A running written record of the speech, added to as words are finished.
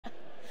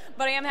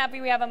but I am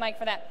happy we have a mic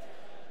for that.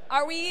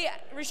 Are we,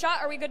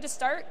 Rashad, are we good to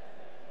start?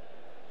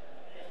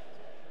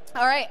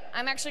 All right,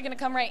 I'm actually going to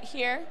come right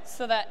here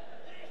so that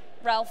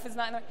Ralph is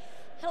not in the way.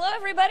 Hello,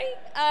 everybody.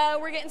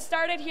 We're getting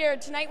started here.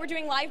 Tonight we're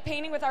doing live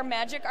painting with our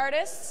magic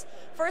artists.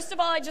 First of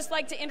all, I'd just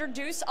like to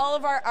introduce all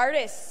of our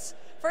artists.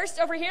 First,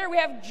 over here, we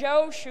have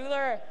Joe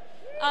Schuler.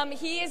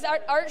 He is our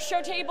art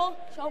show table.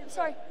 Oh,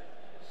 sorry.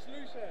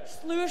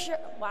 Slucher.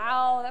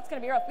 Wow, that's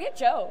going to be rough. We have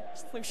Joe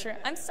Slucher.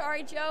 I'm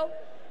sorry, Joe.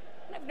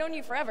 I've known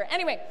you forever.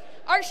 Anyway,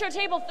 art show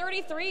table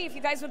 33, if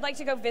you guys would like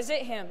to go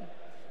visit him.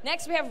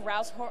 Next, we have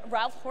Ralph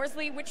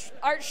Horsley. Which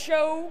art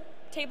show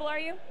table are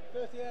you?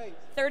 38.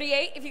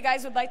 38, if you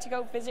guys would like to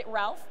go visit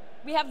Ralph.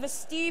 We have the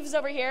Steves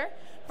over here.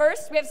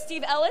 First, we have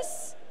Steve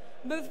Ellis,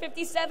 booth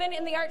 57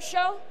 in the art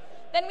show.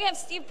 Then we have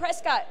Steve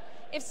Prescott.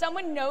 If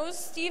someone knows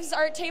Steve's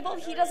art table,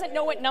 he doesn't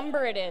know what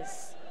number it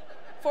is.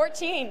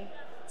 14.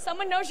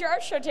 Someone knows your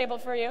art show table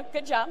for you.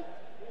 Good job.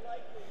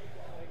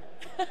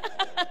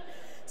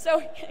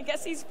 So I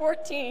guess he's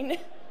 14.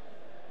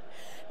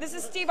 This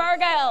is Steve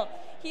Argyle.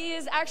 He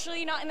is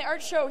actually not in the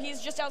art show.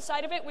 He's just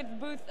outside of it with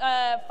booth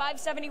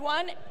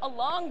 571,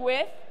 along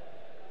with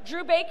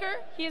Drew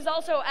Baker. He is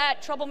also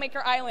at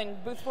Troublemaker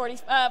Island, booth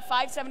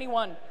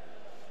 571.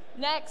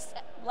 Next,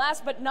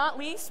 last but not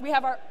least, we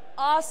have our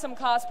awesome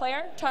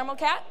cosplayer,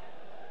 Tarmokat.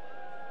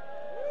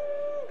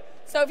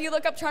 So if you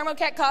look up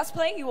Tarmokat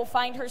cosplay, you will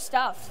find her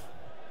stuff.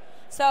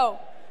 So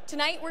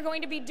tonight we're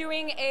going to be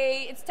doing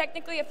it's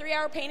technically a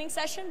 3-hour painting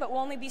session, but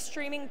we'll only be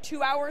streaming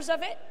 2 hours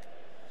of it.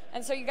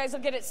 And so you guys will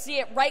get to see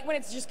it right when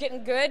it's just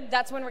getting good.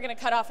 That's when we're going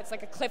to cut off. It's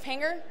like a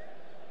cliffhanger.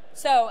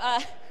 So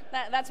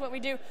that's what we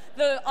do.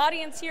 The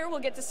audience here will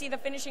get to see the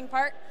finishing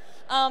part.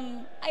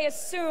 I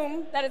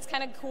assume that it's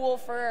kind of cool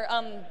for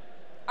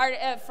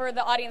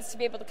the audience to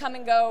be able to come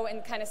and go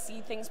and kind of see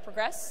things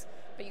progress.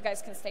 But you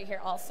guys can stay here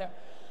also.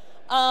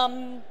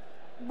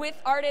 With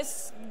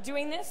artists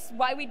doing this,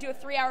 why we do a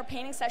 3-hour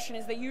painting session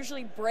is they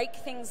usually break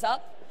things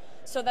up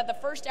so that the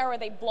first hour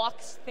they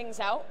block things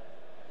out.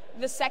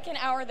 The second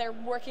hour, they're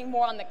working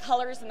more on the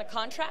colors and the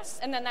contrasts,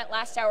 and then that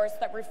last hour is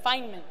that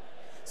refinement.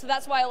 So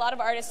that's why a lot of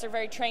artists are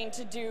very trained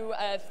to do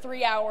a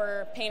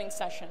 3-hour painting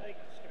session.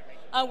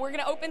 We're going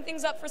to open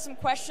things up for some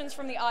questions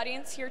from the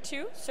audience here,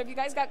 too. So if you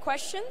guys got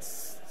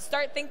questions,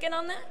 start thinking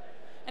on that,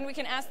 and we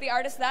can ask the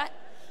artist that.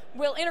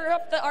 We'll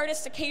interrupt the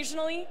artist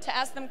occasionally to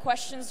ask them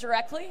questions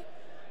directly.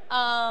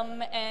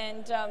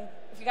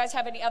 If you guys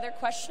have any other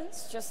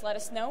questions, just let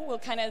us know. We'll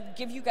kind of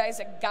give you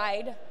guys a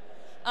guide.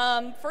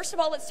 First of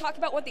all, let's talk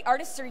about what the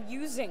artists are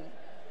using.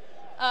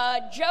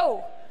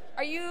 Joe,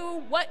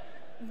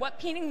 what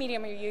painting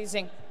medium are you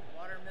using?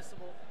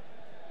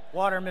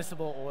 Water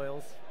miscible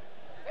oils.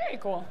 Very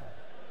cool.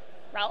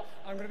 Ralph?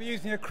 I'm going to be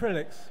using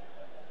acrylics.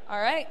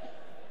 All right.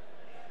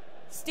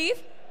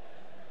 Steve?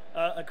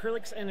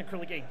 Acrylics and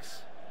acrylic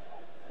inks.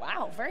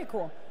 Wow, very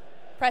cool.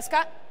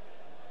 Prescott?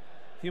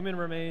 Human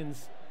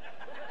remains.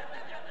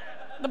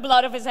 The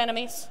blood of his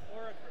enemies.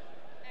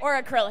 Or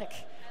acrylic.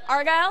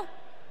 Argyle?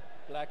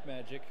 Black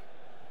magic.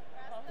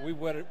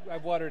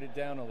 I've watered it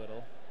down a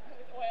little.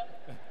 With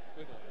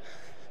oil.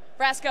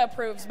 Vraska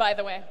approves, by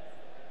the way.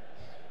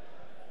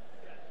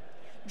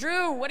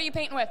 Drew, what are you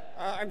painting with?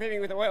 I'm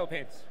painting with oil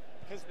paints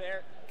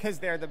because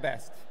they're the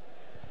best.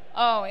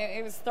 Oh,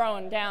 it was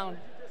throwing down.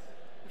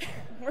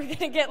 We're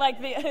gonna get like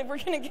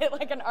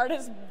an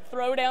artist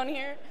throwdown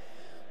here.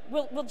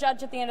 We'll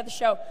judge at the end of the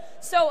show.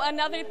 So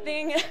another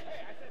thing. Hey, I said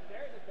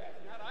they're the best,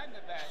 not I'm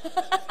the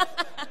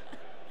best.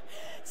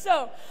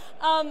 So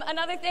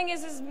another thing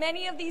is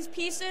many of these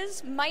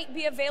pieces might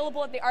be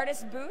available at the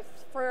artist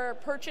booth for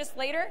purchase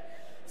later.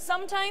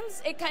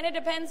 Sometimes it kind of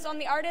depends on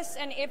the artist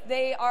and if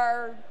they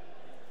are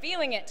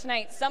feeling it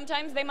tonight.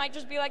 Sometimes they might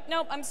just be like,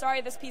 nope, I'm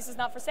sorry, this piece is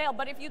not for sale.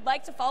 But if you'd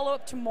like to follow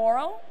up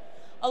tomorrow,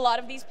 a lot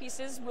of these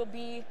pieces will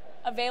be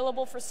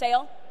available for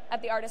sale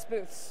at the artist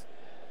booths.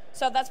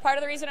 So that's part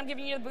of the reason I'm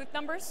giving you the booth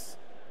numbers.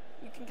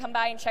 You can come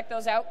by and check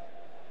those out.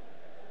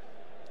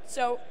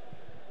 So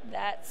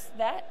that's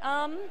that.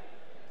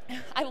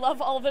 I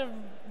love all the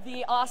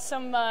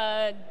awesome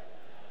the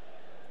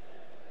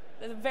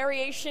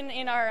variation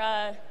in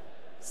our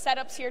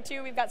setups here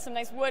too. We've got some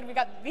nice wood.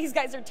 These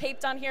guys are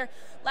taped on here.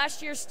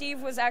 Last year, Steve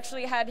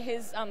had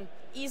his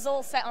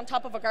easel set on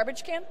top of a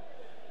garbage can.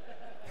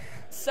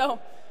 So,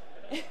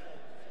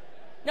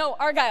 no,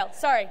 Argyle.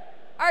 Sorry,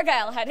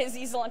 Argyle had his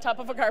easel on top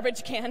of a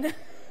garbage can.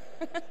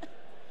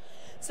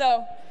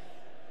 So,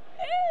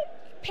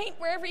 paint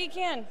wherever you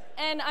can.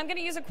 And I'm going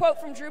to use a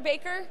quote from Drew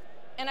Baker.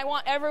 And I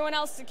want everyone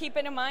else to keep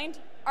it in mind.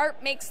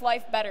 Art makes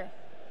life better.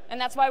 And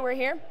that's why we're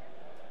here.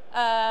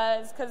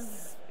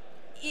 Because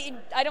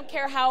I don't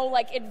care how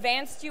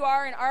advanced you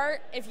are in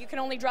art, if you can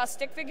only draw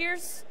stick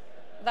figures,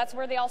 that's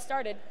where they all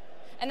started.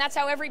 And that's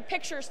how every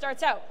picture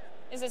starts out,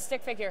 is a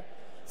stick figure.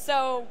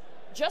 So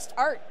just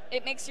art.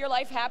 It makes your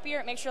life happier.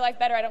 It makes your life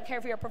better. I don't care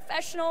if you're a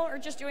professional or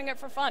just doing it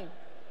for fun.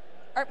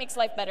 Art makes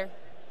life better.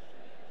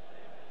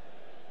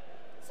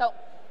 So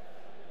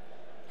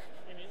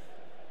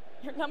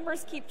your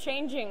numbers keep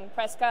changing,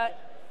 Prescott.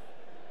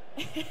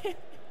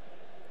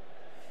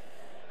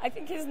 I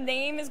think his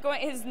name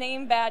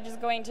badge is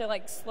going to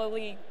like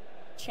slowly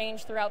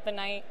change throughout the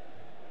night.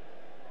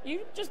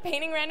 You just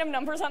painting random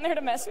numbers on there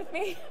to mess with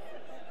me?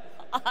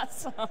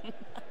 Awesome.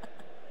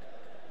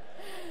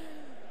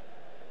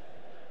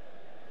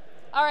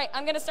 All right,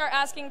 I'm going to start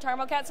asking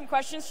Tarmokat some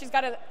questions. She's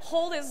got to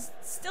hold as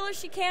still as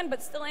she can,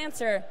 but still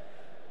answer.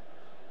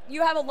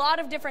 You have a lot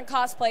of different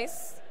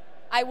cosplays.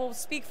 I will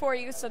speak for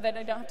you so that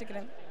I don't have to get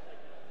in.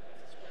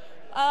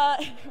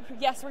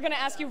 Yes, we're going to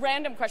ask you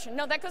random questions.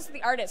 No, that goes to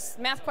the artists.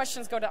 Math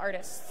questions go to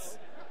artists.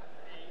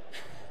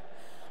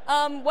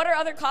 What are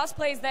other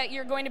cosplays that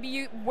you're going to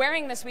be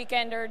wearing this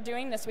weekend or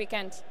doing this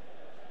weekend?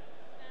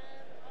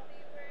 I'll be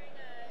wearing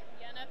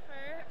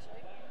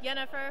a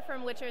Yennefer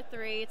from Witcher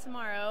 3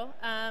 tomorrow.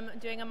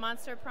 Doing a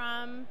Monster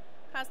Prom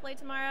cosplay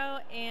tomorrow,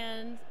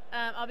 and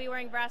I'll be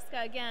wearing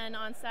Vraska again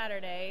on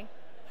Saturday,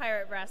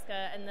 Pirate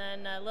Vraska, and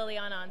then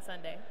Liliana on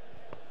Sunday.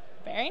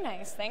 Very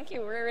nice. Thank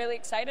you. We're really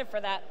excited for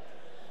that.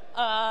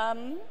 All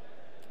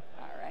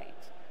right.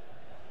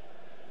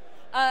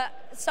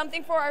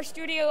 Something for our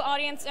studio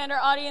audience and our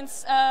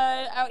audience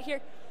out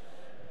here.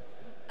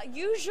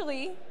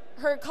 Usually,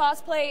 her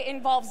cosplay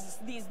involves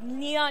these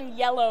neon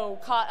yellow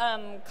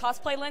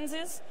cosplay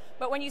lenses,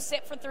 but when you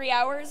sit for 3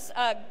 hours,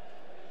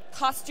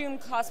 costume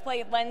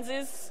cosplay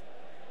lenses,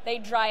 they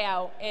dry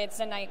out. It's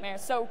a nightmare.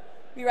 So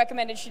we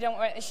recommended she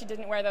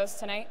didn't wear those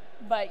tonight,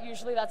 but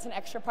usually that's an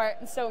extra part.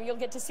 And so you'll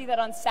get to see that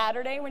on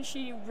Saturday when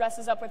she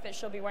dresses up with it.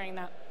 She'll be wearing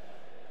that.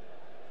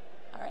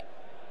 All right.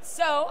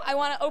 So I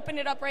want to open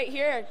it up right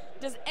here.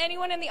 Does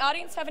anyone in the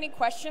audience have any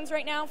questions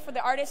right now for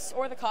the artist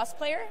or the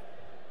cosplayer?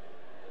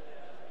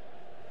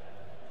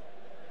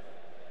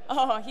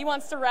 Oh, he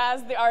wants to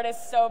razz the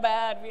artist so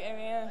bad. Do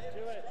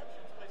it.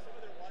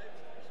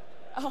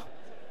 Oh.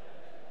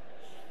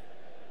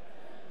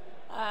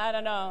 I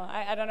don't know.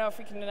 I don't know if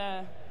we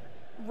can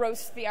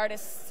roast the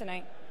artists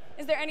tonight.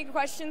 Is there any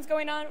questions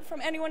going on from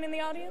anyone in the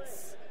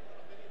audience?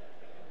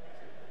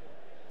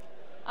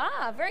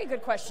 Ah, very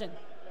good question.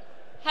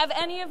 Have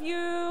any of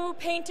you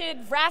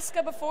painted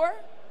Vraska before?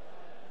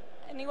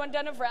 Anyone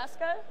done a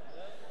Vraska?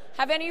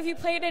 Have any of you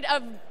painted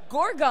a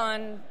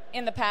Gorgon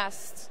in the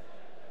past?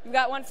 You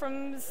got one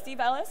from Steve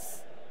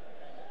Ellis?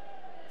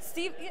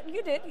 Steve,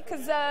 you did,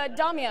 because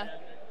Damia,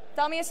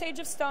 Sage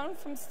of Stone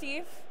from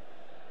Steve.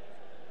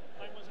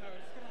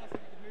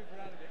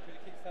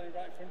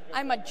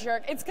 I'm a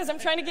jerk. It's because I'm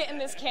trying to get in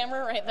this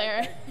camera right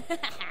there.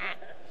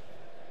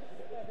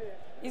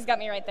 He's got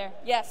me right there.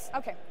 Yes.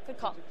 Okay. Good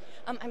call.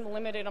 I'm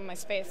limited on my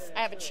space.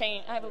 I have a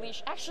chain. I have a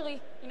leash.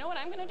 Actually, you know what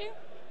I'm going to do?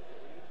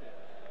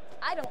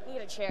 I don't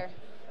need a chair.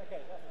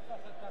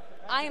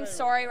 I am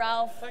sorry,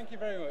 Ralph. Thank you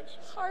very much.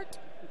 Heart.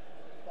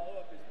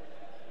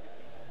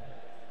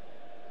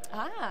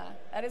 Ah,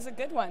 that is a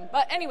good one.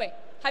 But anyway,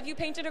 have you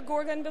painted a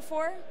Gorgon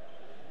before?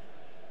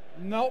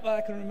 Not that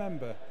I can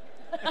remember.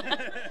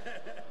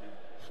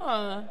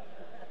 Huh.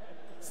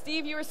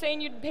 Steve, you were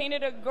saying you'd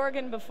painted a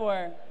Gorgon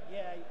before.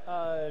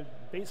 Yeah,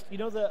 you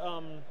know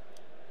the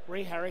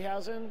Ray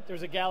Harryhausen? There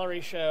was a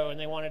gallery show, and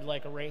they wanted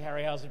like a Ray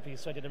Harryhausen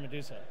piece, so I did a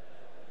Medusa.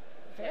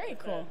 Very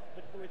cool.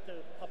 With the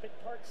puppet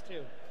parts,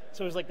 too.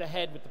 So it was like the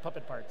head with the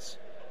puppet parts.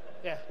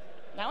 Yeah.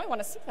 Now I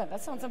want to see that.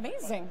 That sounds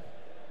amazing.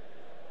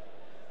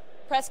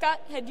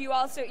 Prescott,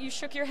 you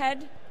shook your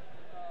head?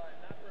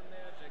 Not for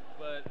Magic,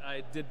 but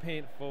I did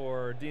paint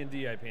for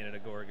D&D. I painted a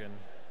Gorgon.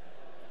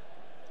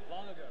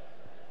 Long ago.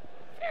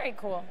 Very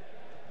cool.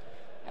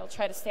 I will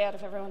try to stay out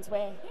of everyone's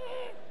way.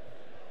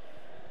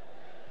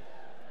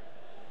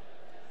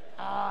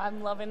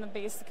 I'm loving the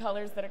base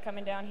colors that are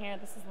coming down here.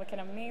 This is looking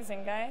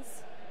amazing,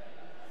 guys.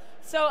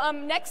 So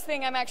next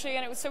thing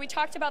so we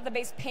talked about the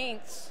base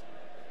paints.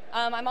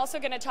 I'm also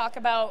going to talk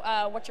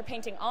about what you're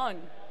painting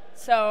on.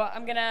 So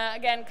I'm going to,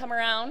 again, come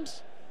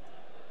around.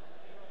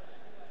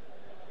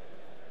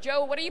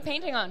 Joe, what are you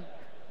painting on?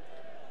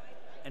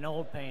 An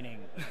old painting.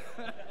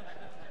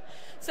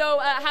 So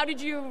how did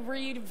you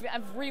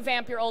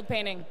revamp your old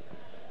painting?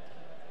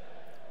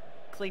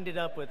 Cleaned it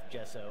up with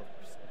gesso.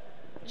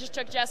 Just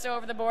took gesso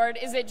over the board.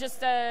 Is it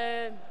just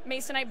a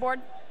masonite board?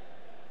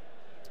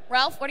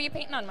 Ralph, what are you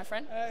painting on, my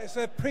friend? It's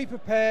a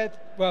pre-prepared,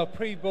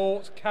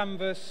 pre-bought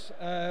canvas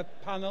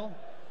panel.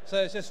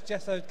 So it's just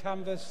gessoed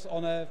canvas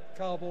on a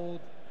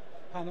cardboard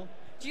panel.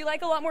 Do you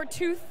like a lot more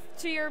tooth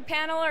to your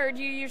panel, or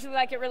do you usually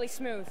like it really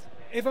smooth?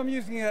 If I'm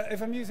using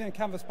a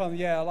canvas panel,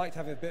 yeah, I like to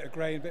have a bit of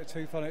grain, a bit of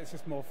tooth on it. It's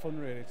just more fun,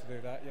 really, to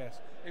do that. Yes.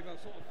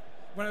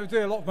 When I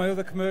do a lot of my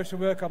other commercial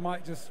work, I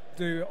might just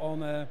do it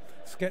on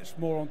sketch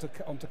more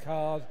onto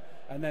card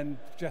and then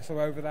gesso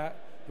over that.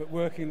 But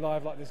working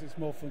live like this, it's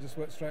more fun. Just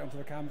work straight onto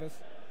the canvas.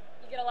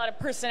 You get a lot of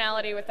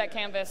personality with that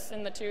canvas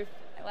and the tooth.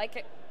 I like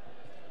it.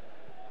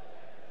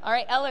 All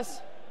right,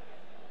 Ellis.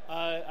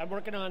 I'm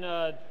working on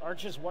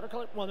Arch's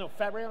watercolor. Well, no,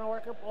 Fabriano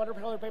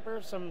watercolor paper.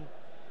 Some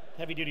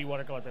heavy-duty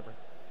watercolor paper.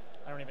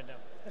 I don't even know.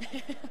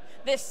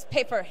 This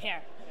paper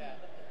here. Yeah.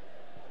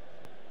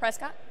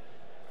 Prescott?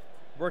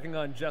 Working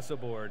on gesso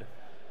board.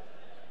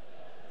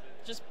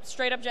 Just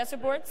straight up gesso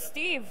board?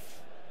 Steve?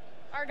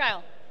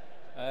 Argyle?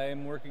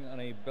 I'm working on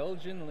a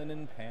Belgian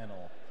linen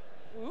panel.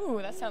 Ooh,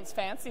 that sounds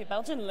fancy.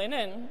 Belgian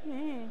linen.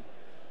 Mm.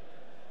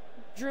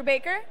 Drew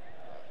Baker?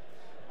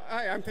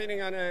 Hi, I'm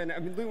painting on an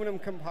aluminum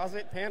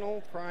composite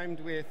panel primed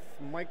with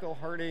Michael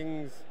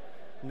Harding's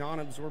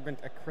non-absorbent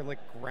acrylic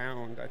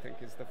ground, I think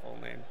is the full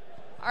name.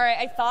 All right,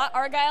 I thought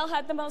Argyle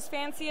had the most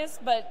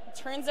fanciest, but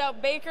turns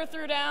out Baker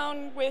threw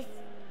down with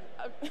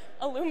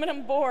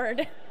aluminum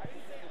board.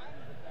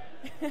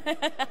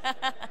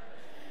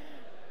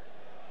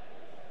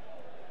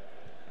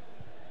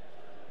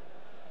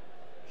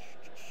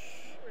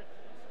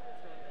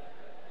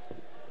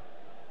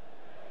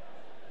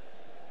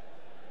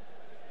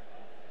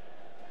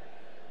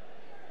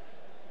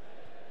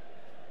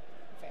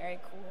 Very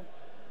cool.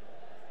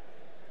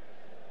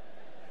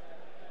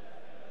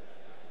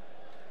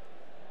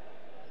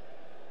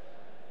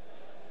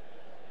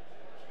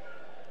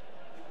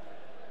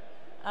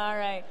 All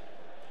right.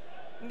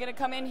 I'm going to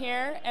come in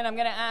here and I'm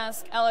going to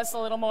ask Ellis a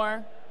little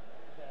more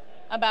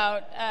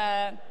about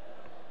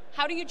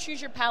how do you choose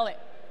your palette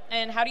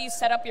and how do you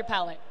set up your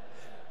palette?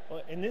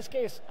 Well, in this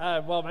case,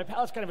 well, my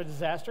palette's kind of a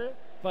disaster,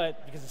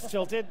 but because it's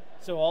tilted,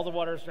 so all the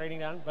water is draining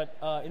down. But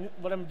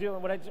what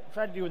I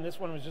tried to do in this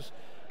one was just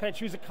kind of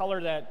choose a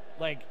color that,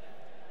 like,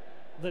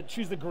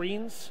 choose the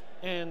greens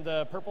and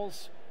the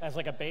purples as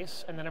like a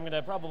base, and then I'm going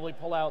to probably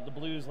pull out the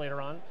blues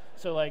later on.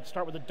 So like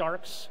start with the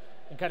darks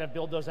and kind of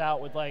build those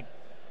out with like,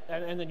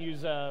 and then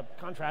use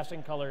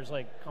contrasting colors,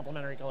 like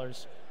complementary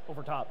colors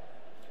over top.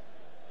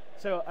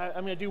 So I'm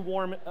going to do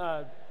warm,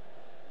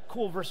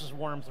 cool versus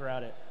warm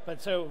throughout it.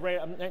 But so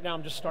right now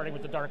I'm just starting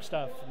with the dark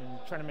stuff and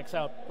trying to mix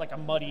out like a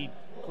muddy,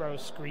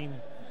 gross green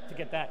to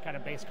get that kind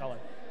of base color.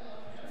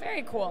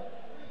 Very cool.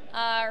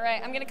 All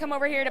right, I'm going to come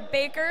over here to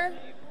Baker.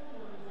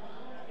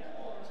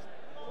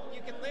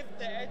 You can lift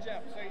the edge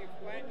up so you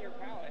flatten your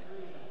palette.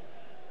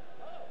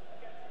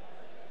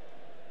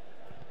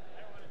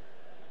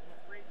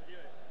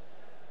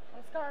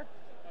 Scar.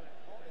 Oh,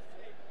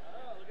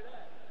 look at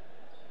that.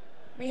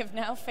 We have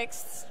now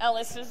fixed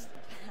Ellis's.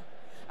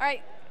 All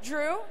right,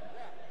 Drew,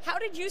 how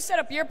did you set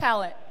up your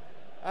palette?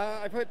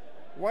 I put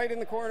white in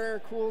the corner,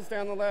 cools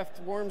down the left,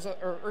 warms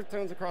or earth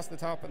tones across the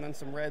top, and then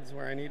some reds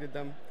where I needed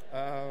them.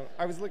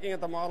 I was looking at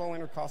the model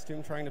and her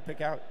costume, trying to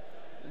pick out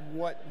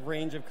what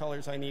range of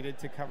colors I needed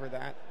to cover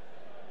that.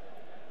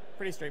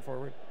 Pretty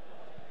straightforward.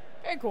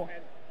 Very cool.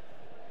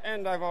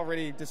 And I've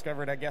already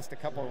discovered I guessed a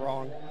couple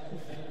wrong.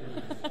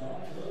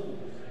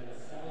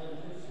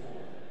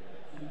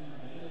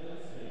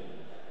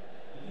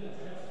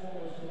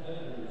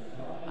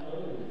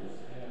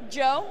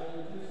 Joe,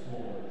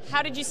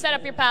 how did you set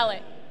up your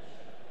palette?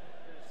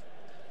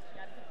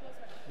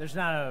 There's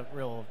not a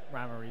real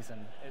rhyme or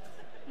reason.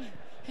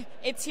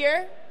 It's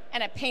here,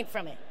 and I paint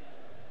from it.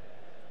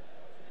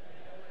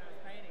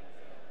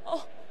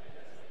 Oh,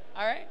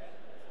 all right.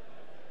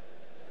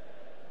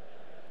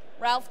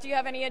 Ralph, do you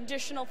have any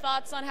additional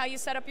thoughts on how you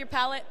set up your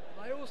palette?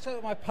 I always set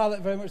up my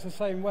palette very much the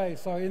same way.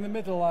 So in the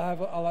middle,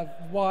 I'll have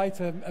white,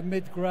 a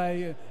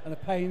mid-grey, and a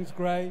Payne's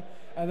grey.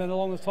 And then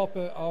along the top,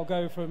 I'll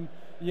go from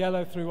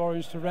yellow through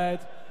orange to red.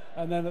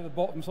 And then at the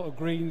bottom, sort of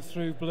greens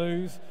through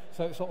blues.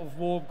 So it's sort of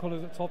warm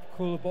colours at the top,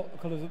 cooler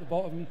colours at the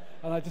bottom.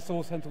 And I just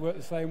always tend to work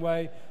the same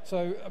way.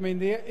 So, I mean,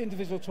 the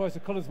individual choice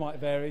of colours might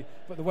vary,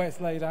 but the way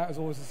it's laid out is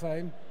always the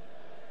same.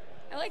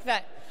 I like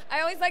that. I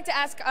always like to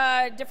ask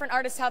different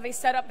artists how they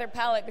set up their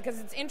palette because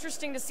it's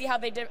interesting to see how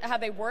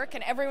they work,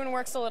 and everyone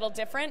works a little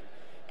different.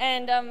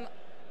 And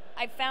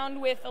I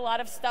found with a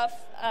lot of stuff,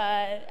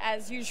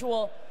 as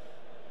usual,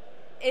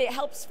 it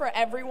helps for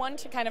everyone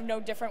to kind of know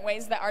different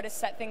ways that artists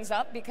set things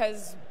up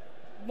because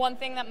one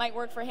thing that might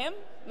work for him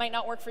might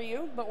not work for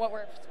you, but what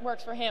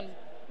works for him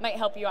might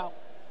help you out.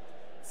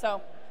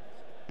 So,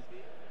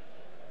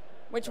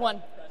 which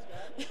one?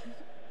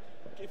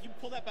 If you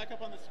pull that back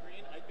up on the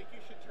screen, I think you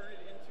should turn it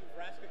into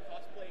Vraska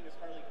cosplaying as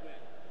Harley Quinn.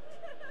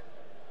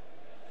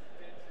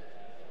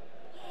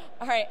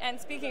 All right, and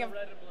speaking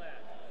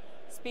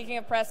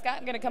of Prescott,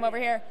 I'm going to come over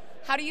here.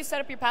 How do you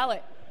set up your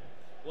palette?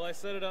 Well, I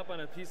set it up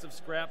on a piece of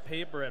scrap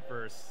paper at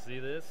first. See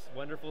this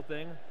wonderful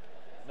thing?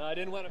 No, I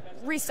didn't want to mess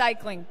up.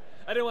 Recycling.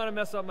 I didn't want to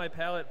mess up my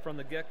palette from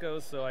the get-go,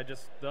 so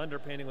the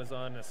underpainting was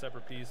on a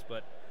separate piece,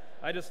 but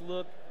I just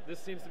looked. This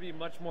seems to be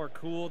much more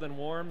cool than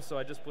warm, so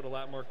I just put a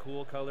lot more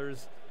cool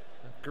colors.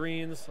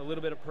 Greens, a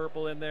little bit of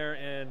purple in there,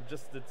 and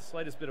just the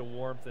slightest bit of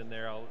warmth in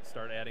there I'll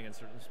start adding in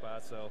certain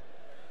spots. So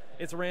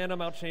it's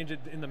random. I'll change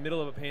it in the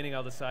middle of a painting.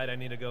 I'll decide I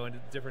need to go in a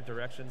different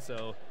direction.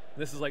 So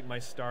this is like my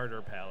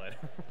starter palette.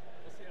 We'll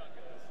see how it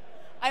goes.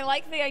 I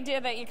like the idea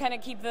that you kind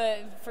of keep the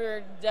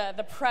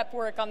prep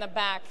work on the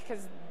back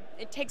because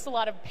it takes a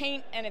lot of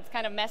paint and it's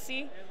kind of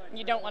messy. And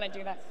you don't want to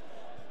do that.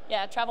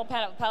 Yeah, travel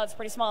palette's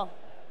pretty small.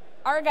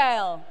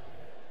 Argyle,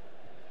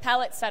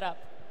 palette setup.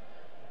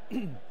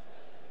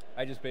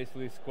 I just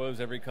basically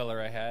squoze every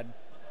color I had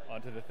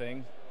onto the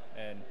thing,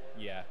 and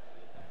yeah,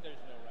 there's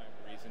no rhyme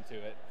or reason to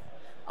it.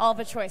 All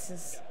the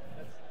choices.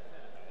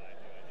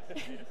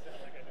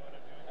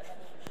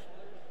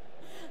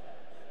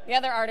 The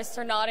other artists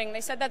are nodding. They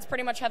said that's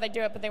pretty much how they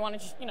do it, but they want to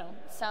just,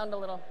 sound a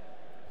little...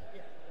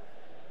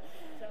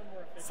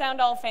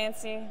 Sound all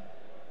fancy.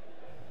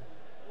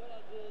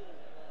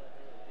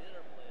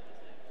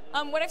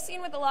 What I've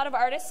seen with a lot of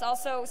artists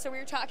also, so we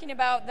were talking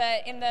about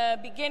that in the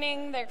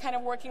beginning, they're kind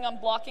of working on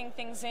blocking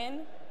things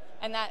in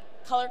and that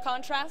color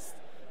contrast.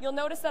 You'll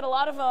notice that a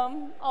lot of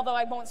them, although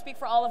I won't speak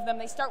for all of them,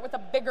 they start with a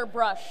bigger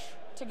brush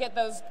to get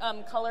those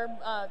color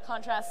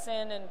contrasts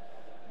in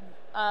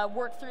and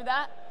work through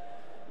that.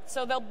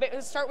 So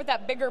they'll start with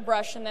that bigger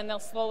brush, and then they'll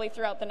slowly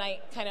throughout the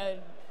night kind of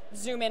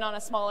zoom in on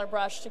a smaller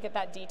brush to get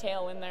that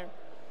detail in there.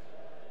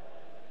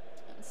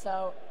 And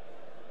so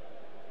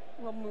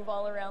we'll move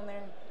all around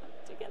there.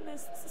 Again,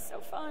 this is so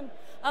fun.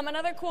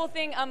 Another cool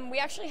thing, we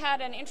actually had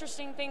an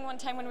interesting thing one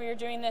time when we were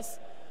doing this,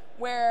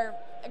 where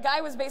a guy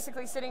was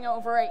basically sitting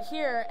over right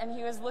here, and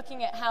he was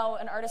looking at how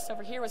an artist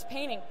over here was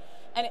painting,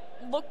 and it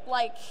looked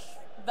like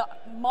the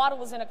model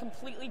was in a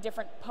completely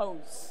different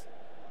pose.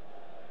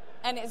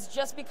 And it's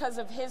just because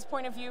of his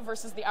point of view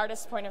versus the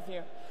artist's point of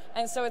view.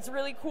 And so it's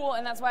really cool,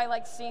 and that's why I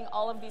like seeing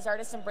all of these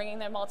artists and bringing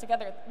them all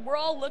together. We're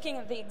all looking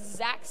at the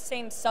exact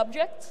same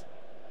subject,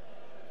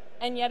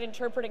 and yet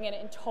interpreting it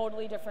in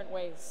totally different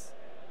ways.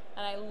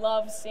 And I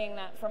love seeing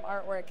that from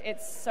artwork.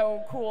 It's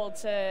so cool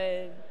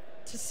to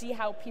see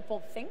how people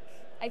think.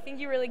 I think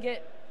you really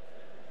get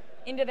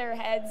into their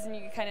heads and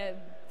you kind of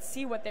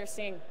see what they're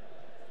seeing.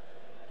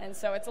 And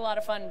so it's a lot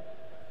of fun.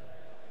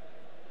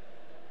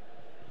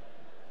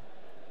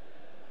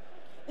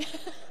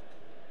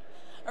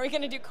 Are we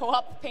going to do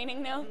co-op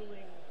painting now?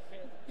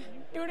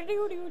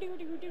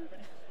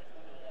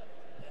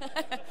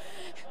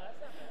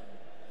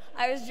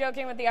 I was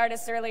joking with the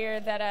artists earlier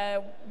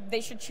that they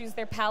should choose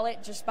their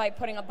palette just by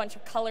putting a bunch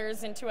of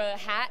colors into a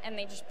hat, and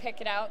they just pick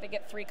it out. They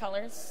get 3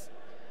 colors.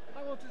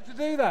 I wanted to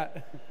do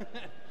that.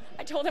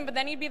 I told him, but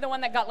then he'd be the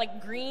one that got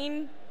like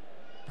green,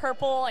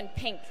 purple, and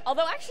pink.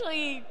 Although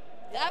actually,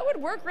 that would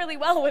work really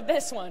well with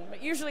this one,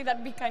 but usually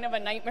that'd be kind of a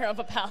nightmare of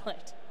a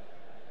palette.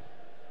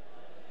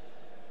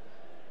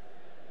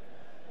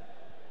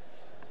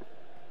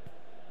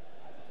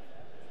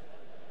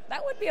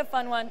 That would be a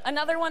fun one.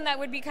 Another one that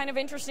would be kind of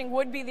interesting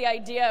would be the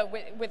idea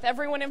with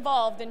everyone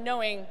involved and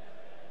knowing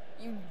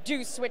you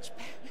do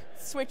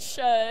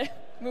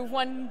move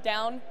one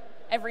down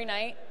every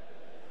night.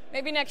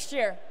 Maybe next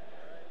year.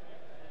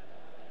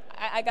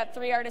 I got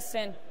 3 artists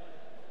in.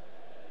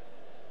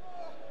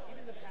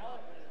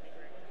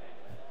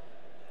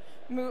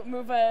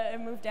 Move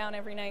down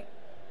every night.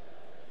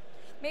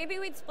 Maybe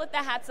we'd split the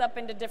hats up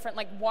into different,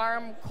 like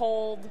warm,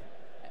 cold.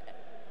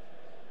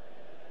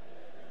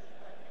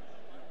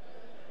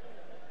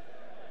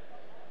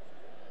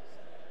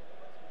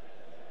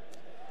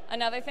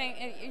 Another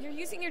thing, you're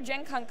using your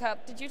Gen Con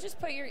cup. Did you just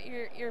put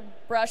your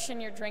brush in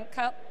your drink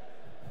cup,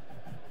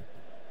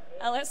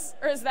 Ellis?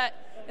 Or is that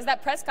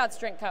Prescott's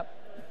drink cup?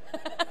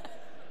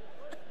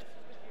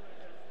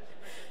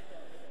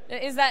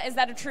 Is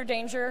that a true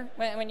danger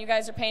when you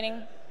guys are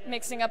painting,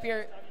 mixing up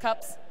your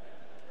cups?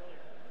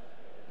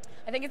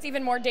 I think it's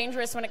even more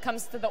dangerous when it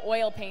comes to the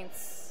oil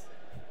paints.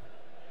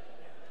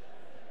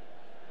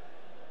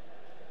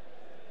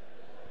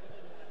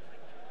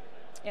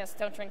 Yes,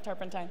 don't drink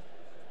turpentine.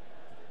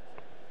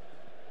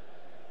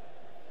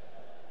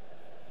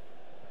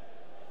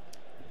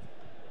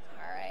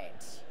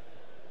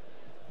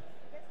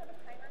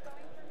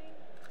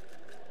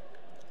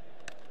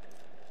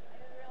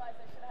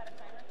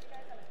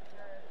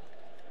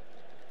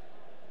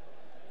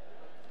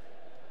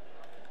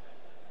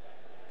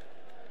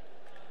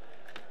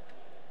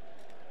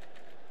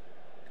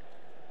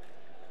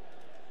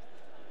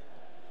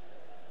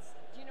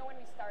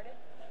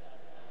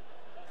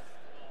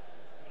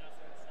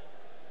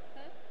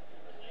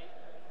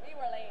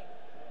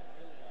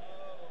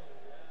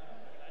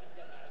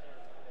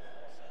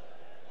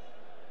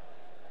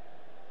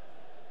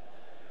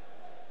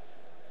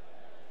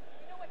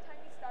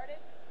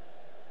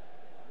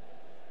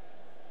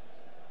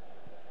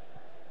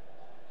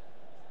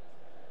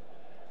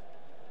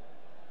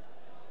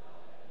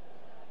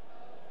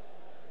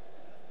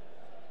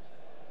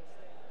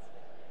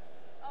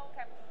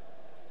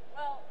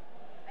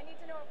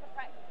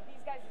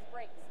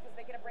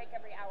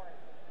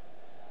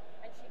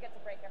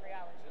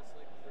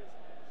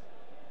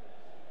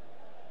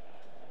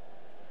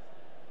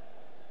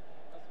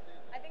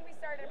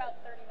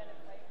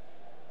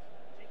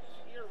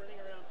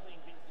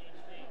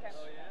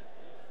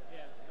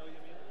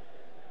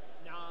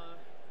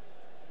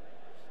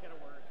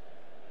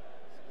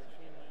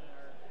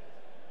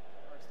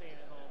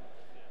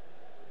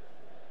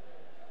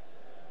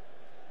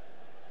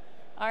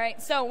 All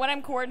right, so what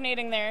I'm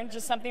coordinating there,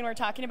 just something we're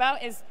talking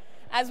about, is,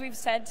 as we've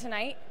said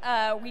tonight,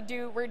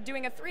 we're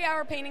doing a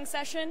 3-hour painting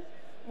session.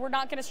 We're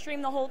not going to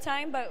stream the whole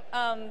time, but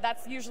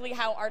that's usually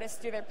how artists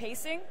do their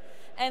pacing.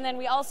 And then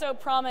we also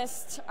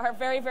promised our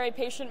very, very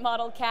patient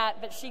model, Kat,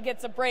 that she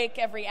gets a break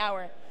every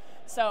hour.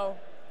 So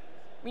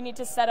we need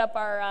to set up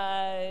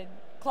our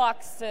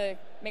clocks to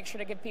make sure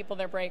to give people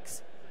their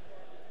breaks.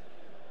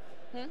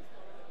 Woohoo!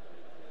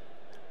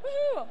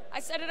 I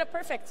set it up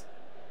perfect.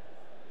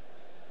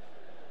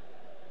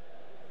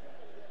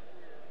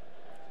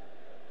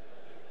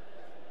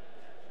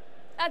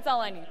 That's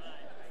all I need.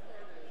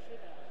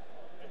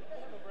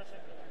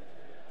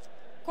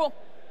 Cool.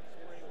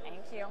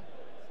 Thank you.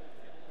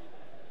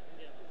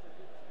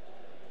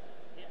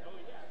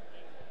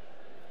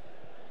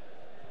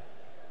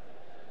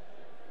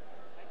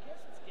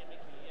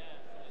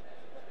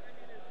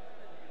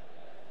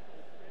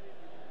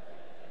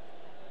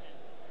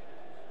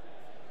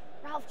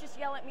 Ralph, just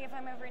yell at me if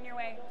I'm ever in your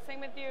way.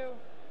 Same with you.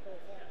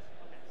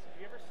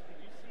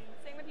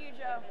 Same with you,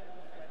 Joe.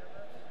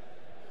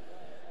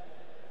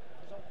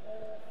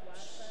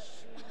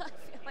 I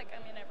feel like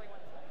I'm in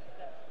everyone's way.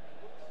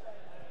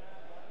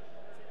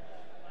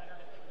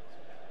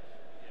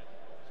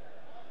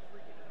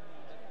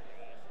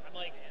 I'm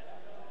like,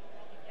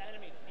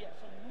 animated. Yeah,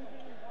 so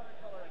moving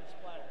watercolor and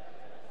splatter.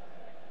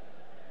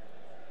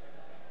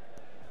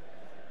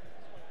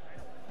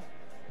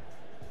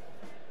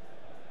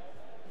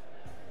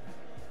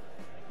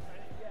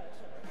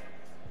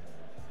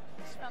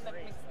 I just found that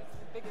it makes the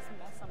biggest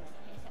mess on my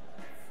hands.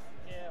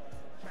 Yeah, well,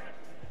 try not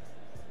to.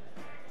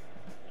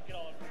 You get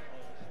all over the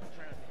clothes.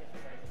 Try not to hit the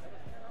right.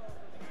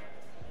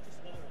 Just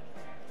a little one.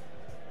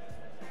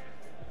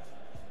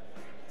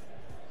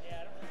 Yeah,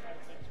 I don't really try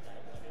to fix that.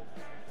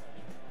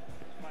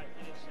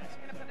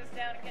 I'm gonna put this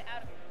down and get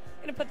out of.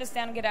 I'm gonna put this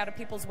down and get out of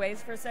people's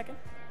ways for a second.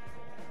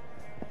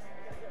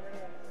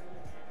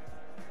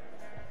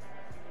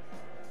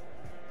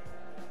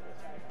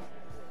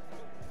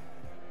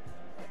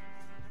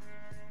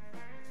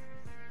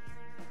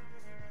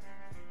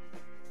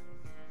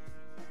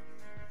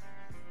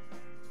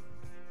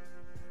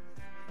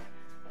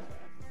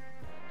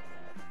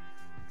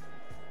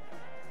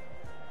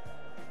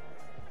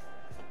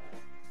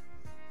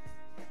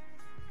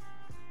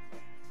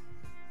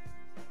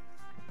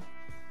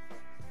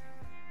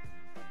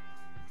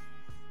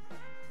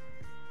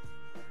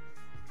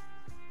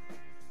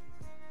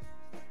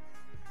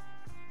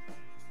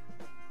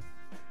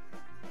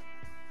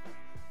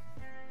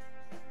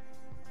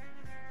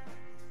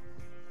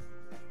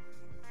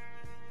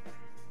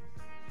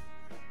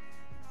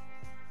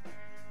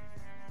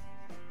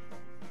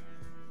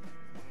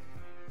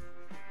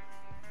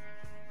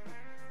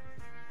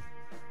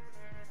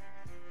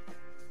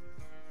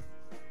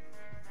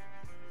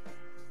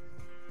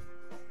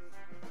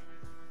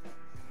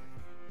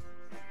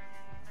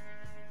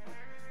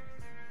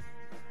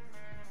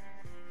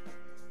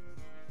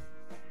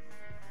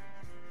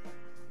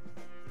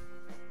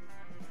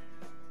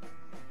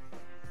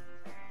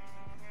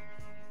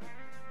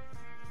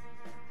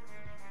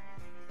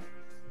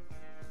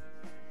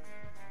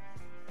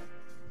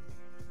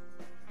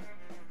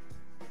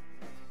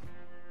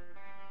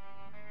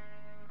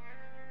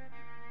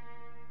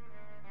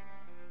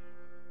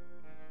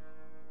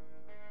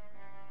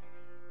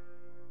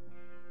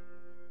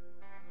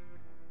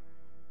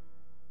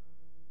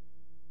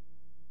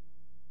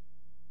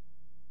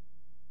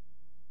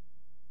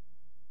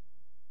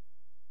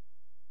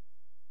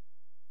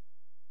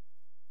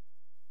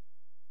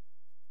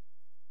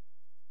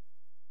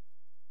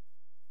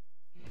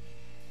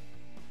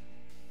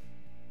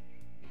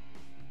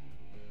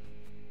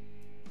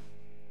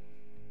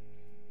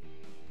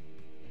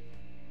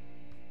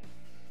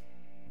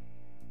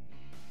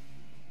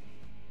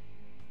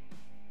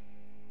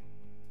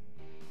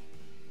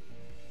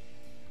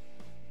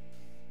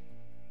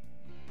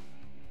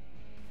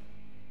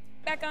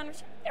 Back on.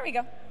 There we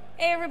go.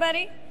 Hey,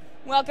 everybody.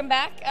 Welcome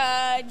back.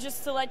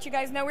 Just to let you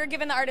guys know, we're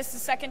giving the artists a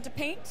second to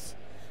paint.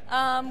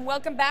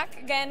 Welcome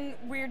back. Again,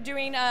 we're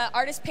doing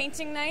artist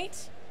painting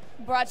night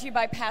brought to you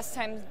by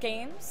Pastime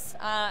Games.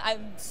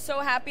 I'm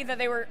so happy that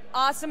they were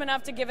awesome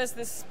enough to give us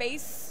this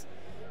space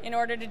in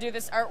order to do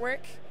this artwork.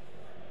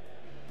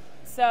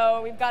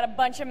 So we've got a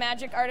bunch of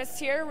magic artists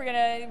here. We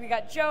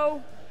got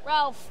Joe,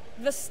 Ralph,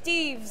 the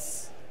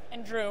Steves,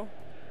 and Drew.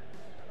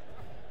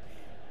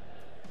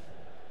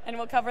 And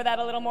we'll cover that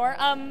a little more.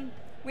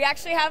 We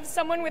actually have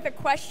someone with a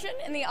question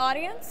in the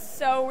audience,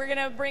 so we're going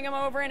to bring him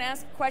over and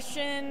ask a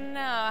question.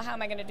 How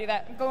am I going to do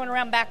that? I'm going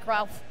around back,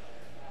 Ralph.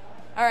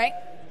 All right.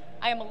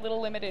 I am a little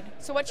limited.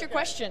 So what's your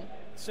question?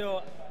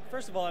 So,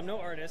 first of all, I'm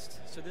no artist,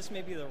 so this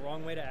may be the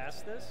wrong way to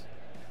ask this,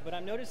 but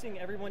I'm noticing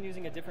everyone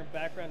using a different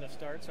background to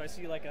start. So I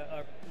see like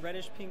a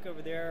reddish pink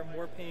over there,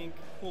 more pink,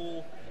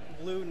 cool,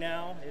 blue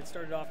now. It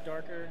started off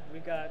darker.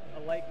 We've got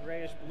a light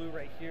grayish blue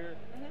right here.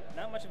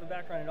 Not much of a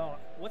background at all.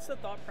 What's the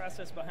thought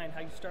process behind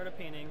how you start a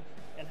painting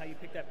and how you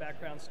pick that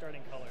background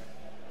starting color?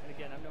 And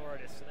again, I'm no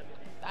artist, so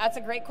That's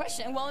a great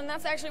question. Well, and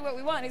that's actually what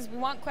we want, is we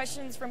want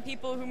questions from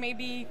people who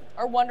maybe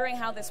are wondering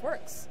how this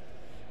works.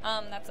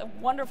 That's a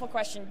wonderful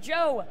question.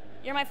 Joe,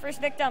 you're my first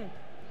victim.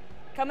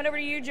 Coming over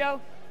to you,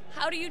 Joe.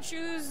 How do you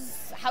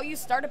choose how you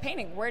start a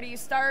painting? Where do you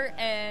start,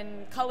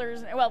 and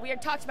colors? Well, we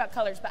had talked about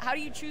colors, but how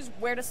do you choose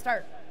where to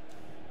start?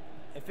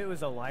 If it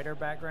was a lighter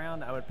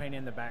background, I would paint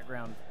in the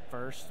background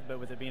first, but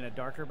with it being a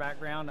darker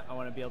background, I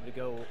want to be able to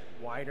go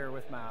wider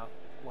with my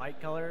light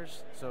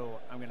colors, so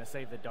I'm going to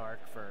save the dark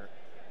for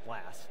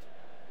last.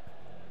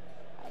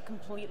 I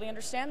completely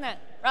understand that.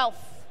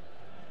 Ralph?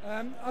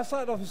 I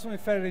started off with something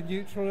fairly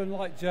neutral, and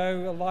like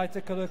Joe, a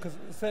lighter colour, because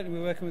certainly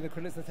we're working with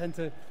acrylics that tend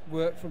to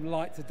work from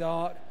light to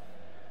dark.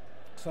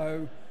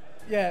 So,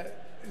 yeah,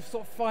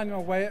 sort of finding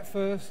my way at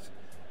first.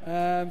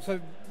 So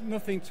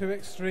nothing too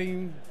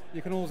extreme.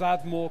 You can always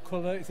add more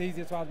colour. It's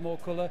easier to add more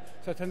colour.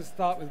 So I tend to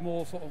start with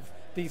more sort of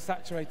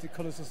desaturated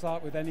colours to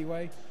start with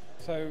anyway.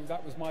 So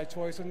that was my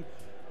choice. And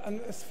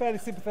it's fairly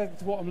sympathetic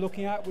to what I'm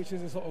looking at, which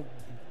is a sort of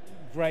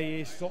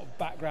greyish sort of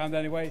background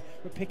anyway.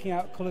 But picking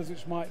out colours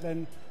which might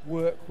then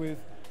work with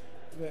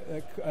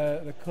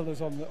the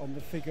colours on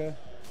the figure.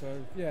 So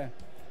yeah,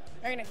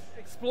 Very nice.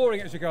 exploring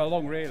it as you go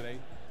along, really.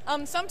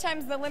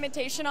 Sometimes the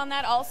limitation on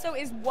that also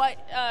is what,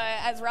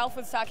 as Ralph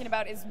was talking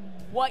about, is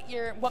what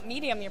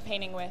medium you're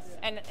painting with,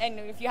 and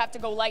if you have to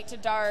go light to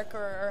dark,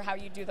 or how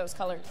you do those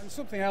colors. And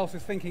something else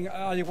is thinking,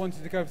 are you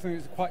wanting to go for something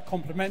that's quite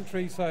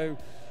complementary? So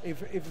if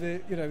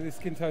the the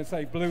skin tone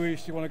say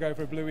bluish, do you want to go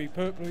for a bluey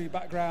purpley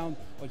background,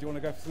 or do you want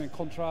to go for something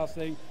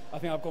contrasting? I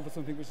think I've gone for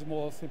something which is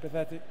more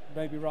sympathetic,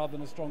 maybe rather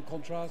than a strong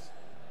contrast.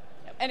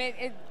 And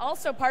it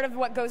also, part of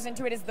what goes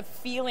into it is the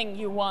feeling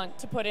you want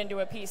to put into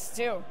a piece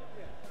too.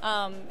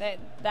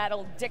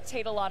 That'll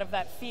dictate a lot of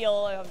that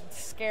feel of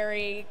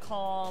scary,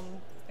 calm,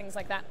 things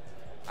like that.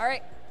 All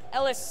right,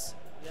 Ellis.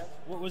 Yeah.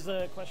 What was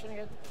the question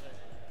again?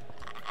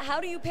 How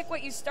do you pick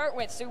what you start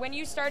with? So when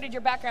you started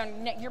your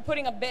background, you're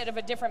putting a bit of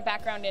a different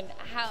background in.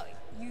 How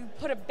you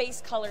put a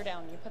base color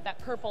down, you put that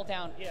purple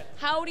down. Yeah.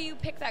 How do you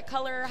pick that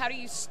color? How do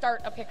you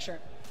start a picture?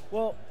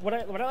 Well, what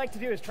I like to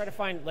do is try to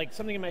find like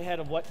something in my head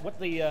of what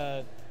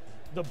the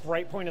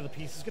bright point of the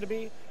piece is going to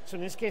be. So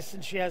in this case,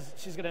 since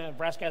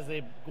Vraska has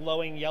the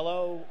glowing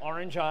yellow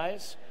orange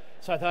eyes,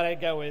 so I thought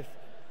I'd go with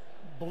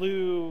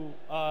blue,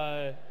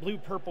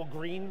 purple,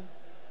 green,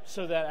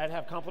 so that I'd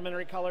have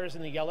complementary colors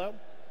in the yellow.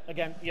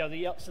 Again,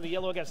 so the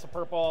yellow against the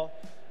purple,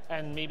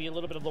 and maybe a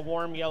little bit of the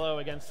warm yellow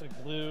against the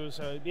blue.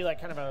 So it'd be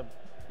like kind of a,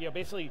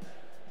 basically,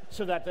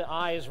 so that the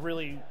eyes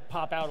really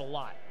pop out a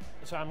lot.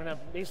 So I'm going to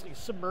basically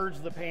submerge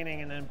the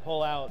painting and then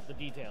pull out the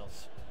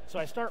details. So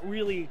I start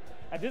really,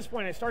 at this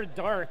point I started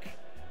dark,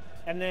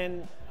 and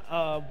then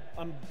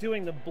I'm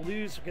doing the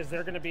blues because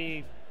they're going to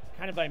be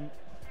kind of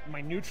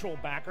my neutral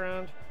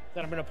background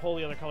that I'm going to pull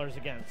the other colors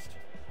against.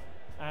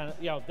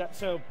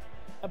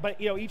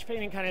 But each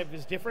painting kind of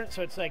is different,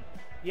 so it's like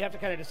you have to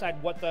kind of decide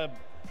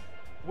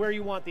where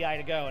you want the eye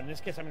to go. In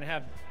this case, I'm going to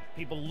have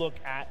people look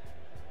at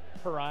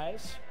her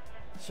eyes,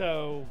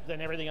 so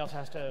then everything else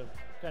has to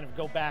kind of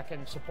go back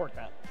and support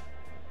that.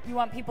 You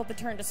want people to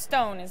turn to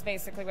stone, is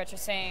basically what you're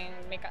saying.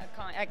 Make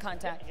eye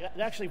contact. Yeah, that's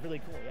actually really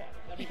cool.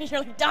 Yeah.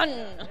 You're done.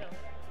 Yeah.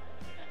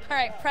 All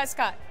right,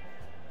 Prescott.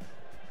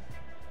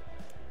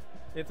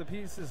 If the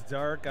piece is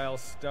dark, I'll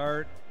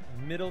start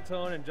middle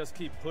tone and just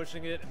keep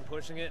pushing it.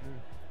 And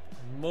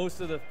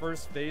most of the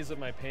first phase of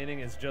my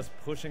painting is just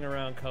pushing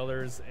around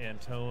colors and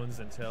tones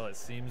until it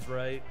seems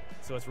right.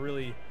 So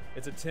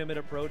it's a timid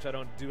approach. I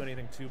don't do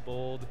anything too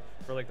bold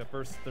for like the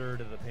first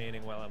third of the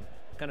painting while I'm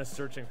kind of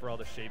searching for all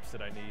the shapes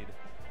that I need.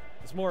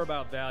 It's more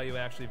about value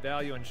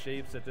and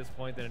shapes at this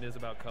point than it is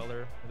about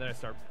color. And then I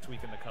start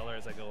tweaking the color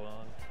as I go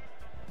along.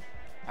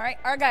 All right,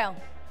 Argyle.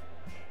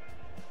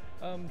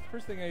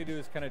 First thing I do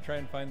is kind of try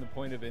and find the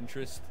point of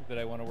interest that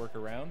I want to work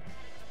around.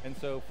 And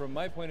so from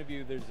my point of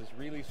view, there's this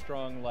really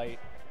strong light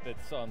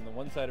that's on the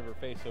one side of her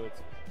face, so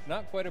it's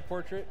not quite a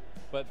portrait,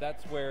 but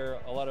that's where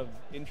a lot of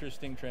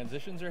interesting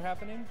transitions are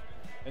happening.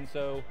 And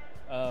so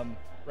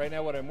right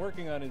now what I'm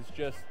working on is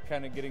just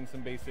kind of getting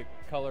some basic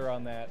color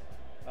on that.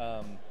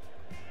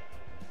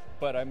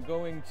 But I'm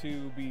going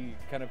to be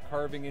kind of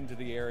carving into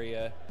the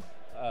area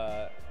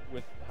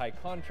with high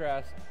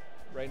contrast.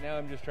 Right now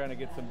I'm just trying to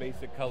get some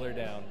basic color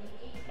down.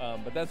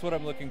 But that's what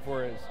I'm looking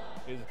for is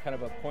kind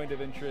of a point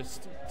of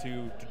interest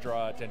to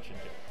draw attention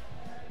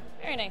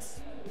to. Very nice.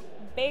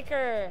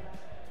 Baker.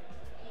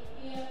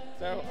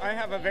 So I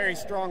have a very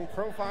strong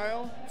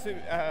profile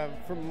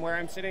from where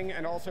I'm sitting,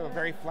 and also a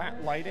very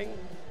flat lighting.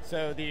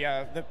 So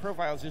the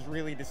profile is just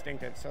really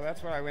distinctive. So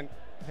that's what I went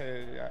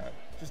to,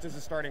 just as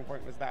a starting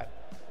point was that.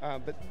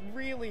 But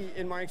really,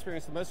 in my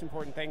experience, the most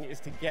important thing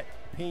is to get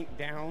paint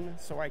down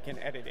so I can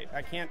edit it.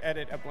 I can't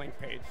edit a blank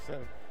page. So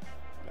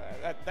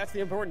that's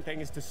the important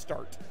thing, is to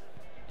start.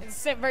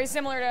 It's very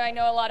similar to, I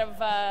know a lot of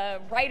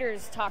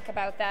writers talk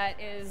about that,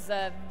 is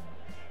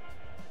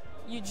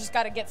you just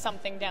got to get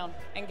something down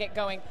and get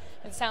going.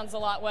 It sounds a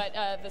lot what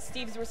the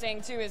Steves were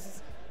saying too,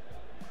 is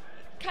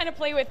kind of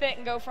play with it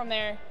and go from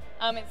there.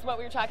 It's what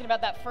we were talking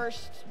about, that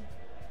first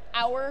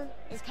hour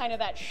is kind of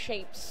that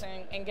shapes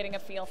and getting a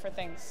feel for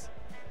things.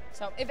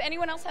 So if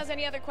anyone else has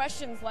any other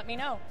questions, let me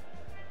know.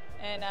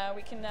 And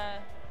we can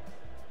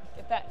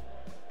get that.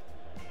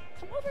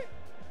 Come over.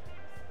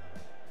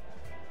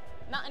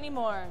 Not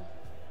anymore.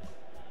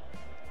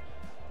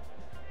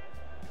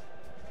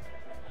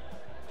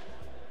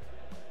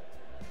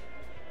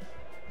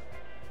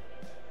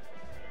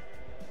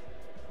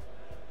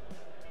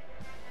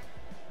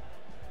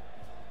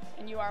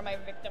 And you are my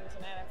victim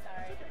tonight, I'm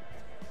sorry.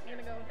 You're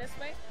gonna go this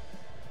way?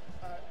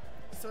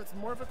 So it's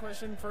more of a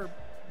question for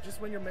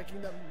just when you're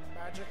making the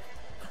magic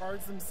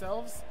cards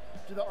themselves.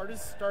 Do the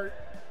artists start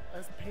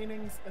as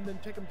paintings and then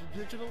take them to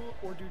digital,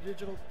 or do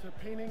digital to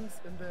paintings,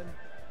 and then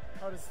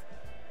how does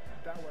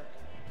that work?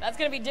 That's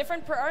going to be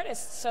different per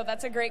artist, so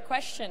that's a great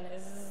question.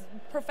 Is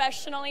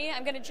professionally,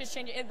 I'm going to just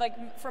change it.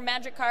 Like for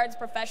Magic cards,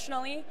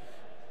 professionally,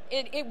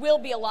 it will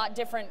be a lot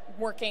different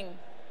working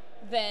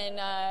than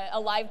a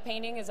live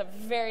painting. Is a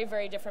very,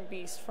 very different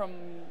beast from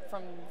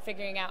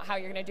figuring out how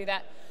you're going to do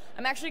that.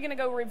 I'm actually going to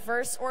go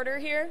reverse order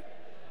here.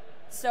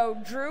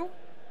 So Drew,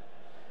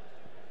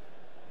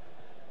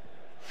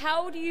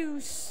 how do you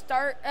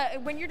start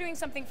when you're doing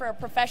something for a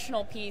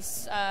professional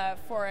piece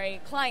for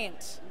a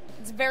client?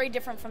 It's very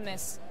different from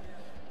this.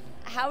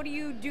 How do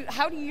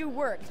you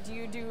work? Do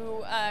you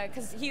do,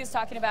 because he was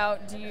talking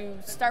about, do you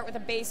start with a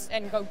base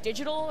and go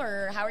digital,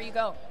 or how are you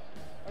go?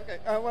 Okay,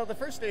 well, the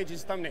first stage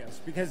is thumbnails,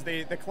 because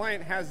the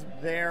client has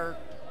their,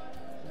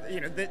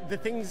 the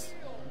things,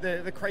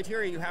 the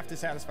criteria you have to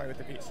satisfy with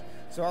the piece.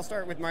 So I'll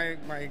start with my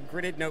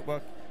gridded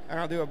notebook, and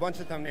I'll do a bunch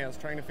of thumbnails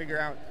trying to figure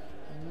out,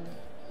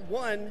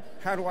 one,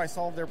 how do I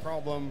solve their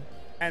problem?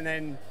 And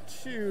then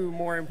two,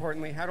 more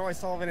importantly, how do I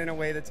solve it in a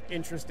way that's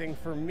interesting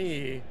for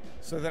me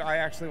so that I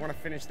actually want to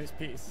finish this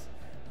piece?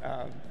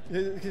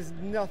 Because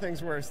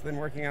nothing's worse than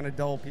working on a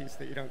dull piece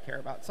that you don't care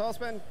about. So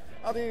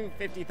I'll do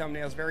 50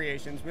 thumbnails,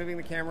 variations, moving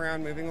the camera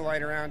around, moving the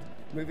light around,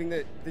 moving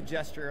the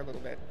gesture a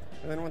little bit.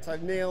 And then once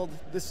I've nailed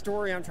the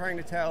story I'm trying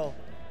to tell,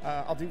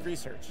 I'll do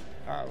research.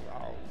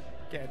 I'll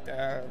get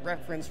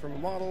reference from a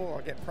model,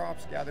 I'll get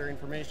props, gather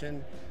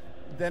information.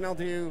 Then I'll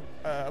do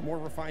a more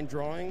refined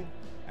drawing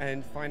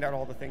and find out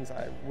all the things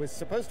I was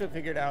supposed to have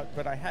figured out,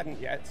 but I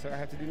hadn't yet, so I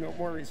have to do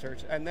more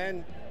research. And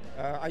then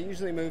I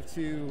usually move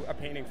to a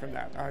painting from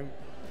that.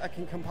 I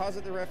can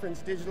composite the reference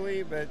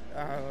digitally, but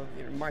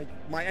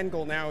my end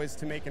goal now is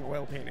to make an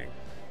oil painting.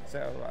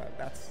 So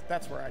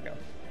that's where I go.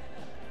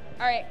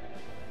 All right.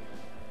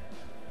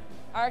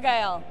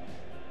 Argyle.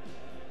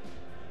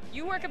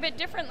 You work a bit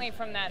differently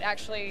from that,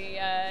 actually.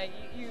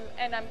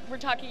 We're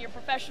talking your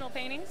professional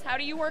paintings. How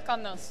do you work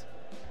on those?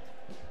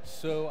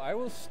 So I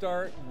will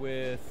start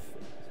with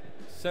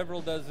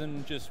several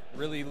dozen just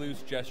really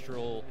loose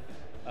gestural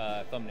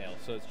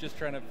thumbnails. So it's just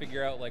trying to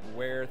figure out like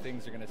where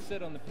things are going to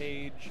sit on the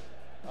page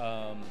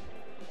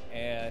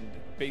and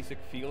basic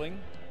feeling.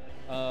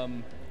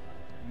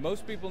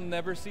 Most people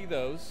never see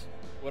those.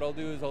 What I'll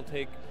do is I'll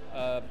take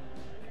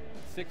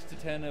 6 to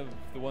 10 of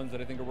the ones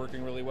that I think are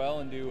working really well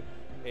and do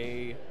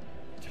a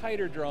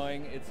tighter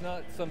drawing. It's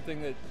not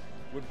something that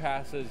would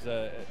pass as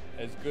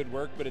good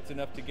work, but it's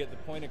enough to get the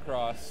point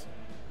across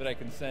that I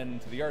can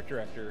send to the art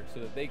director so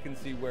that they can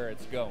see where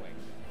it's going.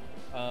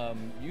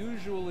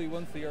 Usually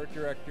once the art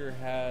director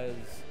has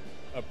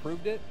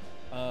approved it,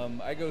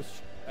 I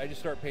just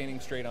start painting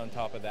straight on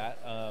top of that.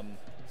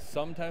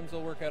 Sometimes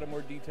I'll work out a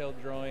more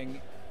detailed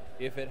drawing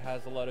if it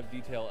has a lot of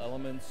detail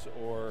elements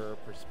or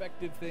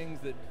perspective things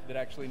that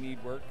actually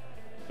need work.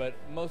 But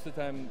most of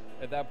the time,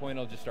 at that point,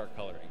 I'll just start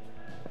coloring.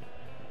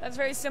 That's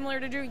very similar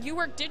to Drew. You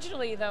work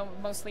digitally, though,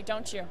 mostly,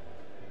 don't you?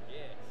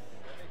 Yes,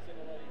 that makes it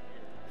a lot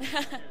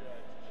easier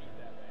to cheat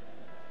that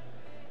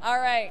way. All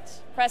right,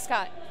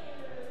 Prescott,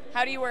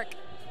 how do you work?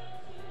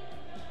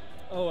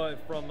 Oh,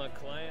 from a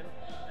client?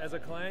 As a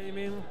client, you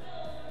mean?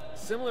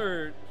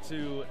 Similar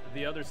to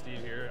the other Steve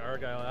here,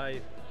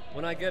 Argyle,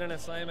 when I get an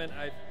assignment,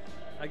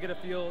 I get a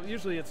feel,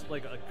 usually it's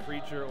like a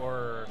creature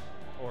or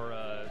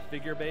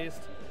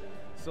figure-based.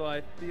 So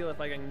I feel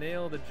if I can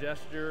nail the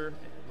gesture,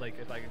 like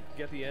if I can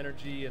get the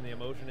energy and the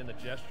emotion in the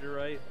gesture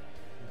right,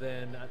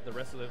 then the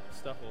rest of the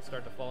stuff will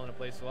start to fall into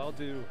place. So I'll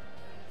do,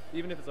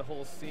 even if it's a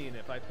whole scene,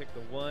 if I pick the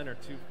 1 or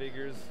 2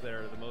 figures that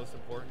are the most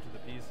important to the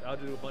piece, I'll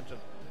do a bunch of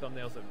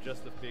thumbnails of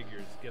just the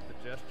figures, get the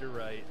gesture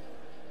right,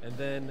 and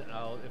then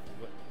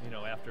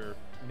after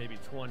maybe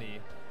 20,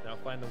 I'll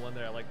find the one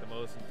that I like the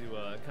most and do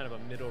a kind of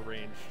a middle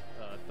range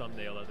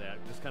thumbnail of that.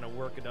 Just kind of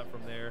work it up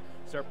from there,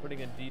 start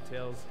putting in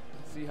details,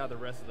 see how the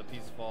rest of the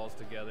piece falls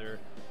together,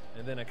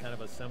 and then I kind of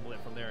assemble it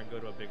from there and go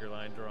to a bigger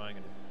line drawing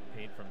and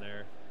paint from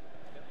there.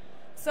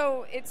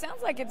 So it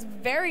sounds like it's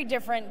very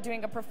different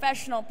doing a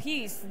professional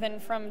piece than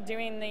from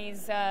doing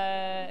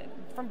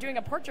doing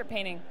a portrait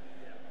painting.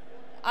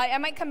 I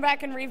might come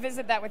back and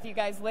revisit that with you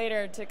guys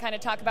later to kind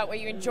of talk about what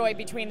you enjoy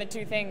between the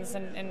two things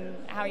and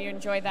how you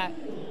enjoy that.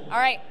 All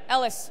right,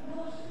 Ellis.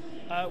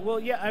 Well,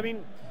 yeah, I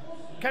mean,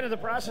 kind of the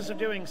process of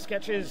doing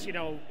sketches,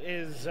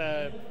 is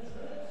kind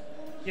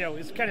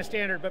of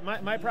standard, but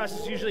my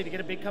process is usually to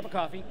get a big cup of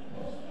coffee,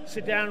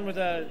 sit down with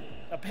a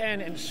pen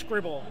and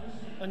scribble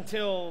and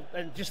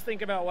just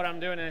think about what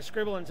I'm doing, and I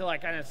scribble until I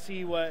kind of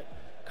see what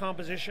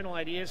compositional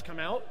ideas come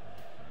out.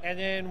 And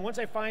then once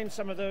I find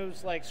some of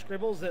those like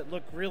scribbles that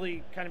look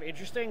really kind of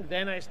interesting,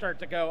 then I start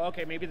to go,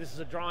 okay, maybe this is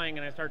a drawing,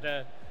 and I start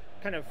to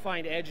kind of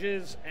find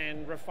edges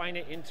and refine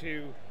it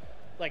into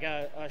like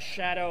a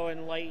shadow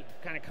and light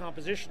kind of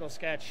compositional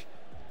sketch.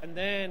 And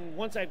then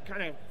once I've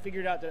kind of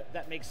figured out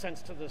that makes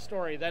sense to the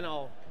story, then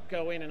I'll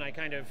go in and I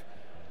kind of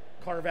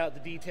carve out the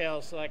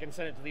details so I can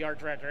send it to the art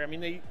director. I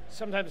mean,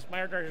 sometimes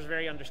my art director is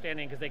very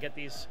understanding because they get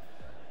these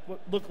what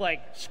look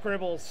like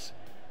scribbles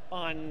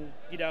on,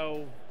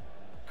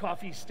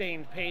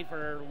 coffee-stained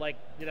paper, like,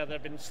 that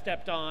have been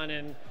stepped on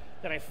and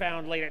that I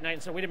found late at night.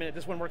 And so, wait a minute,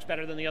 this one works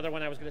better than the other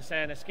one I was going to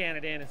send. I scan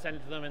it in and send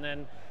it to them, and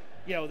then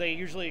they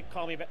usually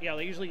call me,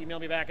 they usually email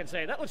me back and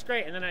say, that looks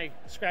great. And then I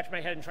scratch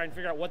my head and try and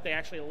figure out what they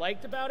actually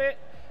liked about it.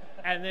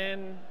 And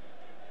then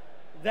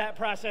that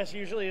process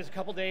usually is a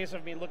couple days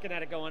of me looking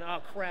at it going,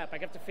 oh crap, I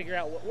have to figure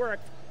out what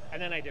worked,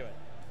 and then I do it.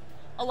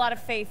 A lot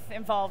of faith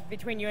involved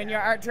between you and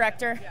your art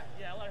director.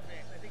 Yeah, a lot of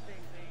faith. I think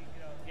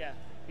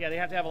they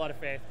have to have a lot of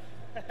faith.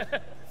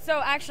 So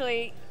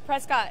actually,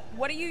 Prescott,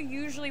 what do you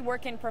usually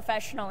work in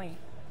professionally?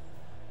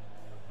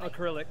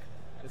 Acrylic.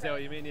 Is that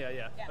what you mean?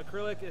 Yeah.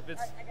 Acrylic, if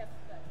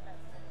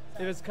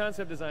it's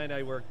concept design,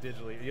 I work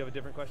digitally. You have a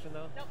different question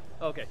though? Nope.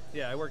 Okay.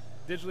 Yeah, I work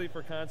digitally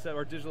for concept,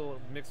 or digital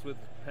mixed with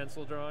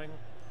pencil drawing.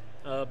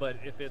 But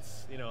if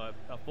it's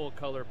a full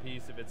color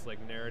piece, if it's like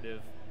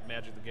narrative,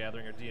 Magic the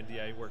Gathering, or D&D,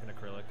 I work in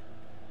acrylic.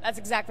 That's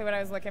exactly what I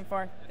was looking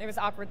for. It was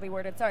awkwardly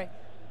worded. Sorry.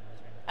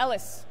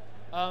 Ellis.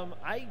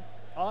 I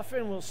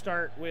often will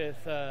start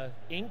with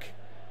ink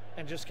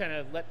and just kind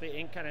of let the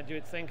ink kind of do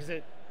its thing, because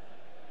it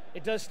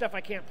does stuff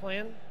I can't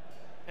plan.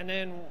 And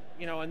then,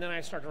 and then I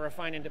start to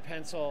refine into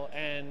pencil,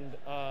 and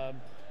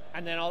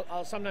then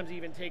I'll sometimes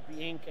even take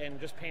the ink and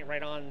just paint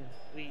right on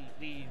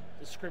the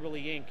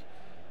scribbly ink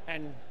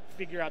and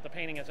figure out the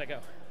painting as I go.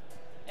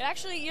 And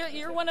actually,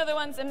 you're one of the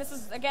ones, and this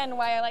is, again,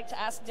 why I like to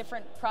ask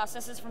different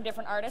processes from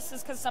different artists,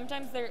 is because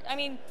sometimes they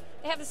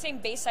have the same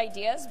base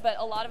ideas, but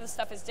a lot of the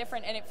stuff is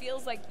different, and it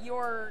feels like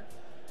your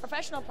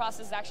professional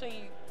process is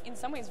actually, in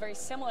some ways, very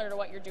similar to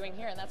what you're doing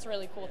here, and that's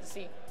really cool to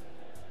see.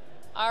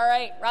 All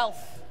right,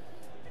 Ralph.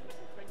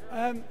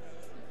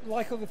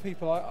 Like other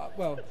people,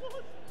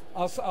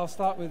 I'll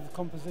start with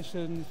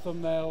composition,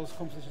 thumbnails,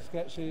 composition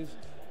sketches,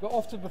 but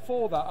often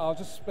before that I'll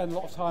just spend a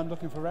lot of time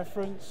looking for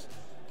reference,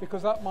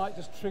 because that might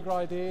just trigger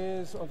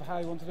ideas of how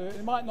you want to do it.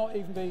 It might not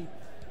even be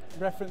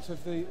reference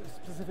of the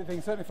specific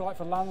thing, certainly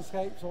for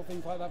landscapes or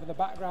things like that with the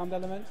background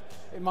element.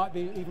 It might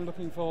be even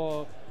looking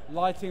for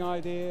lighting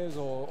ideas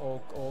or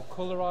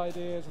colour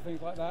ideas or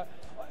things like that.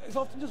 It's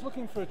often just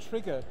looking for a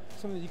trigger,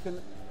 something you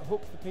can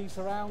hook the piece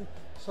around.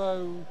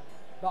 So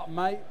that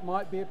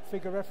might be a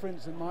figure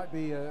reference, it might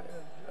be a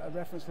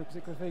reference for a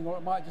particular thing, or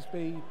it might just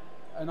be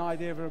an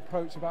idea of an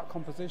approach about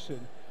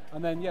composition.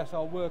 And then, yes,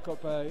 I'll work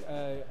up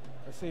a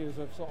series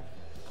of sort of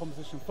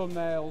composition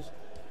thumbnails,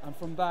 and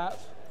from that,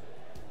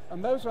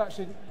 and those are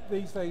actually,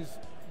 these days,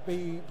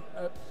 be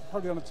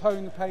probably on a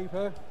tone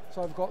paper,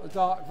 so I've got the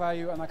dark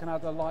value and I can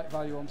add a light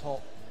value on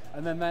top.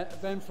 And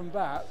then from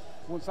that,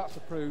 once that's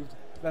approved,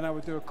 then I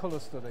would do a colour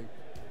study.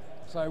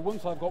 So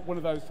once I've got one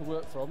of those to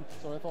work from,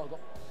 so I thought I got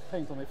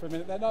paint on me for a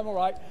minute then, I'm all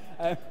right.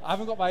 I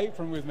haven't got my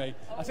apron with me.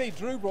 I see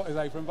Drew brought his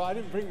apron, but I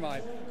didn't bring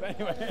mine. But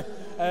anyway,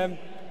 and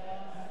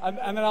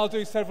then I'll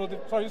do several,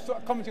 sorry, just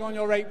commenting on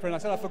your apron, I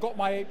said I forgot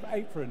my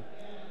apron.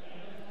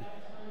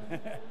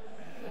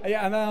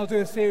 Yeah, and then I'll do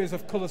a series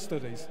of colour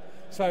studies.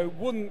 So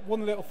one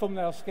little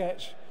thumbnail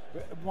sketch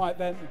might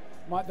then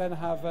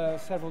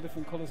have several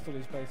different colour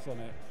studies based on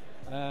it.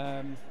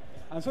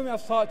 And something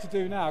I've started to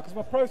do now, because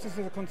my process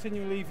is a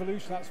continual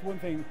evolution, that's one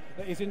thing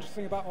that is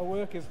interesting about my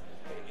work, is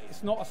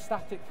it's not a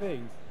static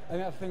thing. I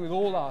think that's the thing with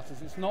all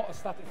artists, it's not a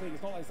static thing.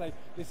 It's not like say,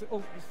 this is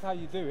how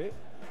you do it.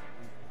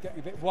 I'm getting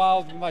a bit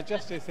wild with my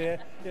gestures here,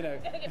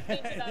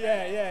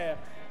 yeah.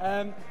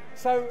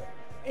 So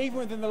even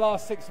within the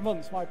last 6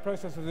 months, my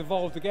process has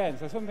evolved again.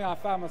 So something I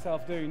found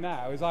myself doing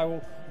now is I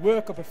will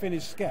work up a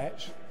finished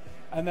sketch,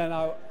 and then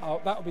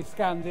that will be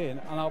scanned in,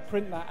 and I'll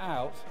print that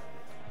out,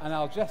 and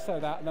I'll gesso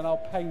that, and then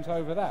I'll paint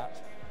over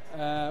that.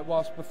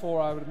 Whilst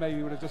before I would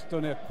have just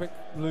done a quick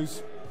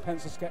loose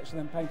pencil sketch and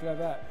then painted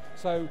over that.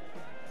 So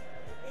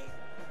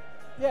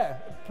yeah,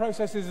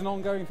 process is an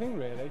ongoing thing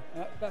really.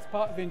 That's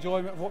part of the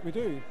enjoyment of what we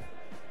do.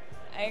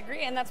 I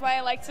agree, and that's why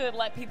I like to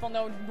let people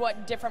know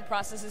what different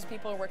processes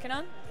people are working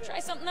on. Try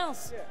something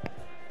else. Yeah.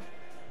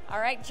 All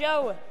right,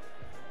 Joe.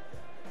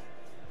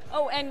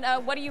 Oh,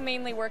 and what do you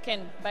mainly work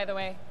in, by the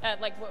way,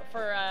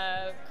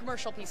 for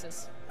commercial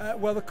pieces?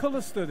 Well, the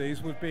colour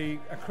studies would be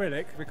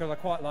acrylic, because I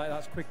quite like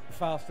that's quick,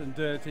 fast and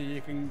dirty.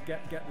 You can get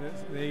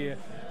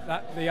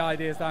the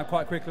ideas down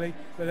quite quickly.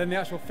 But then the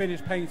actual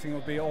finished painting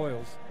would be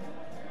oils.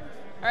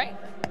 All right.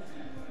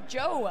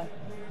 Joe.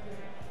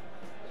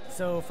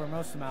 So for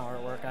most of my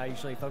artwork, I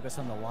usually focus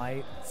on the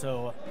light.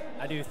 So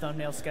I do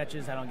thumbnail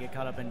sketches. I don't get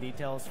caught up in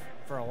details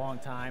for a long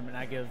time, and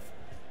I give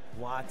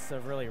lots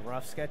of really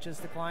rough sketches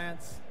to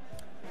clients.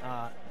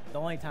 The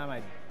only time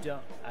I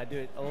do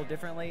it a little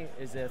differently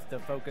is if the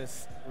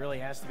focus really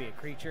has to be a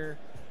creature.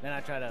 Then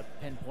I try to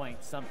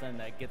pinpoint something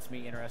that gets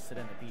me interested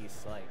in the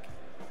piece, like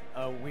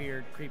a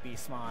weird, creepy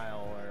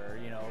smile, or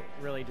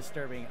really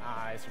disturbing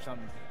eyes or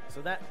something.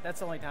 So that's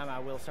the only time I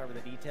will start with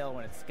a detail,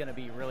 when it's going to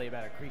be really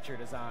about a creature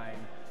design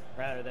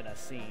rather than a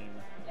scene.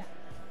 Yeah.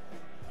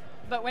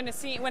 But when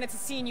it's a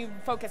scene, you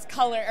focus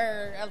color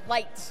or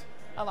light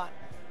a lot.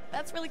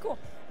 That's really cool.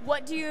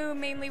 What do you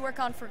mainly work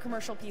on for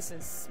commercial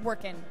pieces?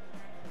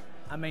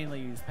 I mainly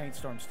use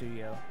PaintStorm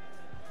Studio.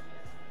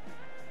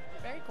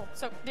 Very cool.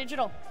 So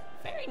digital.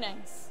 Very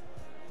nice.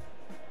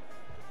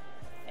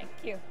 Thank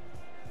you.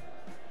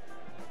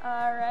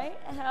 All right.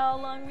 How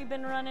long we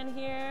been running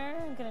here?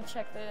 I'm gonna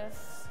check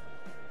this.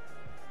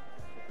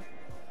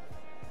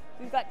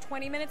 We've got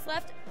 20 minutes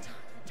left.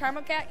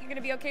 Tarmokat, you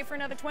gonna be okay for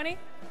another 20?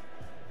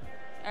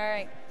 All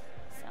right,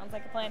 sounds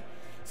like a plan.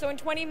 So in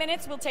 20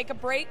 minutes, we'll take a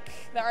break.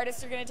 The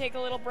artists are gonna take a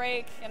little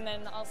break, and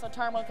then also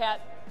Tarmokat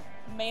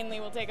mainly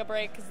will take a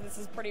break because this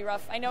is pretty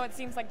rough. I know it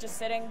seems like just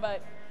sitting,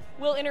 but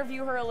we'll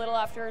interview her a little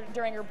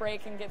during her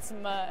break and get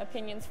some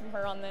opinions from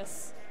her on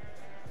this.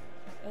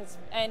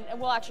 And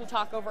we'll actually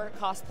talk over her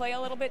cosplay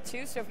a little bit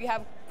too. So if you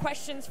have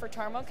questions for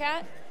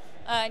Tarmokat,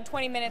 in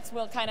 20 minutes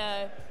we'll kind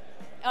of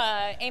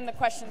aim the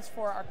questions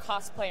for our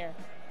cosplayer.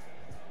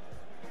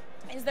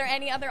 Is there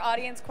any other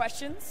audience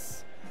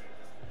questions?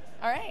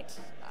 All right.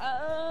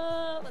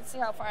 Let's see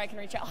how far I can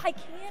reach out. Oh, I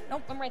can't.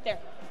 Nope, I'm right there.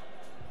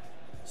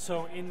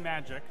 So in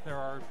Magic, there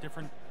are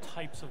different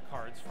types of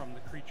cards, from the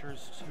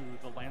creatures to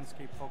the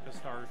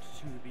landscape-focused art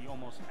to the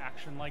almost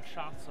action-like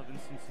shots of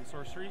instants and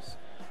sorceries.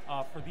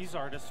 For these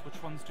artists,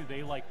 which ones do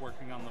they like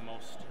working on the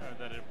most,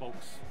 that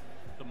evokes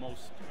the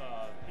most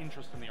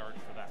interest in the art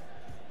for that?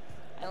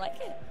 I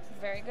like it.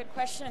 Very good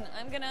question.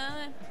 I'm going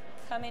to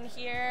come in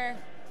here.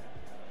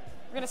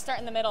 We're going to start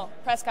in the middle.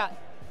 Prescott.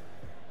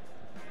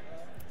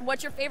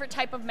 What's your favorite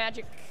type of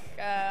Magic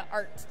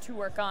art to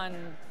work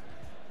on?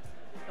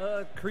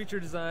 Creature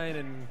design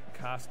and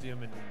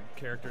costume and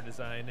character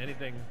design,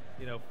 anything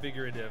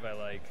figurative. I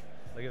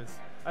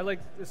like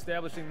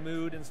establishing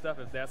mood and stuff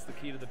if that's the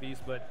key to the piece.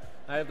 But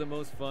I have the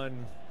most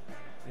fun,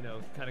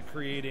 kind of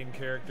creating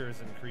characters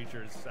and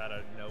creatures out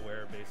of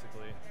nowhere,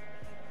 basically.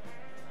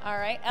 All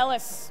right,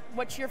 Ellis,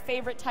 what's your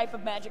favorite type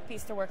of Magic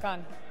piece to work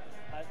on?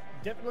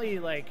 Definitely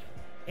like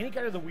any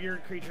kind of the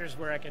weird creatures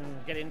where I can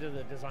get into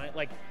the design.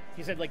 Like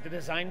he said, like the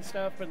design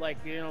stuff, but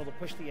like to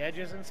push the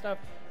edges and stuff.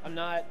 I'm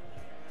not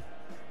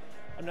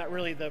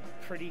really the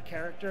pretty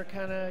character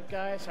kind of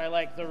guy, so I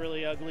like the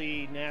really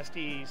ugly,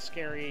 nasty,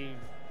 scary,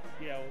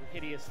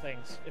 hideous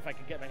things, if I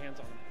could get my hands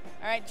on them.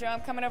 All right, Joe,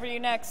 I'm coming over to you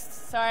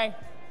next. Sorry.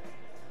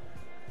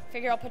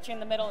 Figure I'll put you in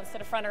the middle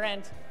instead of front or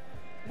end.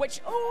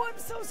 I'm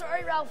so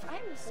sorry, Ralph.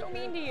 I'm so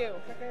mean to you.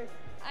 Okay.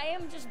 I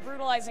am just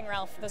brutalizing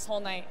Ralph this whole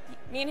night.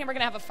 Me and him are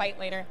going to have a fight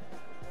later.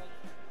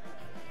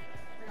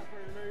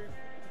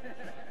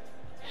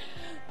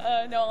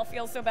 No, I'll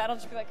feel so bad. I'll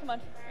just be like, come on,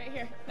 right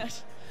here.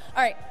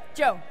 All right,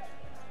 Joe.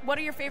 What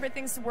are your favorite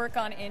things to work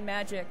on in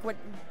Magic? What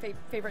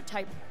favorite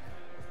type?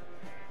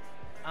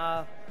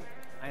 I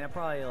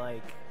probably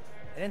like,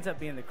 it ends up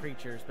being the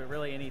creatures, but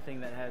really anything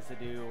that has to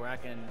do where I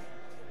can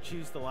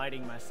choose the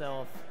lighting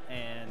myself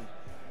and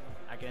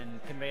I can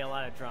convey a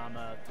lot of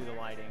drama through the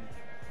lighting.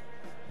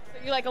 So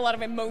you like a lot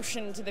of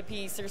emotion to the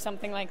piece or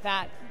something like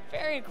that.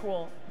 Very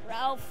cool.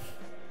 Ralph?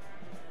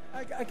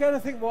 Again, I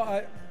think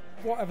what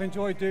I've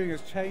enjoyed doing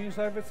has changed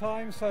over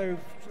time. So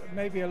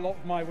maybe a lot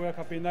of my work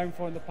I've been known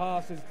for in the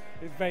past is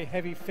very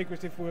heavy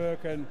figurative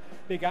work and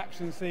big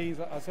action scenes.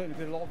 I certainly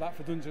did a lot of that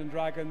for Dungeons and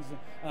Dragons,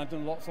 and I've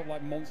done lots of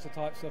like monster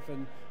type stuff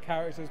and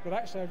characters. But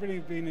actually, I've really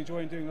been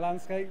enjoying doing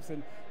landscapes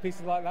and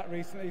pieces like that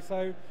recently.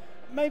 So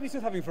maybe it's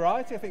just having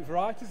variety. I think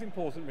variety is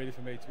important, really,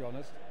 for me, to be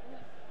honest.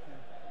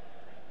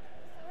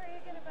 Sorry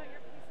again about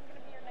your piece. I'm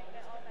going to be your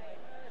nightmare all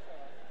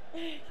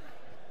night.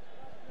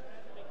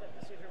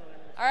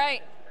 All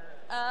right.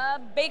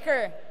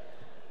 Baker,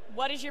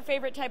 what is your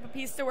favorite type of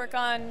piece to work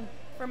on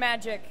for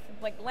Magic?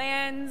 Like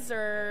lands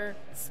or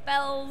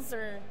spells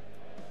or?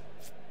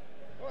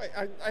 Well,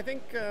 I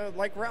think,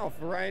 like Ralph,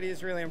 variety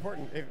is really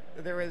important. If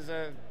there is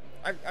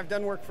I've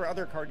done work for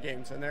other card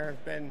games, and there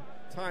have been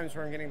times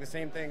where I'm getting the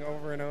same thing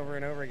over and over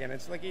and over again.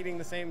 It's like eating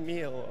the same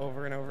meal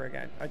over and over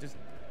again. I just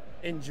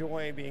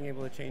enjoy being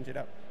able to change it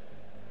up.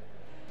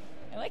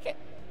 I like it.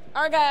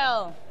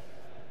 Argyle.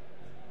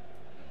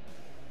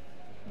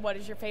 What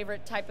is your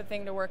favorite type of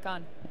thing to work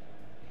on?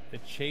 The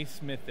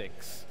Chase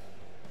Mythics.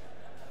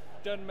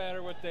 Doesn't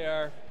matter what they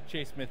are,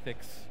 Chase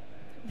Mythics.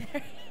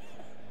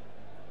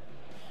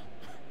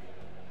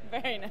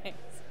 Very nice.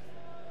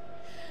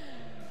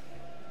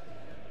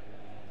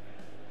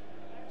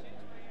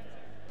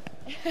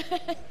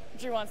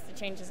 Drew wants to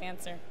change his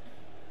answer.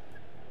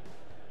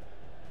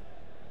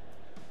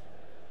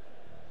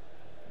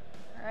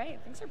 All right,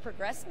 things are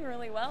progressing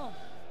really well.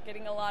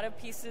 Getting a lot of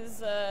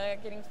pieces,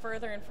 getting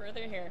further and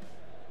further here.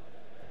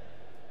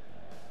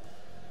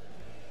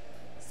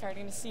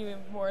 Starting to see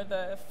more of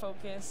the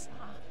focus.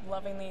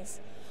 Loving these.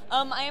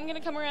 I am going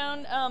to come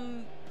around.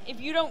 If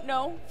you don't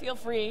know, feel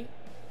free.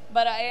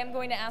 But I am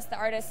going to ask the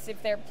artists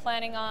if they're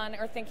planning on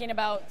or thinking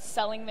about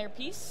selling their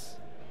piece.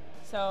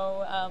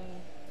 So,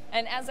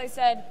 and as I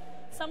said,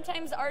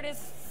 sometimes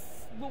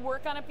artists will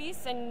work on a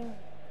piece, and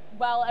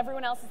while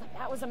everyone else is like,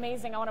 that was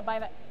amazing, I want to buy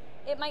that,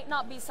 it might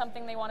not be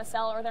something they want to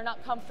sell, or they're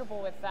not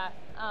comfortable with that.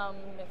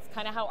 It's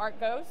kind of how art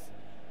goes.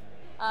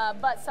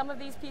 But some of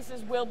these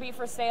pieces will be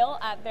for sale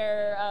at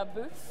their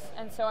booths,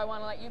 and so I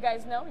want to let you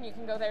guys know, and you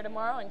can go there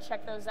tomorrow and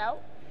check those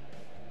out.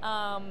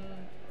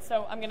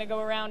 So I'm going to go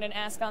around and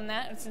ask on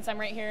that, and since I'm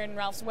right here in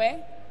Ralph's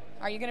Way,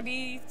 are you going to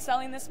be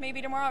selling this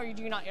maybe tomorrow, or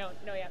do you not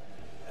know yet?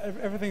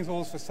 Everything's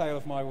always for sale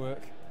of my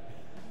work.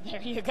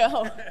 There you go.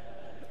 All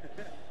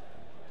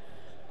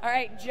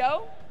right,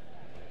 Joe?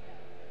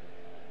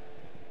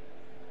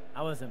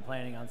 I wasn't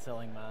planning on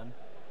selling mine.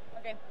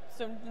 Okay,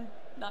 so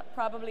not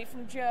probably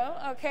from Joe.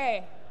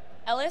 Okay.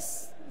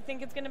 Ellis, you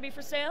think it's going to be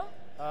for sale?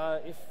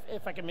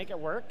 If I can make it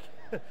work,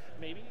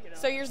 maybe. You know.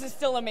 So yours is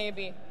still a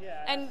maybe.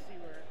 Yeah. And see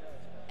where it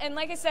goes. and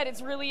like I said,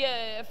 it's really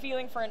a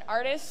feeling for an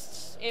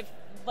artist. If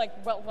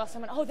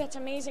someone, oh, that's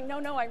amazing.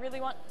 No, I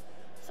really want.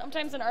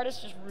 Sometimes an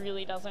artist just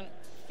really doesn't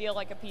feel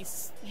like a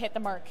piece hit the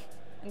mark,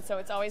 and so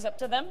it's always up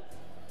to them.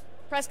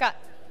 Prescott.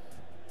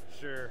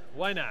 Sure.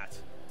 Why not?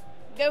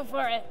 Go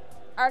for it.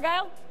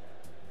 Argyle?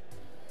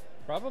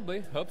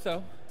 Probably. Hope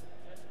so.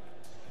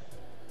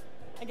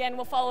 Again,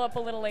 we'll follow up a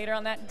little later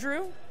on that.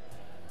 Drew?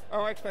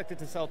 Oh, I expect it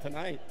to sell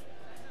tonight.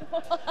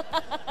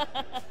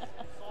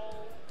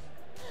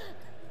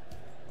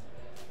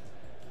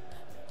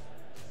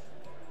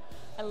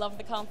 I love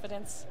the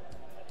confidence.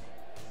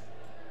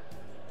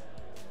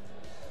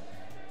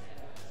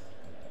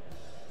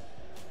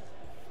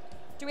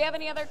 Do we have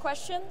any other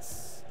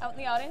questions out in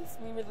the audience?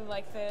 We really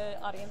like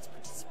the audience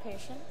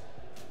participation.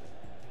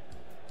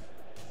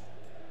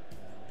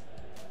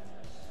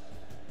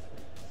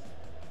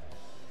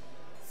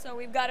 So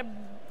we've got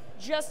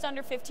just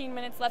under 15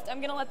 minutes left. I'm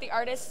going to let the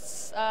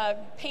artists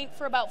paint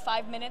for about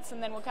 5 minutes,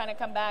 and then we'll kind of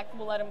come back.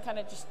 We'll let them kind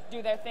of just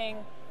do their thing,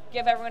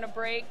 give everyone a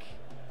break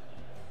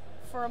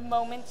for a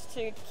moment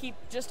to keep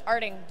just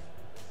arting.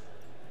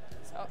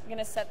 So I'm going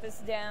to set this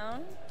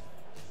down.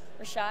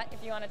 Rashad,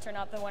 if you want to turn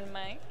off the one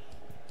mic.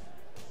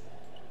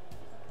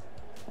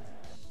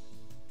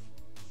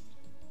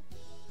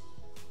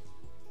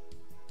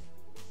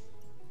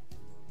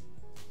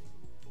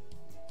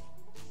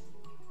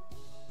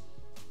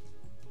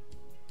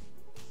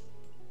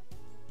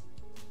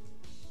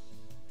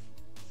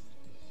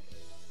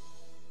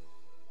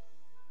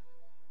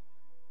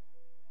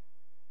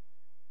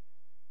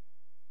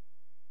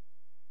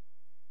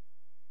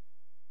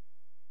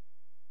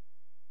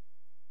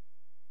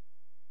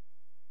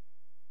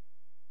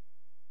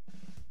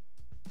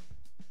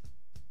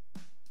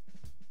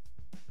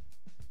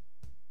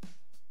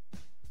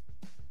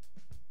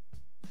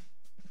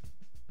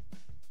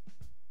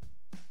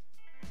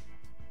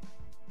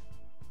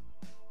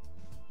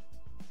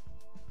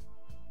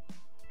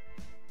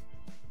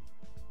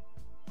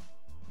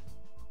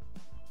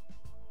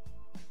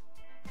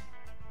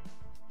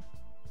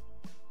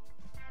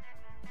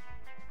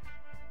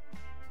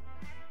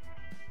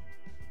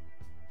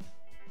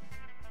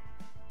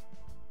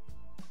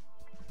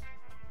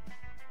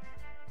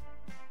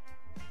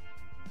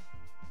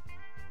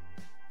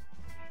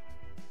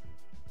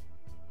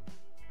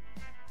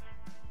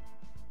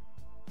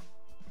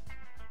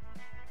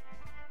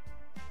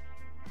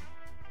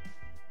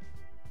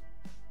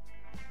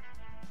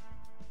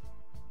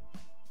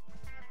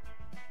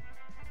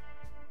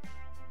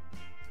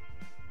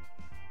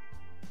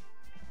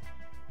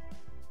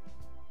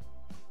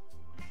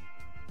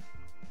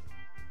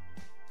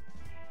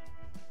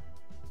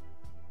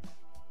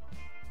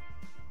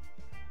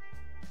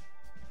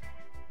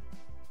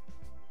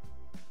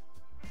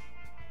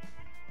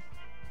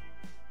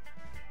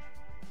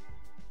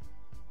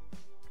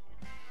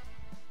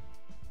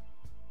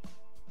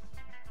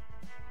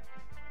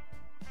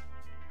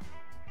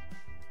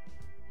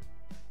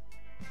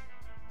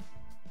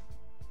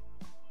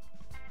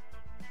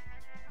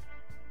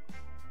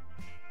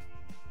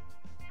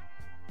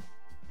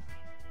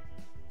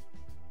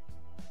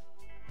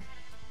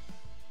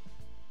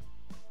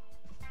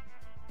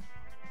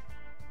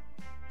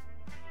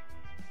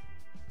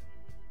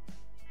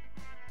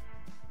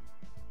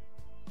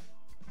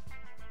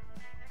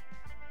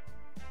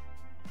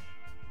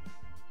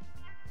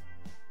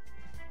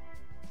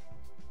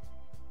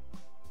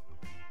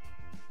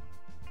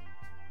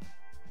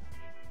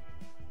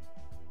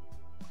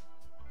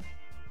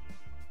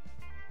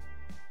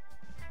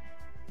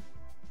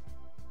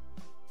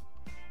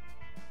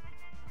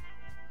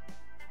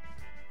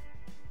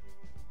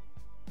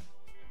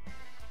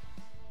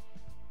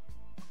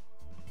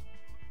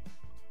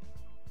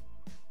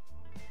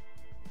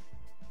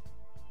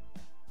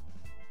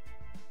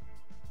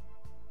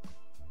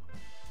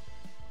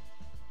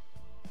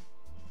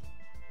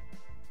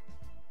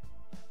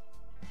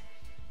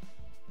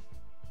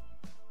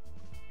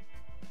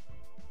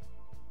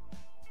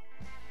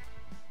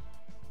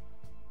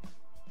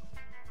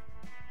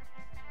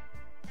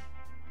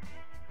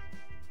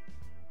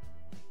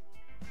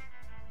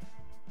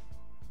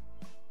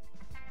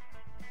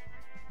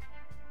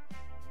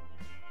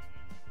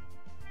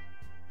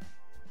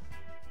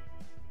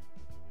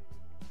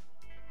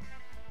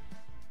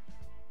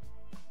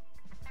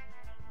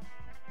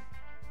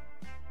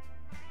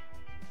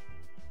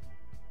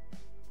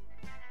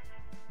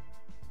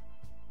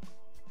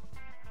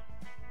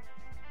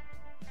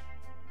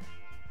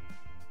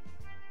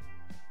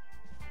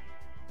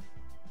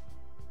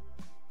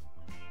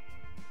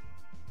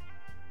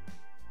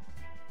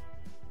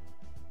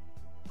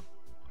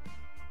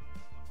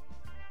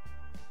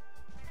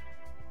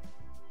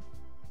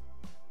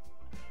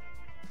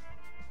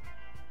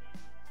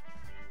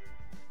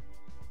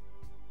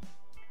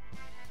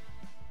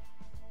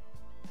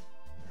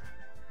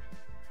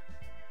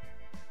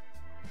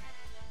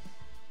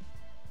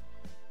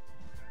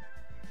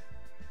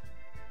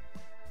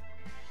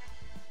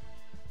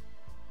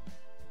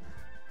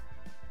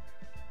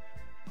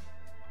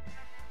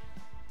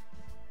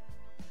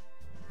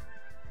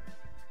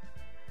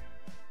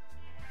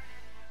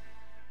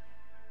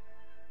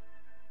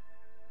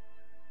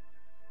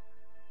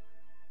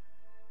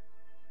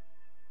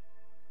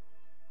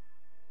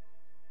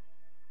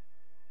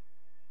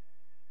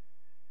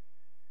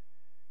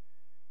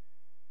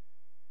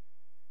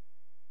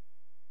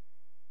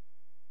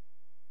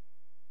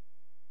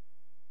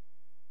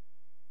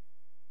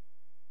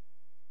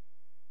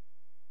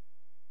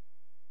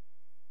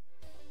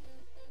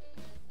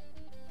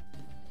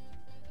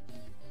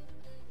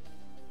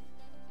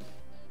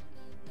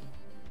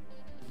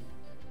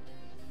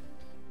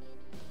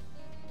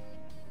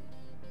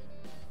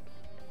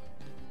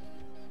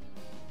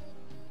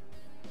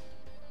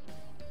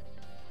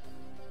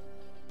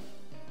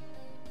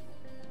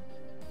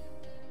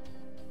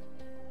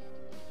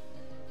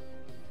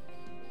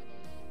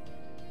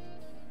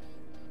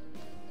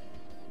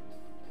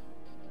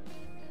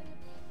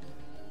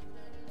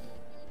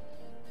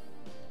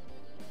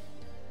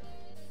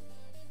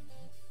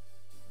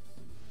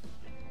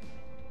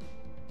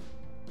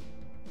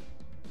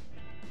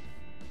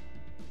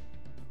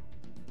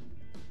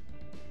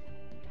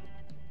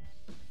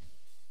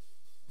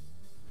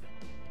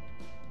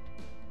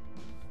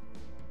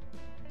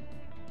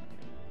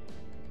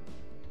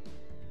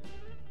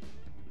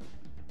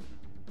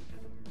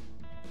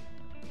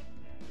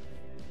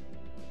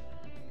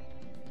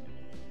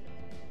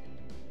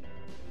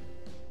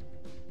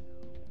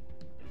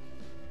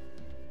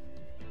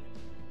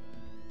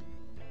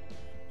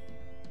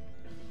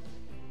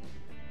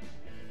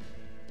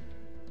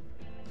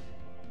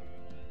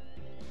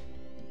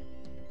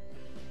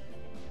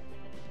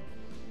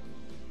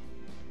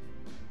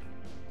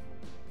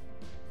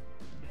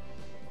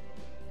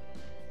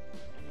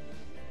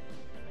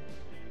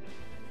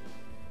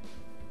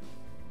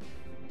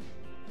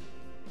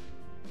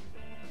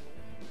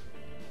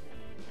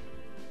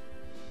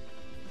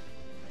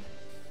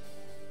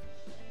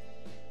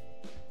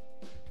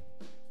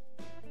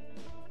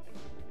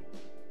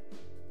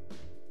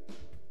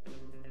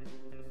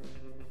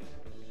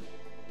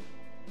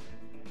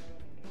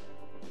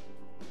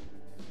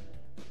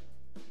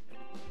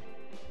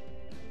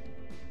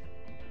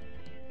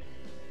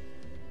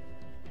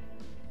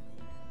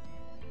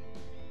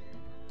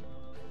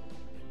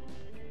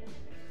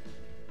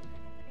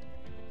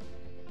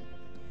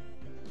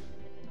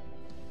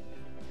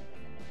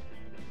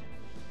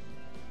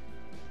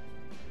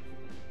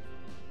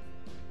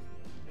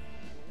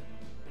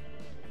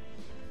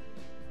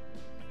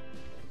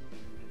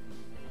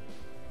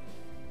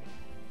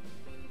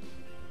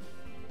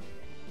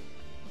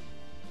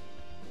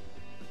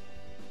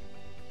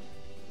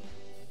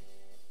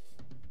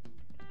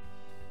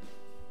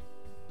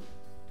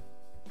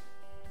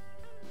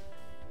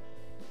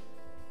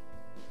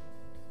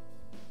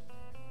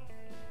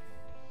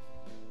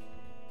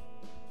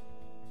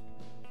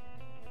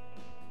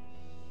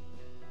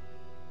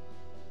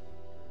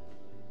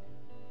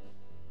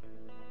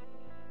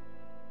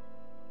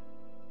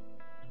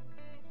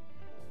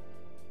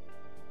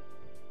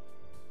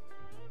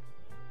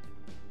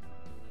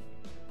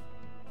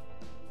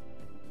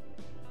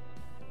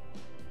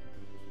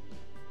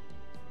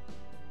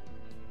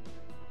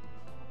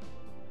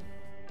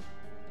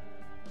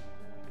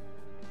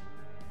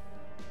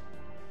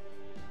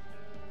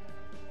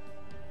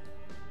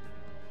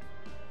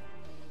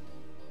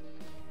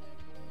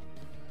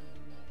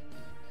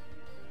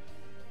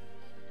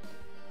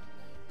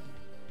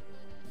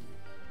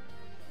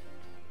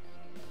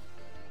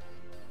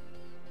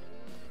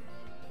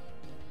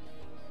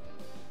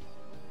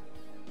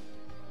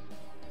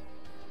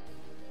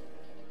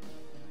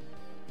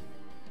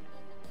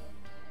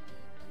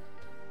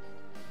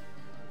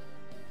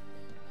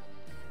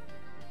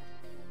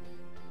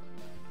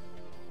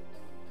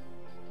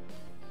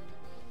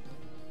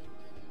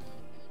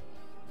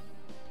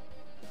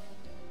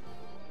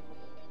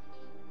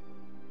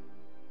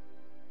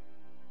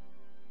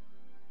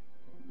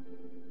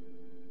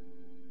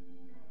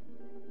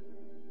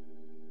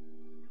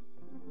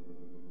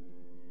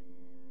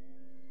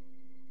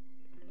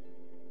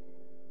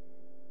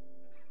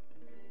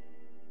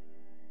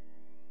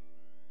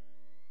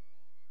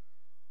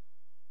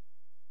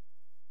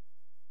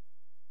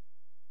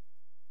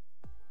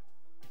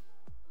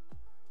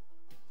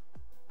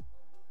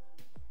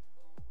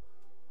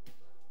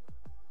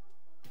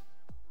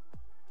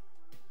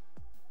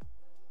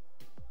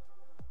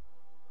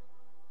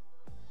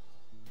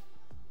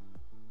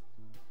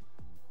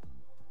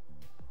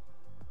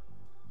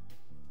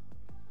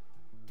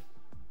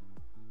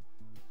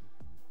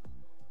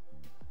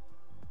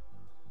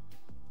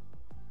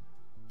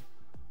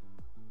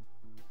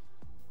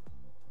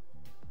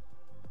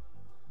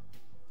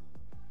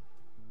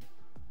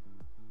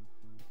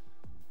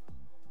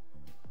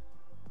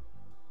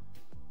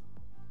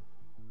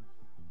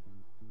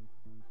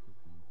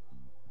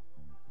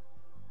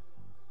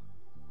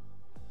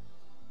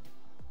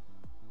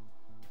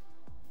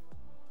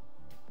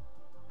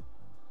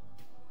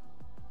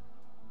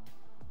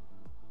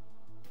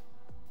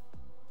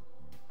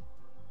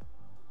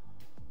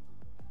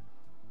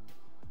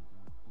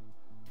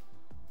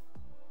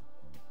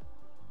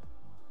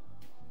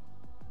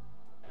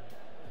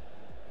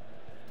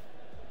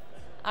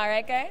 All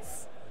right,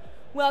 guys.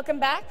 Welcome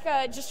back.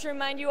 Just to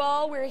remind you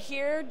all, we're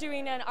here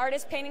doing an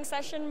artist painting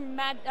session,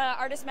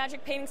 artist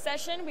magic painting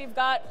session. We've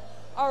got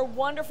our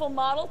wonderful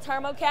model,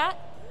 Tarmokat.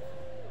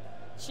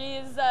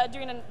 She's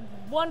doing a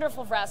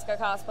wonderful Vraska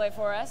cosplay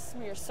for us.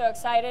 We are so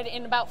excited.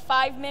 In about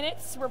 5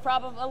 minutes, we're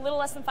probably a little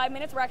less than 5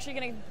 minutes, we're actually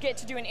going to get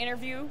to do an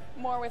interview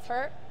more with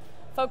her,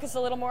 focus a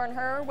little more on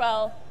her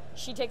while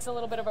she takes a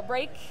little bit of a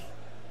break.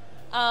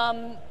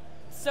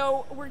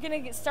 So we're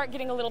going to start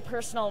getting a little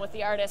personal with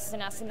the artists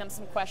and asking them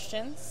some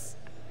questions.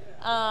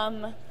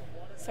 So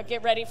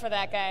get ready for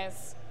that,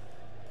 guys.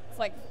 It's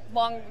like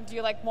do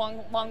you like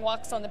long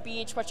walks on the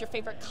beach? What's your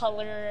favorite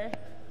color?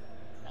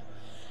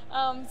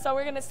 So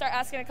we're going to start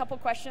asking a couple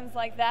questions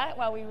like that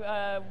while we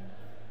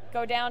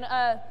go down.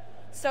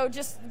 So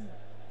just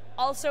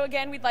also,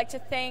 again, we'd like to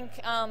thank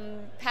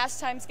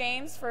Pastimes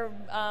Games for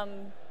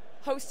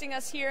hosting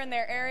us here in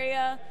their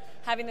area,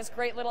 having this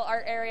great little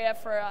art area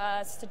for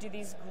us to do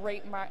these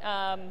great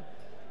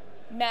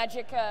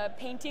magic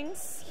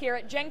paintings here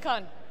at Gen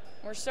Con.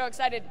 We're so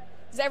excited.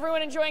 Is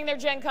everyone enjoying their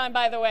Gen Con,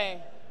 by the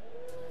way?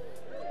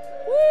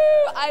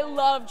 Woo! I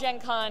love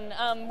Gen Con.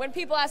 When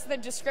people ask the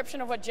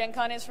description of what Gen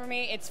Con is for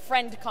me, it's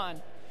Friend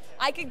Con.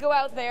 I could go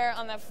out there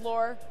on that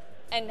floor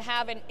and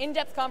have an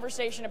in-depth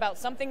conversation about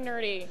something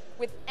nerdy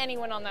with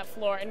anyone on that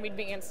floor, and we'd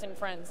be instant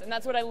friends. And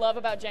that's what I love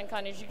about Gen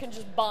Con, is you can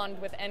just bond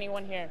with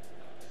anyone here.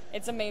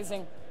 It's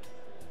amazing.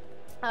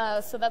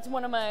 So that's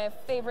one of my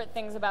favorite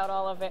things about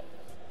all of it.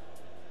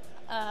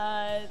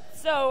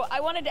 So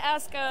I wanted to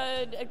ask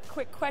a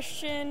quick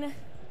question,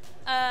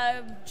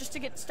 just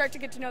to start to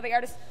get to know the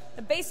artist.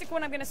 The basic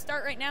one I'm going to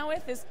start right now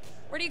with is,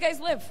 where do you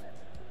guys live?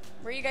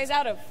 Where are you guys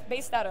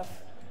based out of?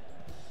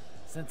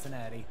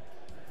 Cincinnati.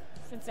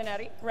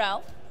 Cincinnati.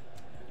 Ralph?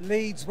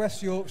 Leeds,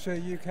 West Yorkshire,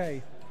 UK.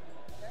 That's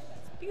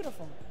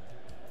beautiful.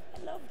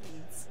 I love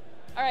Leeds.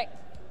 All right.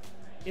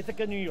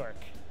 Ithaca, New York.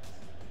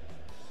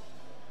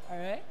 All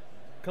right.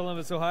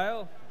 Columbus,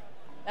 Ohio.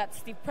 That's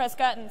Steve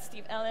Prescott and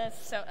Steve Ellis.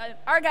 So,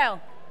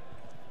 Argyle.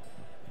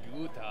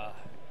 Utah.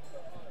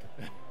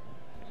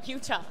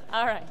 Utah.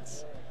 All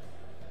right.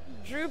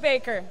 Drew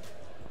Baker.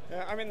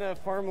 I'm in the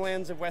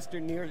farmlands of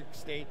western New York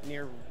State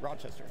near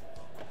Rochester.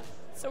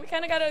 So we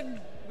kind of got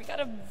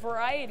a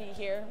variety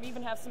here. We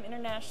even have some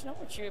international,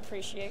 which you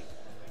appreciate.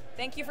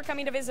 Thank you for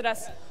coming to visit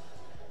us.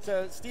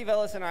 So Steve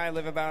Ellis and I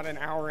live about an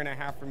hour and a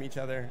half from each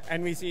other,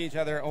 and we see each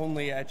other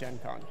only at Gen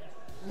Con.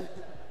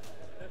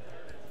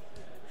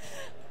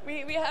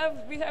 We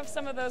have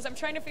some of those. I'm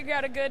trying to figure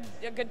out a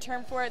good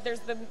term for it. There's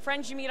the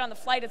friends you meet on the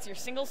flight. It's your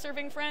single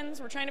serving friends.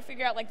 We're trying to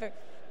figure out like the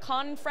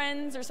con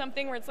friends or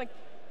something where it's like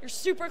you're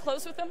super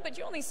close with them, but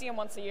you only see them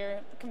once a year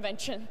at the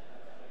convention.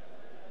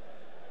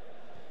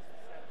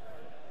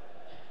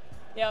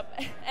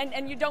 Yep,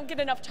 and you don't get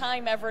enough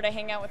time ever to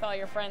hang out with all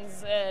your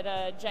friends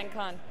at Gen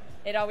Con.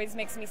 It always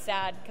makes me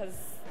sad because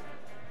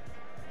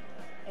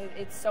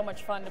it's so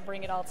much fun to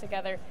bring it all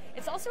together.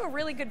 It's also a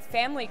really good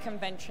family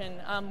convention.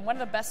 One of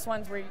the best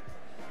ones where,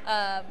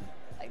 I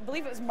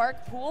believe it was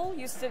Mark Poole,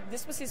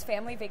 this was his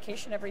family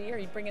vacation every year.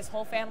 He'd bring his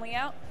whole family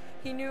out.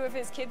 He knew if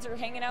his kids are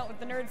hanging out with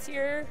the nerds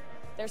here,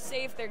 they're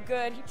safe, they're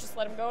good, he'd just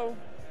let them go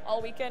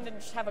all weekend and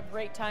just have a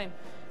great time.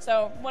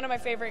 So one of my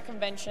favorite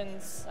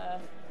conventions,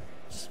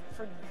 just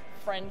for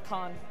Friend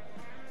Con.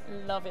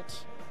 Love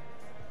it.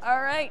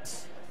 All right,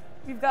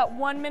 we've got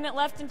 1 minute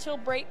left until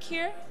break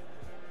here.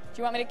 Do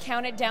you want me to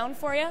count it down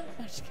for you?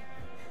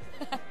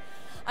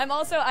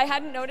 I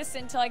hadn't noticed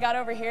it until I got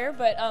over here,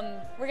 but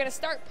we're going to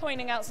start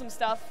pointing out some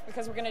stuff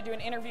because we're going to do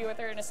an interview with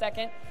her in a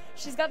second.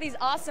 She's got these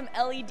awesome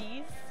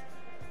LEDs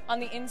on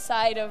the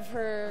inside of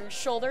her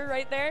shoulder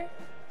right there.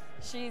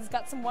 She's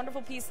got some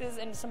wonderful pieces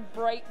and some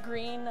bright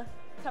green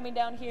coming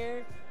down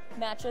here,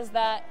 matches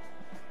that.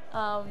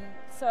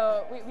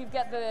 So we've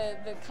got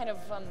the kind of,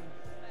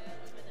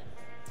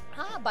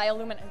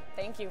 bioluminescence,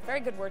 thank you, very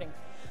good wording.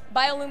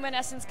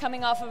 Bioluminescence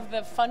coming off of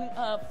the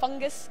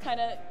fungus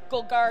kind of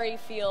Golgari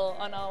feel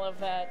on all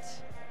of that.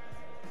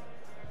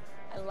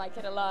 I like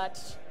it a lot.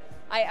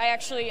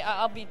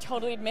 I'll be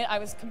totally admit, I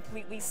was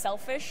completely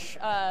selfish. She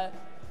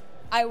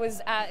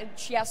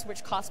asked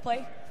which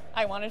cosplay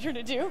I wanted her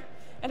to do,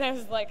 and I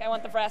was like, I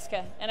want the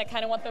Vraska, and I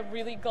kind of want the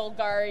really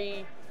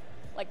Golgari,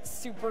 like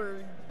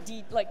super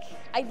deep, like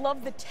I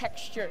love the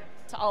texture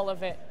to all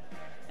of it.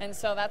 And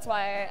so that's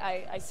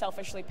why I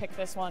selfishly picked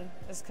this one,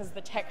 is because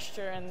the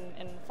texture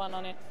and fun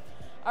on it.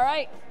 All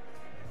right,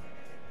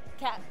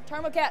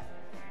 Tarmokat,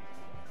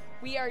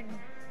 we are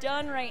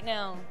done right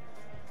now.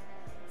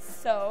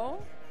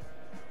 So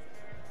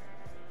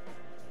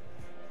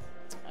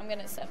I'm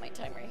gonna set my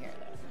timer here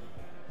though.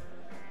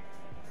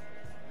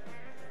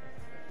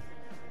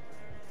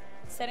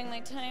 Setting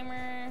my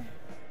timer.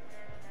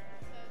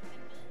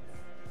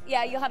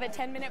 Yeah, you'll have a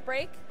 10-minute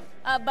break.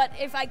 But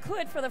if I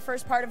could, for the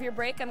first part of your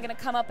break, I'm going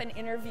to come up and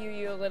interview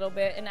you a little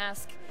bit and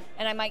ask,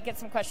 and I might get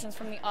some questions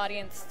from the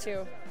audience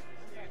too.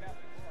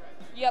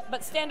 Yep,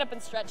 but stand up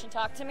and stretch and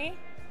talk to me.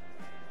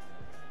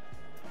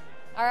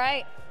 All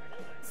right.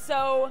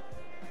 So,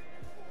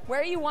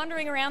 where are you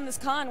wandering around this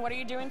con? What are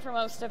you doing for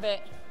most of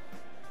it?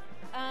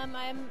 I'm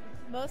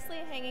Mostly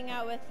hanging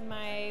out with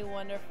my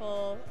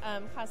wonderful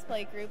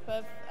cosplay group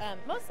of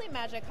mostly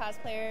Magic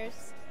cosplayers.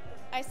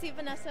 I see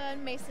Vanessa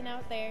and Mason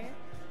out there.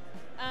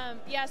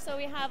 Yeah, so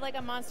we have like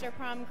a Monster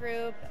Prom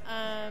group.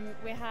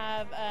 We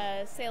have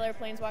a Sailor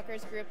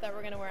Planeswalkers group that we're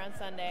going to wear on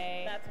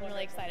Sunday. I'm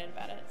really excited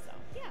about it. So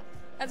yeah.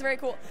 That's very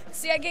cool.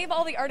 See, I gave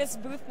all the artists'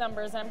 booth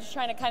numbers, and I'm just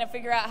trying to kind of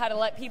figure out how to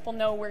let people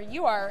know where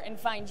you are and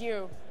find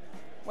you,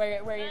 where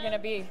you're going to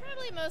be.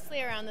 Probably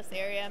mostly around this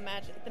area,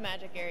 the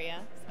Magic area.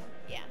 So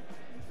yeah.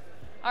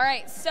 All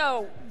right,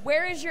 so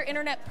where is your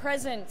internet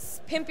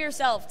presence? Pimp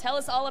yourself. Tell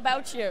us all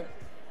about you.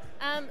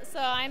 So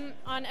I'm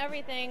on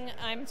everything.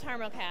 I'm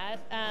Tarmokat.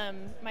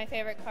 My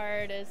favorite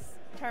card is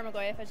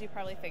Tarmogoyf, as you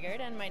probably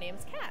figured, and my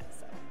name's Kat.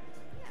 So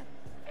yeah.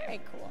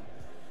 Very cool.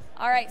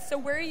 All right, so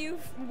where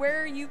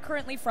are you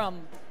currently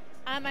from?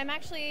 I'm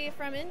actually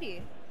from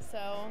Indy,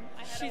 so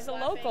I had She's a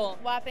local.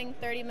 Whopping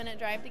 30-minute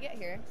drive to get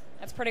here.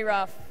 That's pretty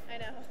rough. I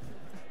know.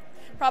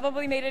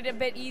 Probably made it a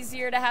bit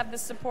easier to have the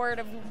support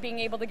of being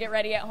able to get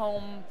ready at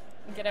home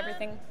and get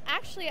everything.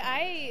 Actually,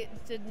 I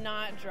did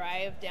not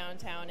drive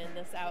downtown in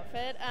this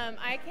outfit.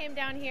 I came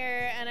down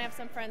here, and I have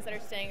some friends that are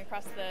staying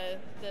across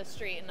the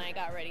street, and I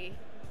got ready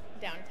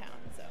downtown.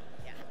 So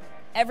yeah.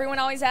 Everyone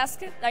always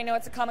asks it. I know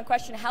it's a common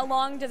question. How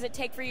long does it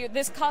take for you,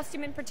 this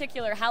costume in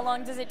particular, how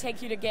long does it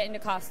take you to get into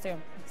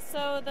costume?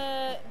 So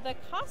the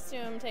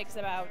costume takes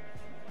about,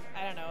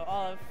 I don't know,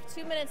 all of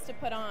 2 minutes to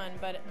put on,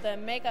 but the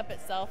makeup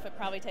itself, it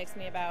probably takes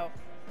me about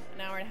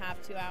an hour and a half,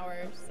 2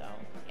 hours. So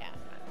yeah.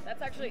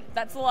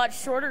 That's a lot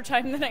shorter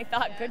time than I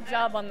thought. Yeah, good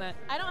job on that.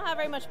 I don't have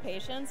very much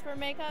patience for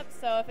makeup,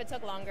 so if it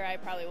took longer, I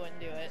probably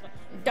wouldn't do it.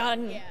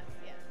 Done. Yeah.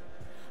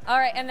 All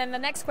right, and then the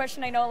next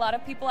question I know a lot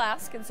of people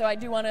ask, and so I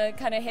do want to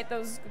kind of hit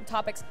those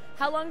topics.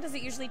 How long does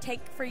it usually take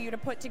for you to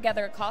put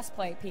together a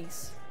cosplay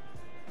piece?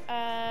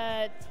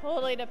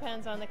 Totally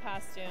depends on the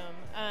costume.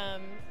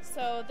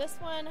 So this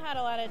one had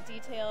a lot of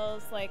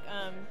details, like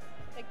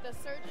the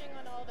serging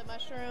on all the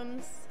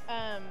mushrooms.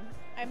 I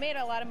made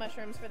a lot of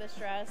mushrooms for this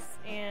dress,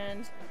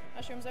 and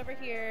mushrooms over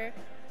here.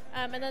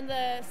 And then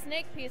the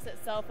snake piece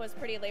itself was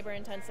pretty labor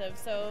intensive.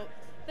 So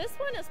this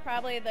one is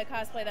probably the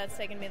cosplay that's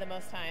taken me the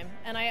most time,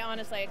 and I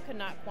honestly could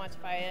not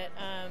quantify it.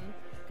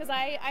 Because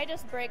I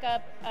just break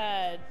up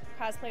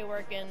cosplay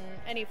work in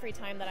any free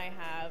time that I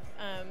have.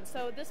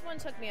 So this one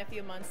took me a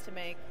few months to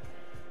make.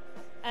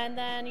 And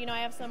then, I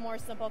have some more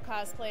simple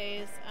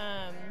cosplays.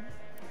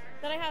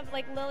 Then I have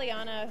like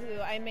Liliana, who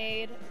I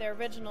made the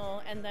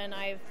original, and then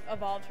I've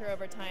evolved her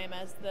over time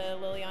as the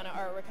Liliana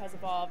artwork has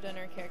evolved and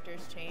her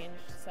character's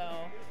changed. So,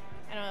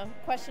 I don't know,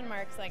 question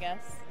marks, I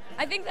guess.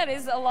 I think that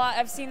is a lot.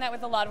 I've seen that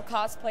with a lot of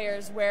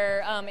cosplayers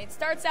where it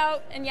starts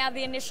out and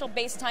the initial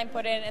base time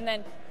put in, and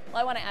then,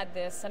 well, I want to add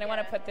this, and I want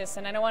to put this,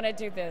 and I don't want to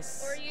do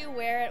this. Or you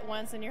wear it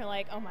once and you're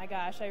like, oh my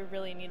gosh, I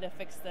really need to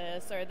fix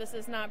this, or this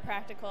is not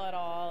practical at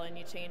all, and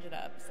you change it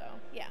up. So,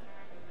 yeah.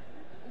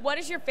 What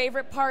is your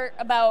favorite part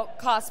about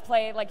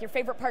cosplay, like your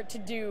favorite part to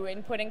do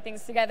in putting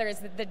things together?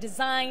 Is it the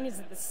design? Is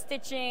it the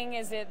stitching?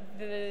 Is it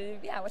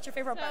what's your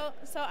favorite part?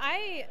 So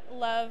I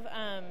love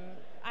I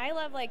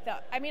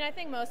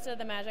think most of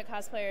the Magic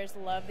cosplayers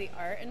love the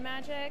art in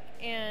Magic,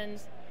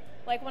 and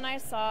like when I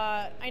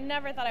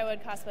never thought I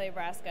would cosplay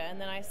Vraska,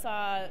 and then I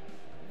saw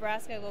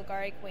Vraska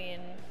Golgari Queen,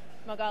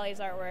 Mogali's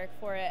artwork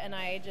for it, and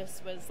I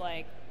just was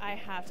like, I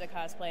have to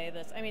cosplay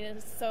this. I mean,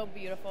 it's so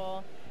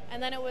beautiful.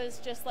 And then it was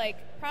just like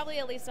probably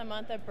at least a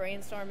month of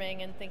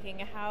brainstorming and thinking,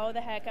 how the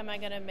heck am I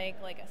going to make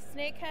like a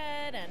snake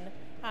head, and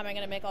how am I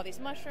going to make all these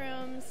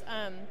mushrooms?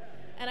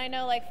 And I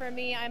know, like, for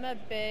me, I'm a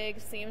big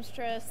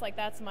seamstress. Like,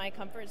 that's my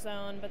comfort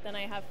zone. But then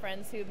I have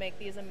friends who make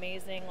these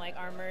amazing, like,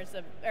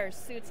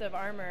 suits of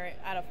armor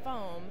out of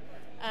foam.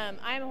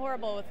 I'm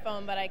horrible with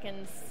foam, but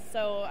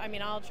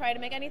I'll try to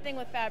make anything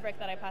with fabric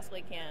that I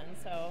possibly can.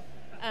 So,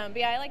 but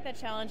yeah, I like the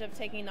challenge of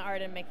taking the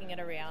art and making it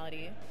a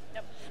reality.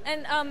 Yep.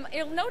 And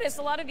you'll notice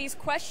a lot of these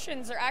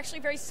questions are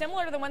actually very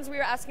similar to the ones we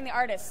were asking the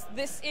artists.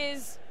 This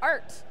is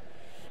art.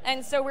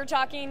 And so we're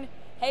talking,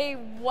 hey,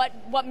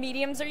 what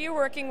mediums are you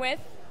working with?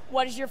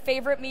 What is your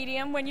favorite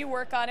medium when you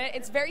work on it?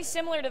 It's very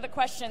similar to the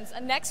questions.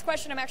 The next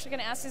question I'm actually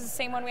going to ask is the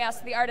same one we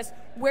asked the artist.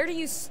 Where do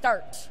you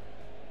start?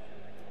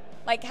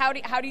 Like, how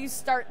do you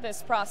start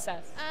this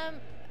process?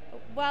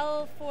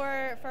 Well,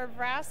 for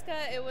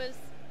Vraska, it was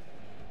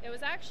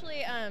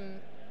actually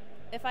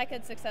if I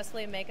could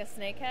successfully make a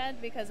snake head,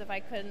 because if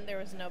I couldn't, there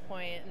was no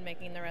point in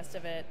making the rest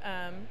of it.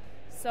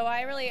 So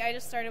I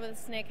just started with a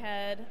snake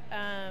head.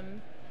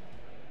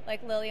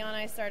 Like Liliana,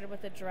 I started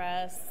with a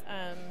dress.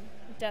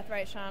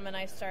 Deathrite Shaman,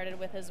 I started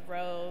with his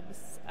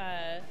robes.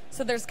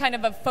 So there's kind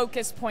of a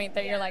focus point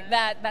that you're like,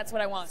 that's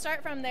what I want.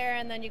 Start from there,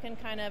 and then you can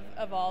kind of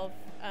evolve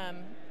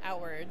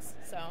outwards.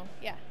 So,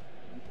 yeah.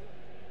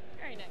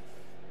 Very nice.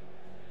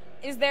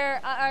 Is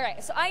there, all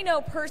right, so I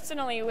know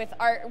personally with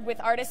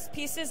artist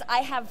pieces, I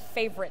have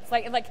favorites.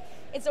 Like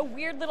it's a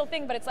weird little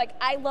thing, but it's like,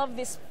 I love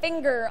this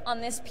finger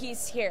on this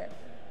piece here.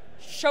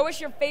 Show us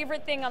your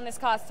favorite thing on this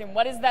costume.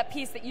 What is that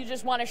piece that you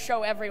just want to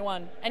show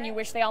everyone and you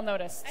wish they all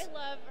noticed?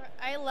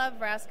 I love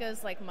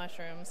Vraska's like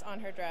mushrooms on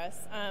her dress.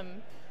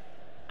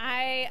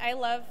 I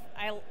love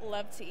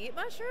to eat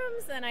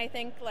mushrooms, and I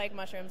think like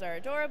mushrooms are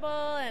adorable,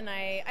 and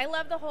I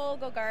love the whole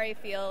Golgari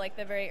feel, like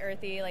the very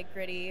earthy, like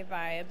gritty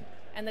vibe,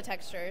 and the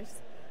textures.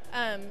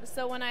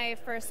 So when I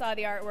first saw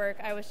the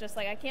artwork, I was just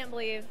like, I can't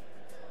believe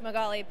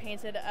Magali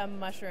painted a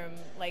mushroom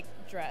like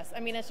dress. I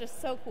mean, it's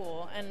just so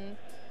cool, and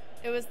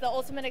it was the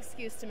ultimate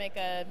excuse to make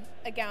a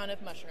gown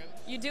of mushrooms.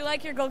 You do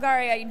like your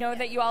Golgari. I know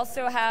that you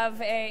also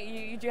have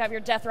you do have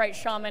your Deathrite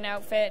Shaman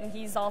outfit, and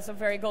he's also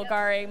very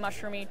Golgari,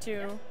 mushroomy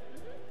too.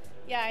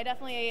 Yeah,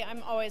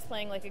 I'm always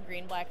playing like a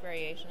green-black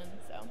variation,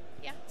 so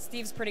yeah.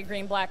 Steve's pretty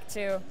green-black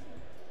too.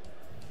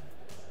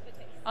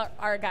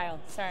 Argyle,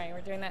 sorry,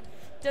 we're doing that.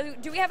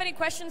 Do we have any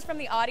questions from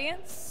the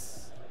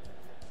audience?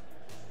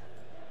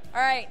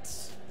 All right.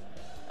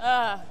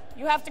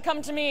 You have to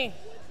come to me.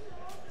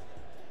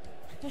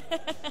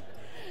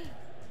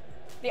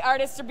 The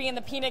artists are being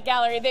the peanut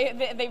gallery.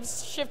 They've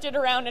shifted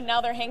around, and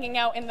now they're hanging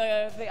out in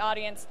the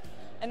audience.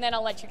 And then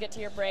I'll let you get to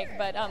your break,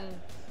 but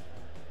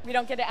we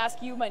don't get to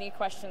ask you many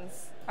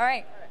questions. All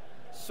right.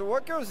 So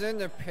what goes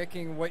into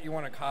picking what you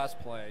want to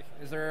cosplay?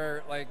 Is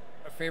there like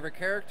a favorite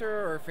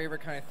character or a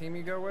favorite kind of theme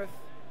you go with?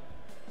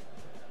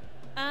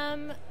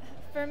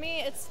 For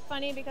me, it's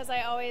funny because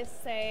I always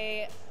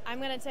say I'm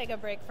going to take a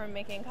break from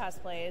making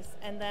cosplays,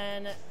 and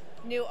then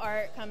new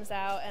art comes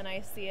out and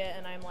I see it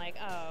and I'm like,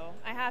 oh,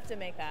 I have to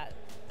make that.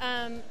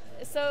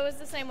 So it was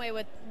the same way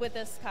with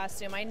this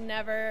costume. I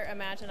never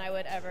imagined I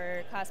would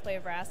ever cosplay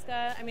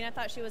Vraska. I mean, I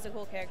thought she was a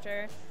cool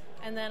character,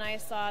 and then I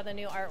saw the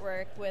new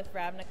artwork with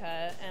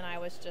Ravnica and I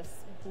was just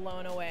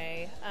blown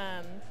away.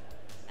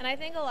 And I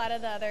think a lot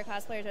of the other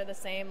cosplayers are the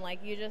same.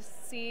 Like, you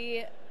just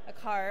see a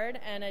card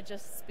and it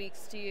just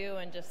speaks to you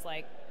and just,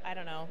 like, I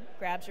don't know,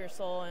 grabs your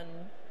soul. And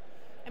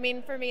I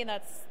mean, for me,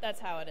 that's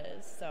how it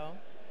is. So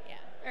yeah,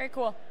 very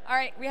cool. All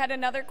right, we had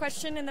another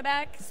question in the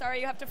back.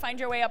 Sorry, you have to find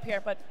your way up here,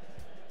 but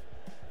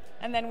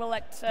and then we'll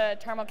let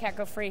Tarmokat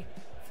go free.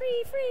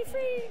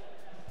 Free.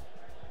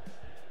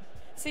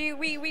 See,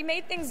 we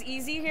made things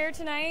easy here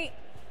tonight.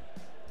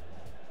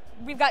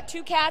 We've got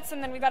 2 cats,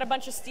 and then we've got a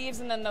bunch of Steves,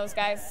 and then those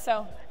guys.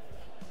 So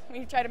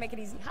we try to make it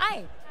easy.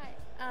 Hi.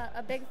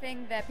 A big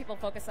thing that people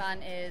focus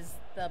on is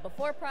the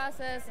before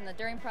process and the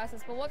during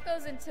process, but what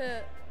goes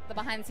into the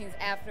behind the scenes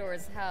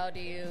afterwards? How do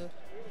you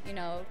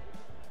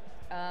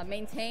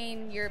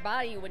maintain your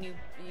body when you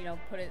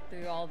put it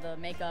through all the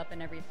makeup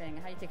and everything?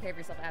 How do you take care of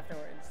yourself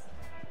afterwards?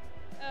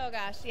 Oh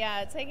gosh,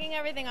 yeah, taking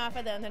everything off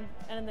at the end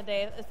of the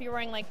day. If you're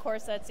wearing like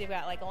corsets, you've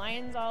got like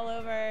lines all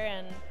over,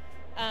 and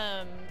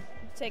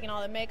taking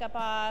all the makeup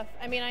off.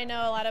 I mean, I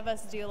know a lot of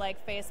us do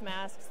like face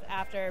masks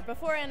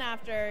before and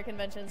after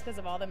conventions because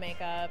of all the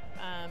makeup.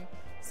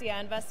 So yeah,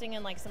 investing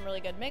in like some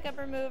really good makeup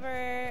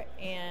remover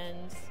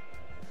and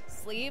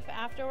sleep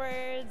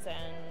afterwards,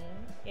 and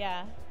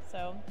yeah,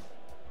 so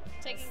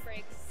taking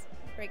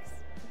breaks.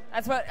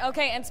 That's what.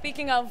 Okay, and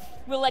speaking of,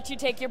 we'll let you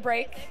take your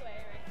break.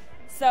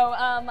 So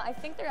I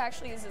think there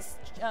actually is this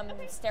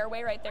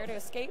stairway right there to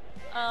escape.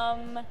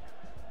 All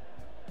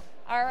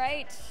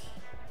right.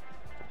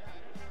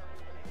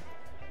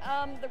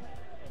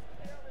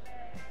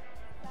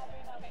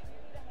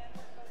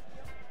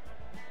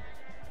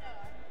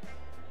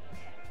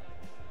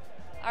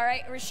 All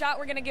right, Rashad,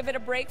 we're going to give it a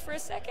break for a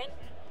second.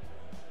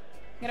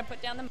 I'm going to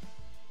put down the...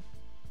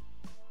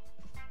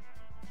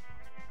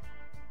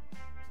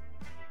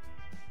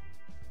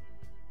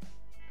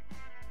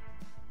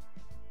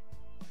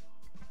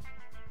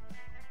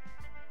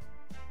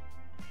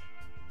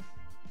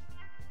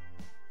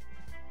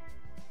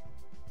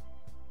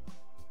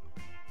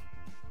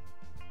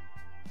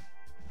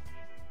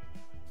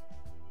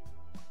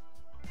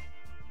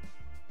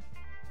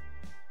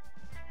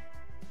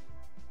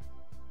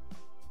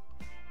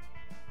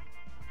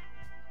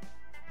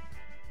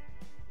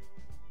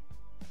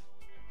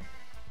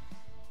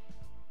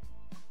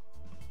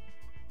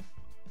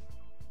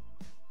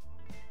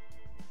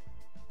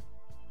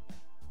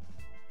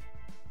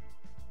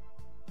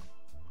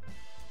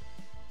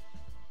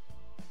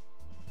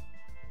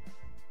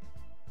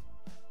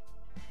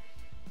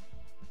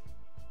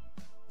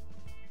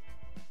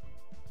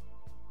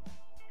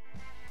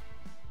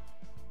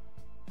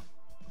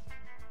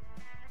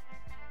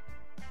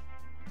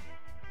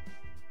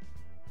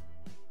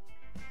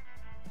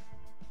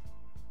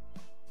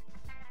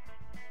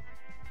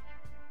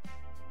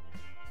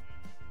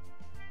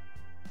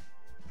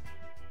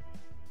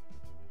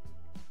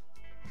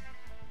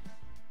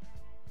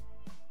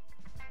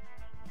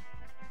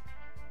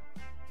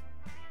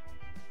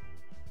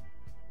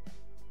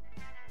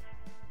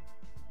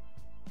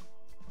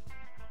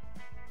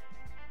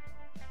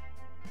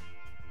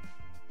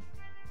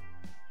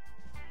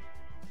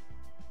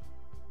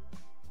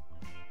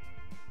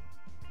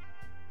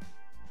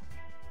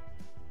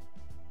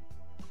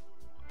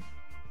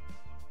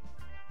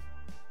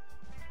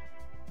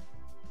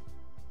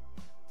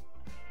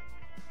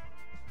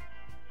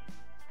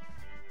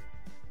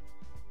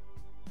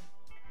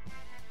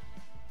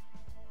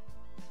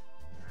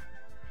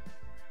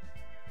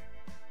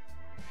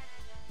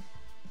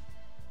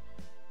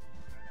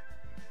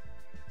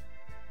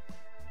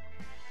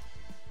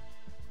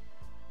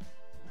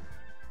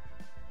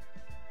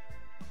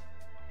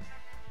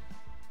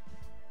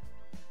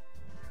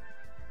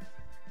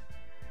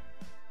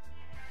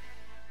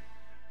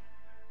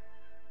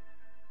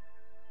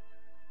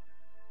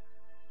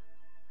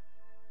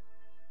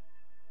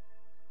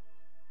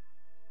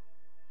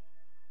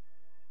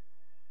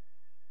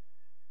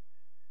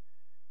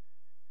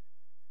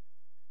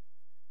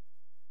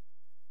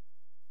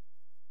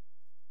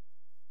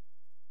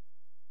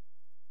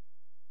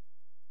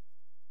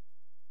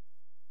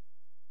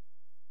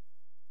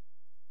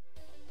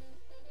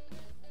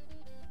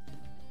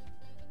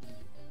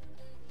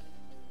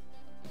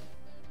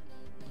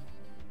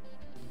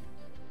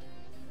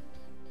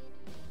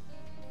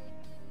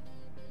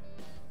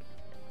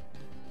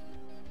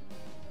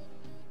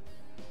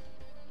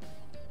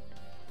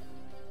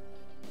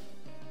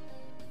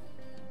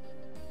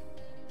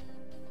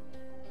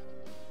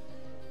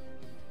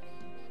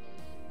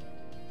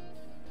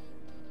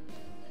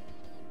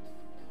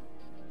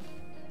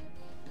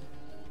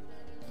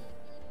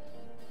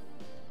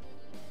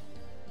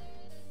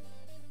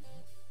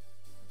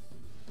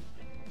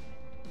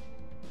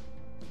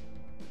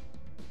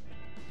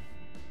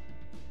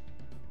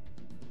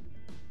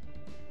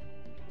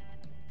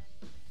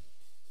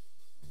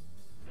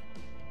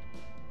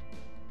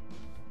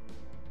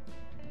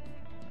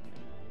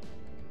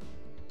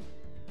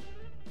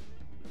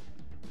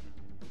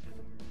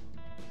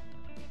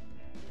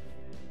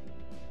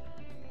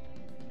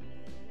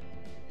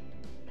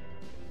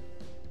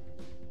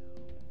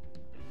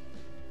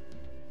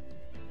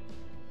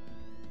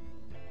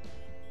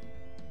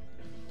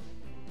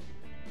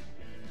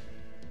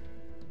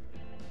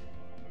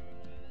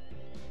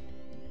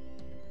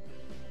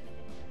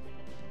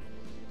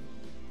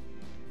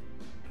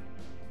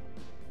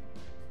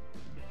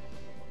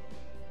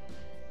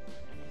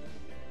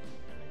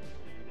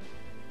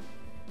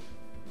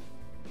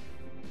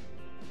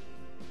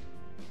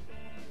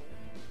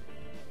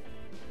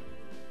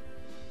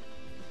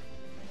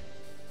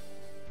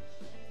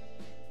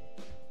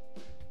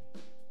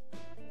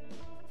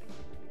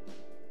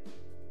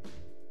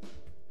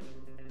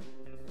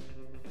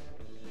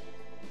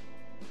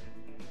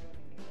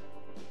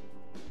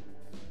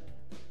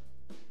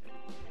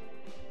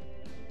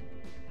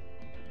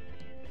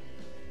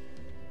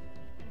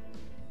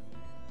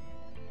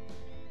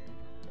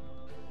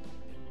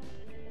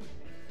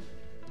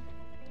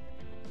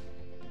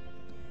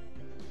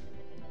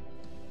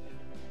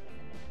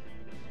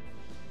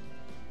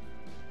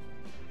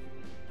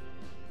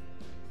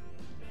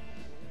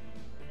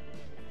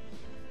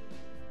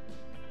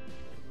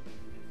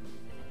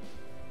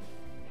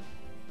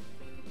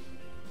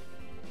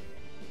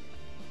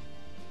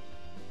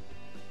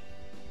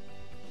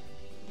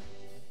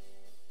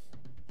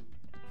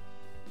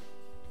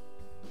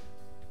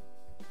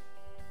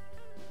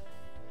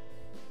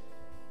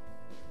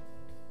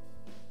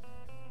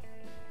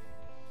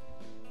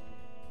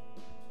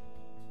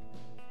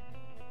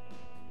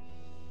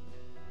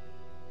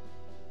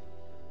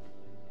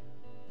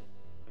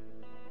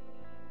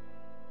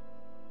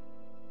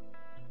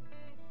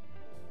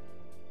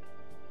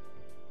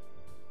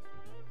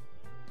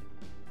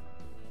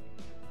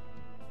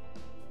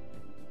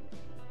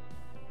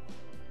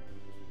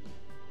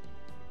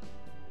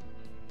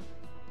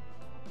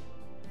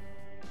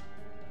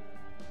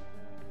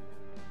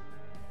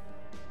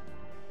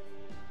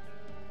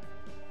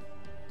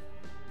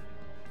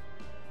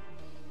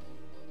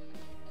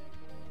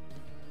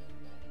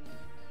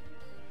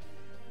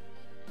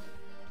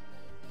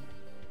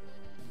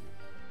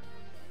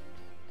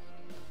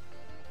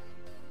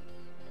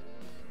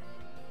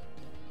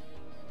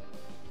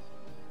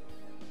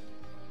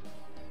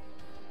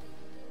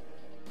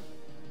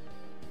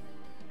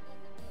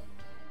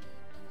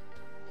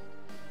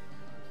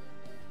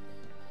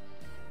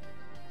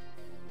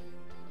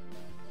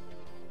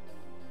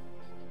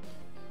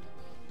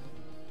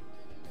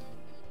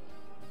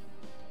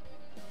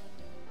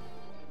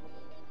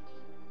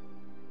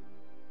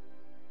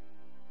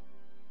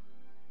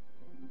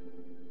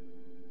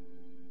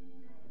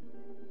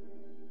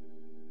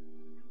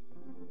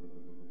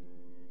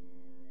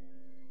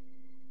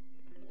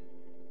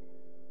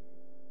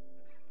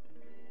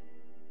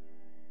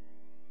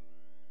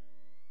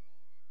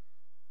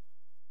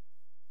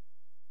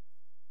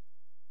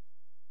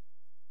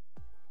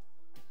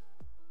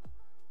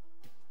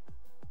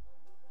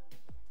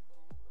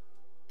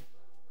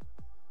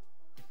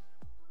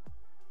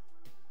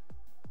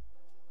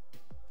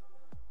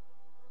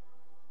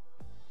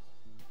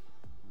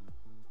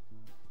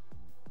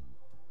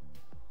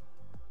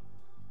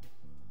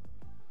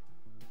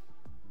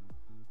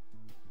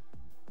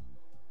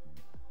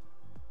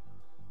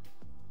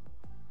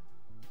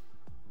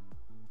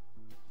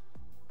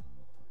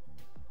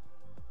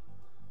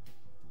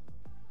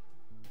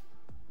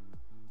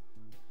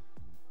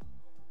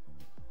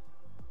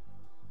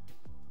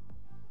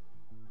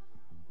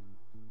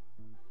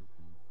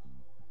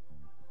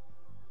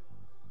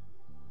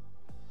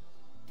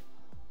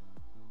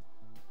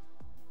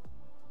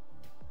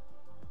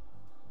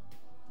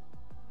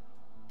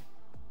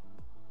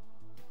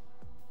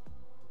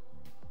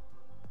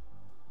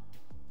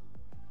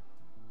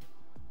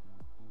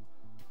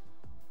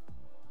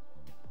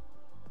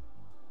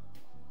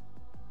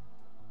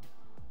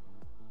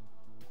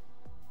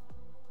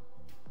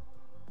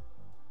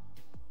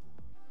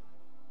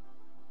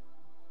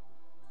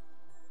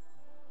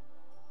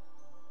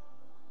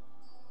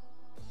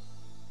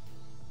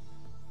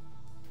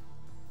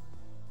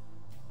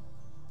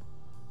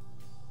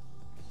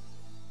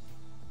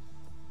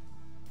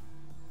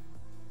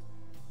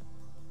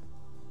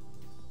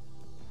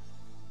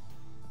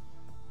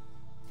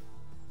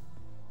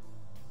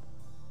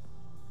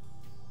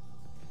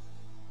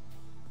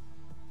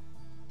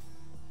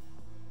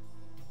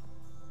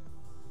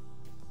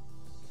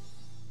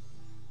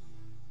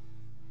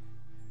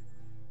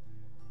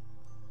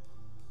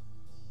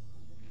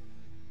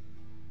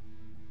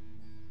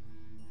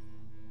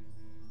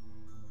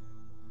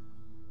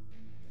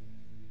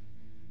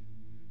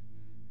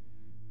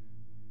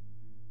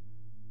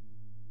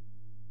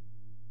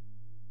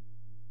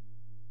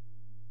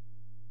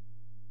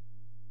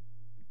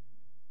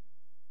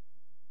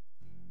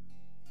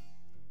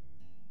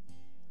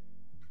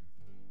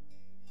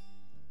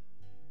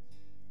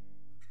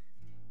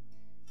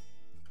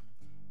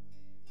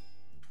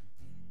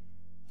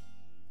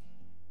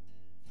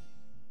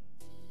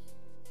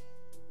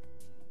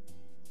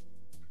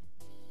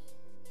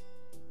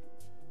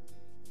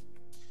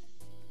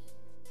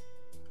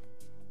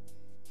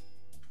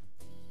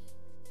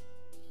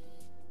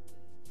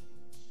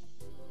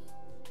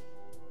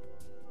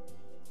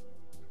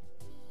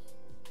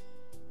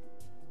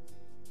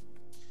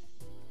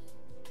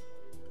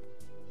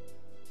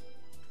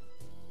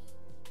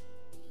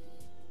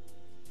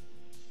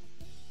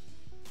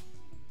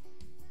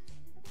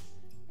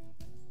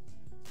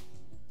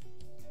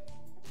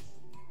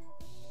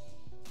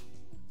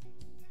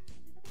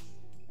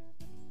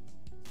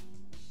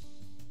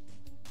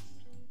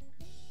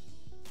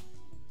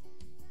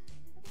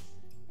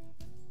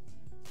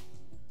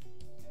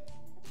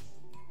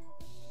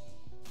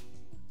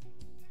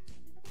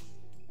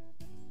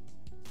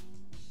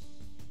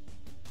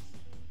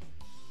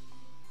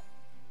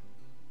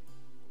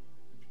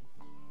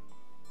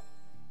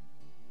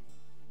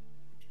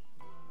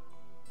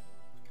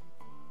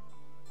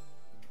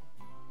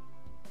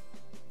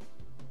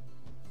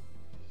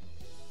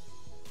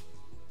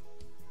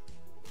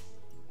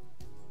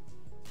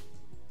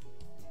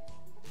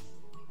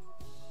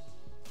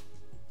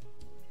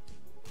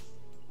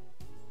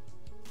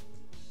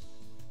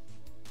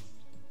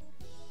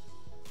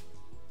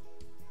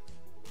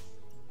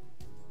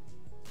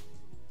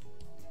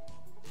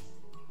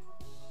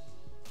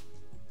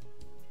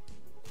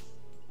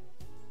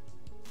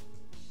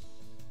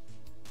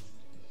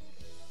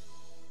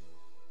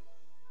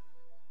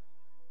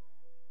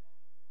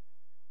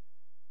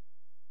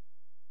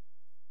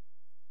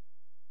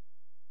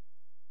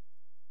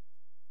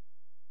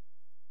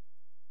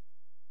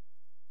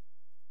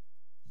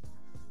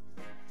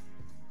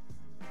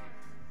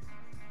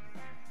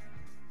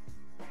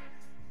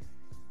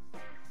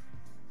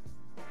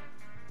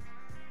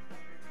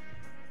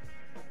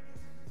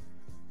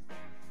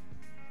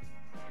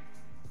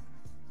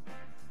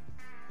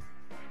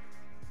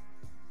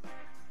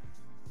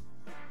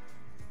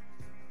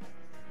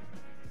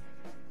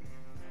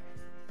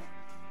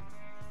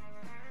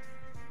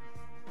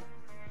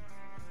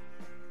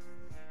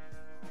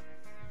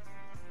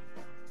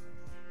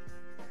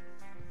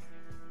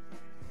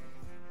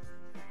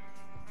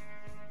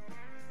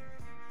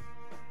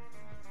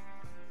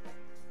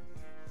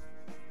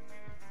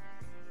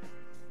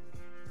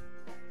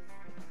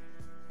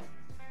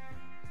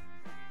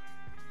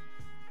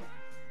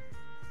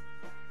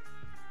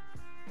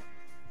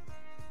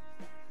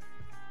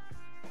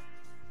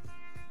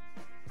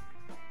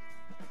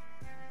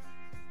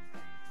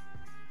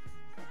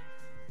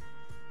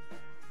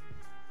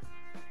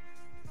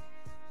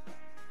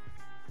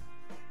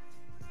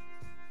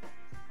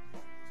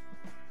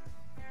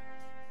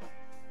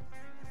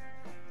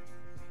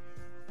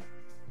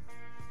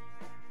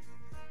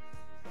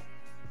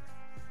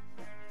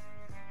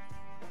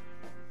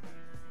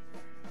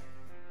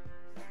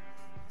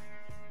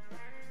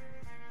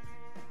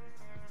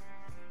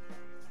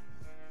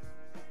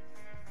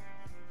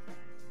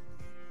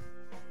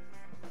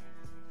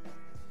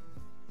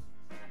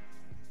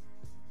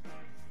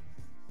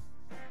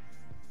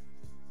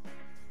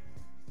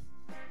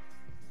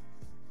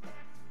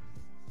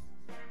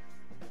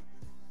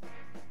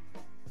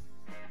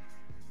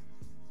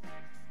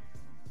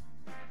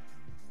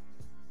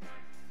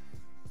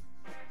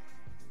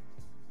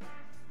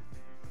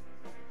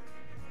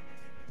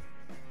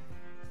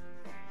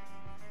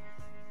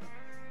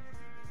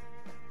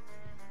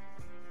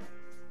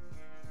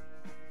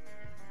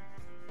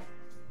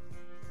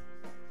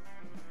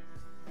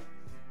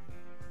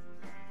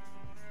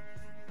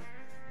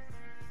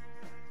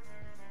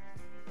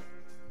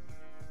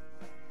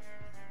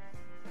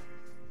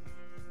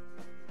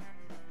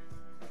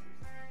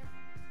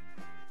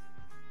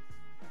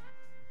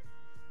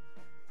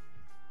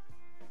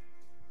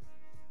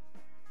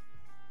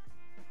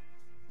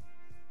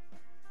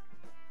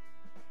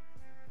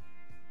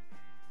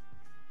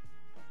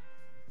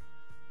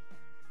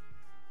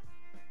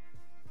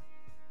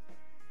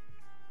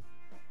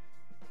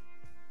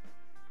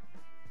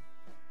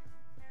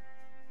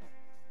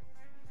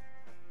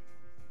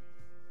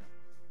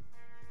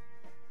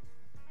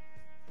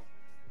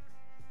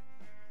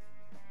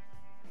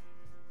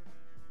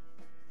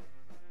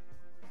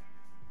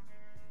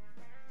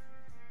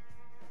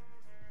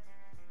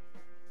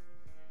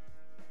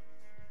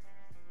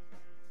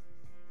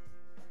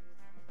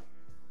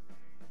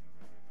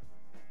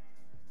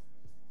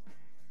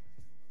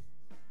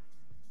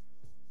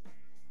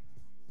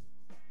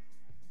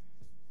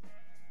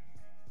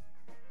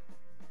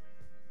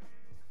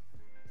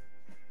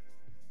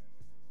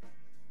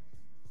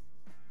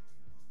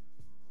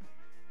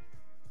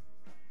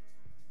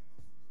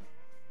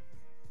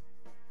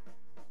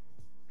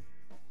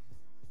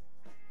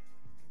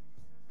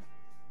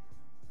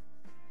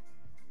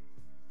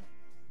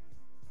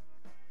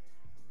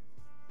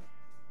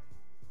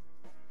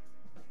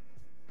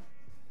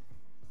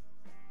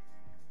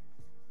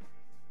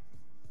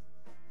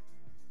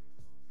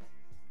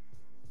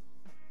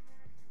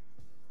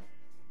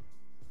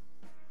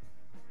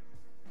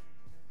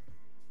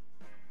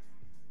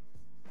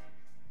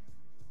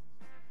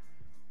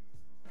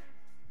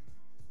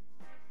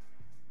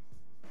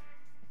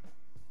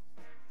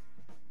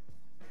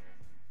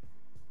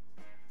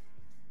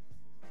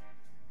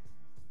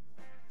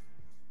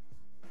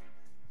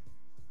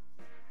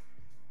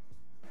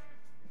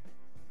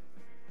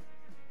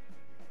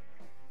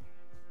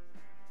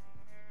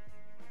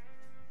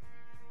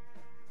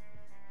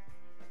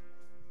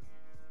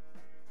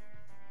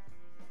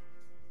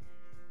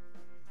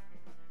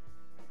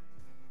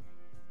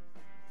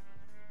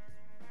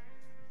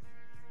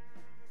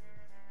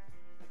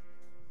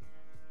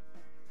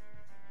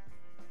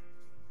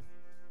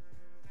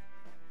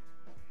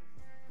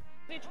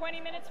 do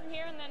 20 minutes from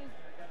here and then...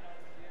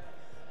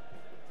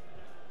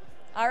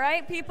 All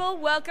right, people,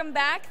 welcome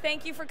back.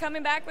 Thank you for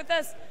coming back with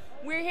us.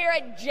 We're here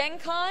at Gen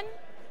Con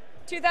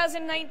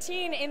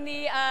 2019 in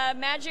the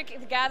Magic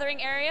the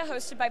Gathering area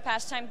hosted by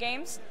Pastime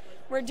Games.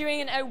 We're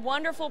doing a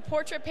wonderful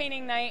portrait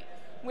painting night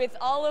with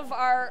all of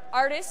our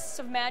artists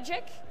of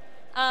Magic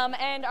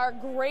and our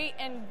great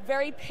and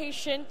very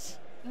patient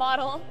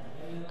model,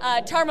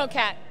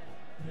 Tarmokat.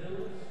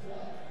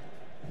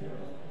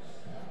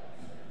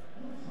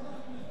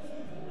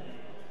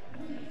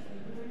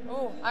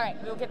 Oh, all right,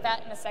 we'll get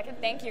that in a second.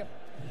 Thank you.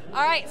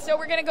 All right, so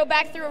we're going to go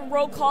back through a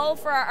roll call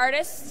for our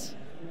artists.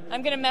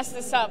 I'm going to mess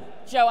this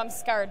up. Joe, I'm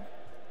scarred.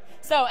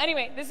 So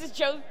anyway, this is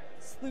Joe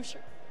Slucher.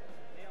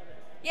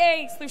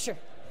 Yay, Slucher.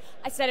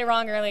 I said it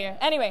wrong earlier.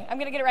 Anyway, I'm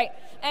going to get it right.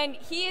 And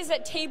he is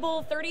at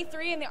table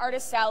 33 in the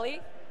Artist Alley.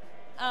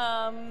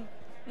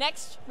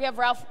 Next, we have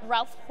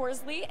Ralph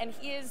Horsley, and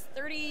he is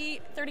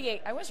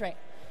 38. I was right.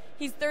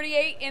 He's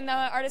 38 in the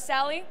Artist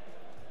Alley.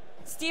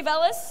 Steve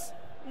Ellis,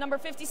 number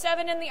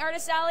 57 in the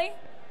Artist Alley.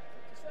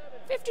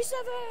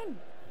 57.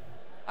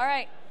 All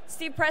right.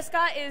 Steve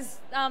Prescott is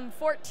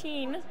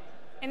 14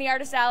 in the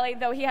Artist Alley,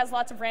 though he has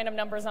lots of random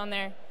numbers on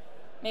there.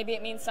 Maybe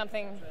it means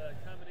something. It's a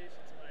combination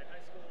to my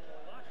high school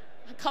locker.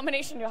 A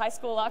combination to a high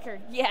school locker.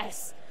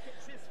 Yes.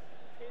 It's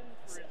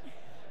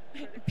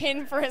his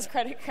Pin for his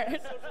credit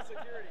card. Social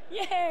Security.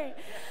 Yay.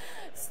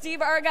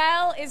 Steve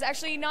Argyle is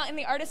actually not in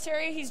the artist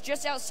area. He's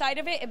just outside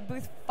of it at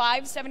booth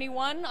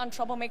 571 on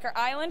Troublemaker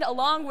Island,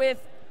 along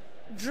with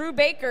Drew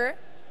Baker,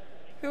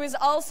 who is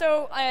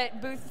also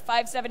at booth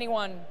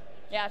 571.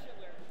 Yeah.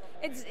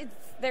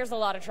 There's a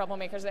lot of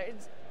troublemakers there.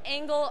 It's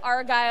Angle,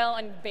 Argyle,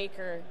 and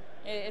Baker.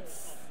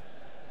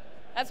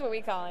 That's what we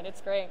call it.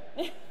 It's great.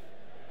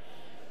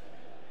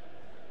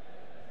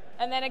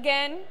 And then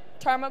again,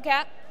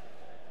 Tarmokat.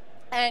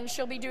 And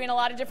she'll be doing a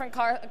lot of different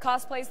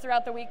cosplays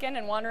throughout the weekend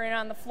and wandering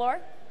on the floor.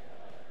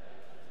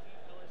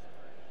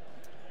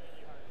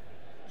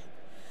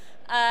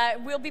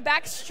 We'll be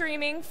back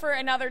streaming for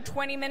another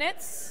 20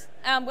 minutes.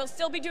 We'll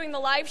still be doing the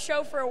live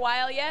show for a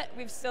while yet.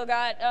 We've still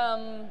got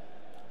an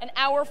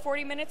hour,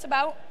 40 minutes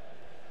about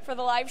for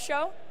the live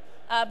show.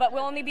 But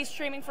we'll only be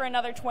streaming for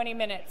another 20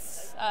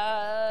 minutes.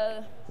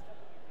 Let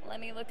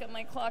me look at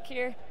my clock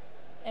here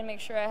and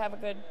make sure I have a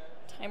good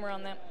timer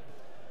on that.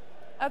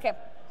 Okay.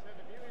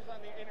 On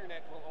the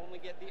internet will only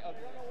get the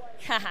ugly.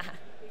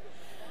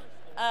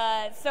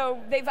 So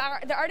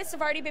the artists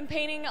have already been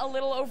painting a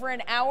little over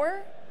an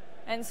hour,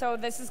 and so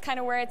this is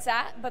kind of where it's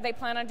at, but they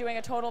plan on doing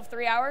a total of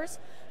 3 hours.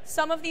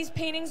 Some of these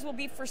paintings will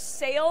be for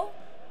sale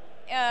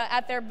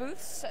at their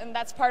booths, and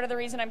that's part of the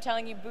reason I'm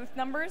telling you booth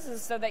numbers,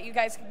 is so that you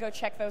guys can go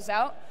check those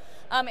out.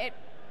 It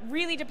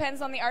really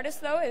depends on the artist,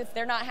 though. If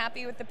they're not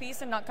happy with the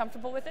piece and not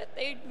comfortable with it,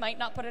 they might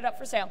not put it up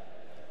for sale.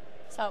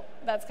 So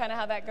that's kind of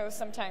how that goes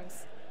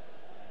sometimes.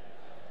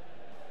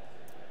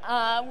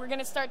 We're going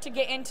to start to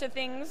get into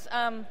things.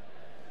 I'm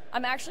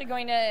actually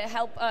going to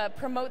help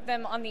promote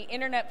them on the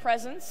internet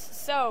presence.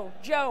 So,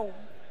 Joe,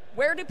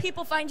 where do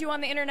people find you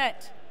on the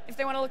internet if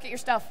they want to look at your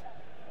stuff?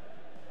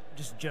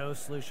 Just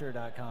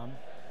joeslucher.com.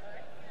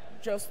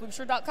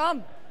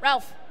 joeslucher.com.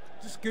 Ralph?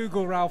 Just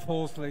Google Ralph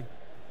Horsley.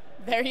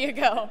 There you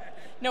go.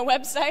 No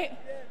website?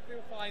 Yeah,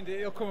 you'll find it.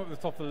 It'll come up at the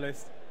top of the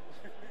list.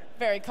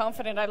 Very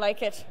confident. I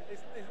like it.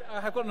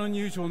 I've got an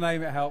unusual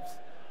name. It helps.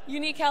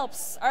 Unique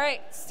helps. All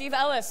right, Steve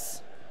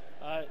Ellis.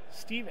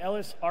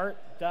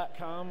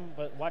 SteveEllisArt.com,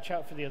 but watch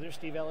out for the other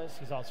Steve Ellis.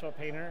 He's also a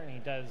painter, and he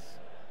does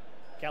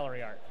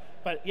gallery art.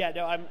 But yeah,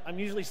 no, I'm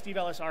usually Steve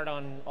Ellis Art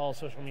on all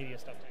social media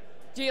stuff too.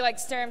 Do you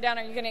stare him down?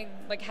 Are you gonna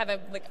have a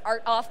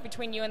art off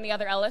between you and the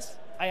other Ellis?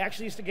 I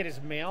actually used to get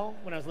his mail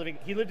when I was living.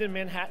 He lived in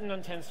Manhattan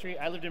on 10th Street.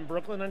 I lived in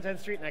Brooklyn on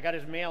 10th Street, and I got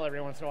his mail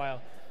every once in a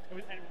while.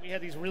 And we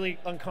had these really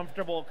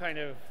uncomfortable kind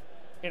of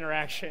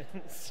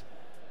interactions.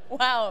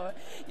 Wow,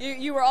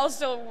 you were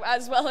also,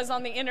 as well as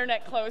on the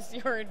internet, close.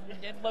 You were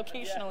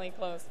locationally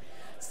close.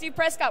 Steve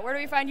Prescott, where do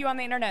we find you on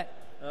the internet?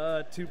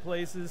 2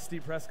 places,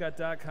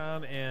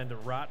 steveprescott.com and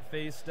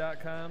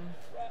rotface.com.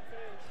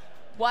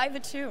 Why the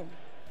 2?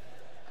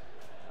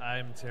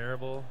 I'm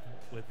terrible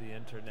with the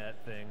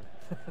internet thing.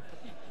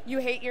 You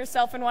hate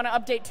yourself and want to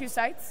update 2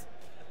 sites?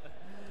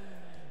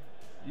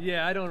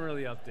 Yeah, I don't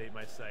really update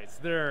my sites.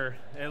 They're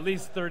at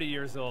least 30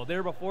 years old. They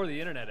were before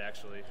the internet,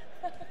 actually.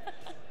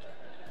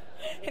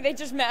 They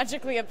just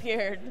magically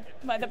appeared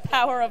by the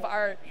power of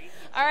art.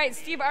 All right,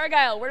 Steve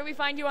Argyle, where do we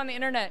find you on the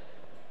internet?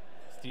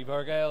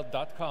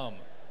 SteveArgyle.com.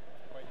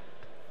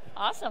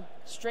 Awesome.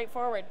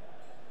 Straightforward.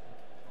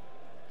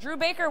 Drew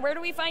Baker, where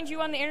do we find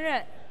you on the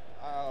internet?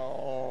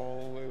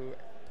 Oh,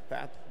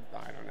 I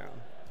don't know.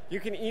 You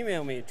can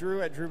email me,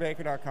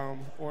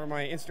 drew@drewbaker.com, or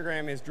my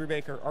Instagram is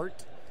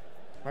drewbakerart.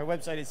 My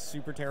website is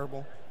super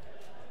terrible.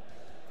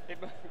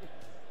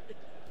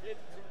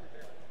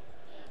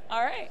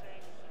 All right.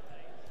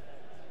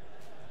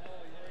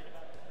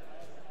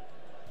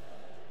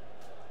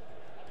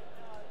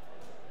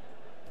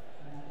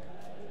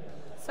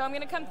 So I'm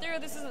going to come through.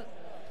 This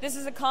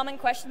is a common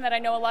question that I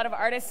know a lot of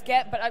artists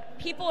get, but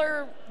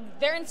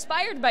they're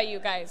inspired by you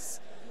guys.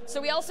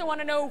 So we also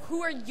want to know,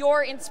 who are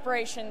your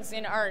inspirations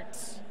in art?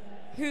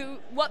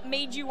 What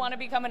made you want to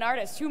become an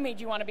artist? Who made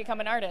you want to become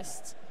an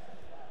artist?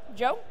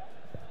 Joe?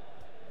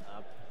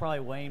 Probably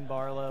Wayne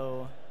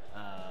Barlow,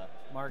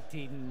 Mark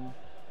Teaton,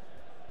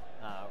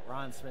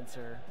 Ron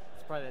Spencer.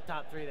 It's probably the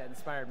top 3 that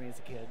inspired me as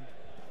a kid.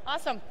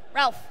 Awesome.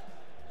 Ralph?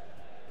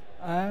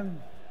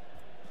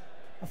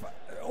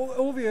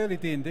 All the early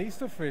D&D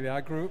stuff, really.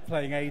 I grew up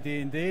playing AD&D,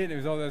 and it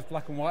was all those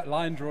black and white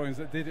line drawings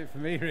that did it for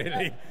me,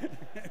 really.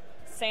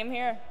 Same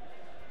here.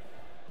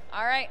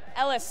 All right,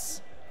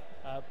 Ellis.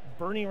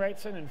 Bernie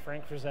Wrightson and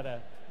Frank Frazetta.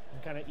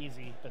 I'm kind of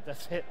easy, but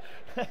that's it.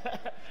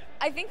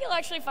 I think you'll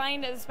actually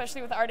find,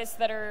 especially with artists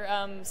that are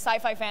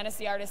sci-fi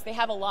fantasy artists, they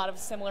have a lot of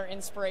similar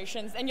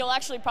inspirations. And you'll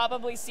actually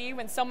probably see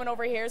when someone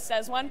over here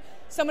says one,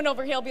 someone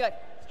over here will be like,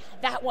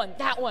 that one.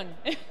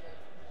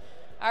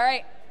 All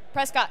right,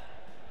 Prescott.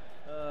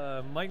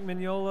 Mike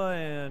Mignola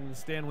and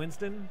Stan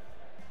Winston.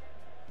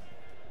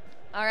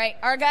 All right,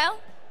 Argyle.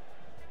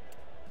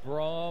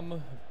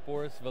 Brom,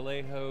 Boris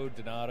Vallejo,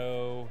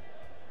 Donato,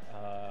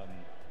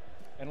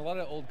 and a lot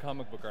of old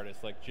comic book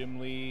artists like Jim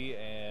Lee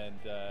and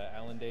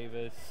Alan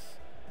Davis.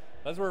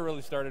 That's where it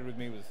really started with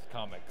me, was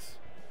comics.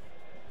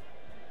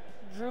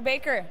 Drew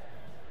Baker.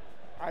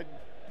 I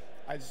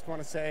just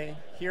want to say,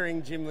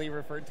 hearing Jim Lee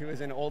referred to as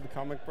an old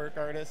comic book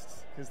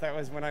artist, because that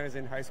was when I was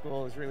in high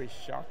school, was really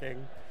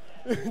shocking.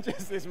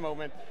 Just this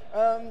moment.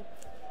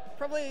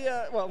 Probably,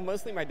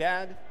 mostly my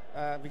dad,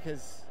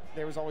 because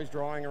there was always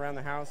drawing around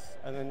the house,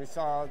 and then we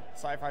saw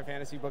sci-fi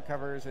fantasy book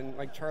covers, and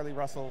like Charlie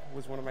Russell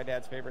was one of my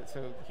dad's favorites,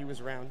 so he was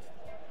around.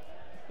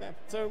 Yeah,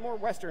 so more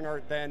Western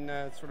art than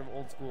sort of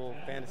old school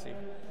fantasy.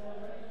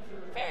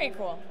 Very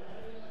cool.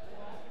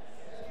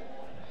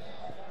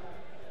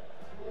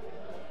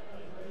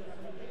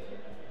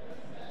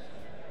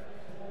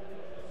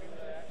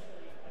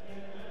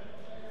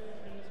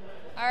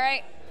 All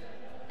right,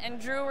 and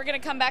Drew, we're going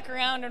to come back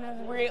around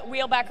and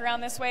wheel back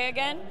around this way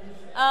again.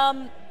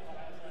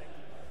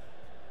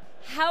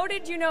 How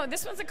did you know?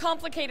 This one's a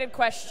complicated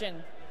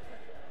question.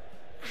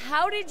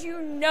 How did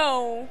you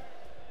know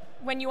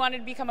when you wanted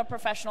to become a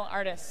professional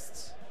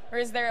artist? Or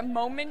is there a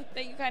moment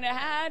that you kind of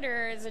had,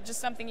 or is it just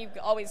something you've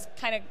always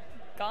kind of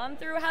gone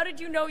through? How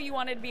did you know you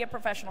wanted to be a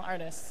professional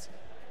artist?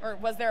 Or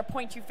was there a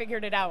point you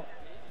figured it out?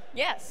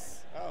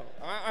 Yes. Oh,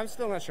 I'm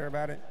still not sure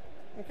about it.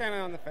 I'm kind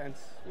of on the fence.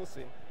 We'll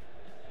see.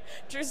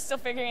 Drew's still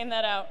figuring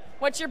that out.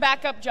 What's your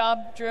backup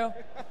job, Drew?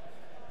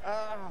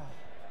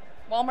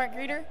 Walmart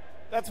greeter?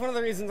 That's one of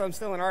the reasons I'm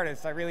still an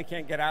artist. I really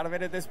can't get out of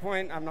it at this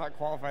point. I'm not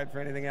qualified for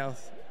anything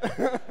else.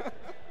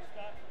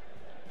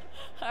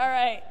 All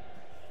right.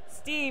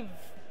 Steve,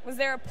 was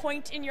there a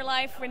point in your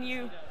life when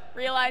you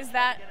realized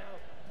that?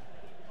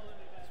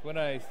 It's when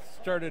I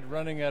started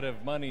running out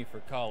of money for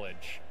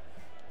college.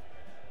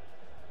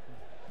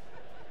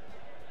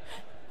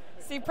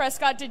 Steve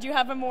Prescott, did you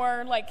have a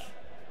more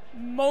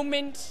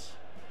moment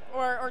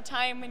or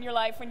time in your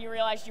life when you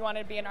realized you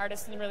wanted to be an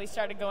artist and really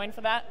started going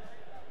for that?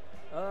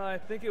 I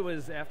think it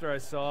was after I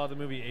saw the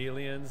movie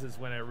Aliens is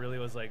when I really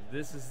was like,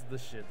 this is the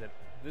shit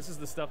this is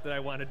the stuff that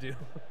I want to do.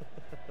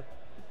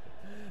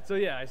 So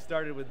yeah, I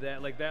started with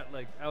that.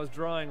 I was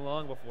drawing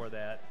long before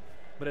that.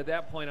 But at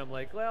that point, I'm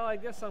like, well, I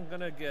guess I'm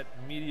going to get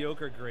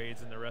mediocre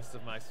grades in the rest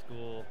of my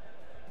school,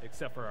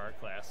 except for art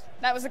class.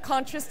 That was a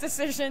conscious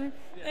decision.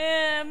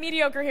 Yeah.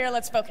 Mediocre here,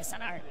 let's focus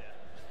on art.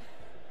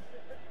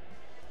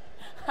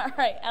 Yeah. All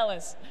right,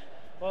 Ellis.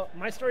 Well,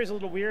 my story's a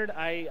little weird.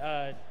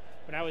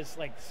 When I was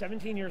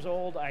 17 years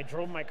old, I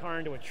drove my car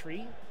into a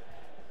tree,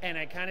 and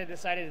I kind of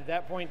decided at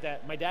that point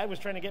that my dad was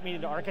trying to get me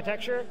into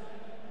architecture,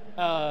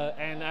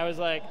 and I was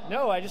like,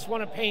 no, I just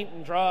want to paint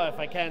and draw if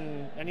I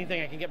can,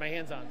 anything I can get my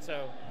hands on.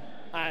 So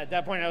at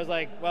that point, I was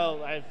like, well,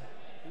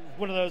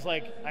 one of those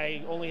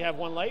I only have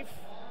one life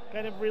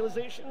kind of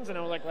realizations, and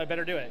I was like, well, I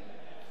better do it.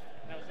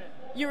 And that was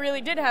it. You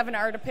really did have an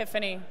art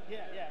epiphany.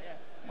 Yeah.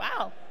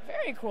 Wow,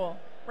 very cool.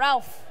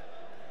 Ralph.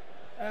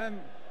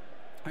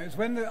 It was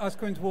when I was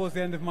going towards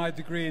the end of my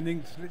degree in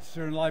English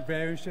literature and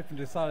librarianship and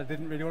decided I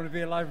didn't really want to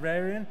be a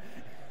librarian.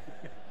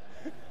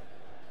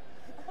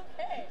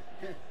 Okay.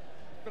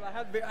 But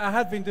I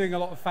had been doing a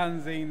lot of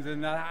fanzines,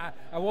 and I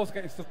was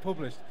getting stuff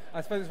published.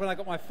 I suppose it's when I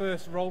got my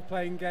first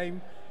role-playing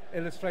game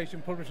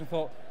illustration published and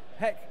thought,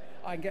 heck,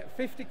 I can get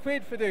 50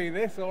 quid for doing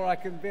this, or I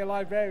can be a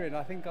librarian.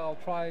 I think I'll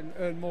try and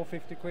earn more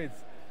 50 quids.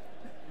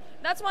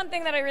 That's one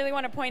thing that I really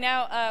want to point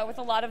out with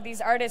a lot of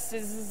these artists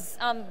is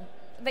I'm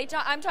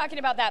talking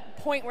about that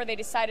point where they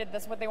decided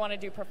that's what they want to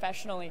do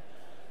professionally.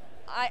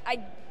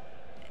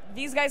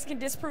 These guys can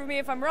disprove me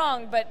if I'm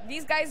wrong, but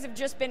these guys have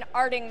just been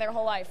arting their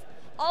whole life.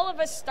 All of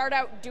us start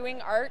out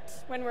doing art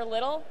when we're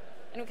little,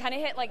 and we kind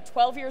of hit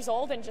 12 years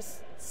old and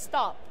just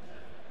stop.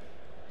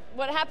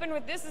 What happened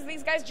with this is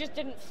these guys just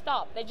didn't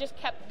stop. They just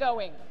kept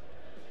going.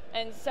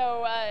 And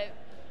so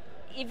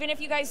even if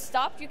you guys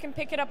stopped, you can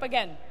pick it up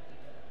again.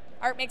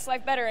 Art makes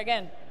life better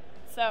again.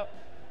 So,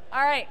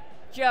 all right,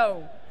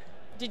 Joe.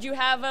 Did you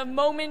have a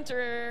moment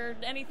or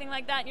anything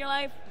like that in your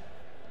life?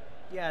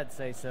 Yeah, I'd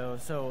say so.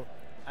 So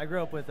I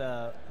grew up with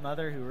a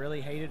mother who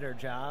really hated her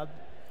job,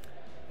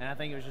 And I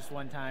think it was just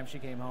one time she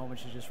came home and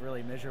she's just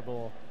really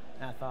miserable.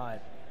 And I thought,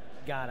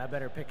 God, I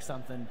better pick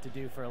something to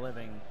do for a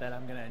living that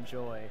I'm going to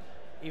enjoy,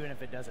 even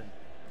if it doesn't,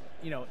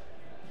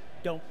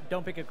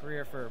 don't pick a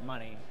career for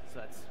money.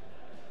 So that's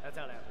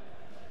how it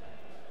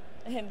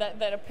happened. And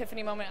that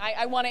epiphany moment.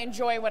 I want to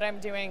enjoy what I'm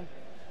doing.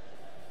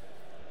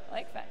 I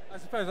like that. I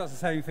suppose that's the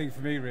same thing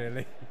for me,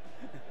 really.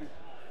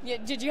 Yeah,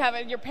 did you have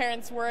your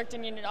parents worked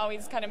and you're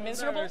always kind of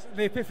miserable? No, it's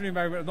the epiphany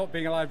moment of not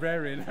being a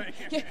librarian.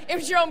 It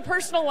was your own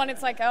personal one.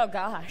 It's like, oh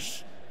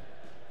gosh.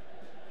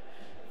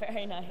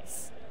 Very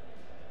nice.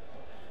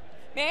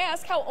 May I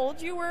ask how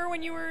old you were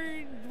when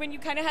you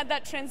kind of had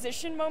that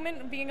transition moment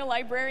of being a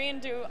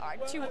librarian to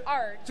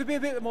art? To be a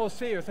bit more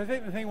serious, I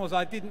think the thing was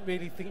I didn't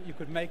really think you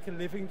could make a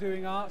living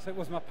doing art. So it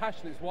was my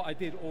passion. It's what I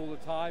did all the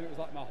time. It was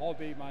like my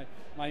hobby,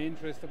 my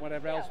interest, and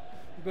whatever else.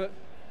 But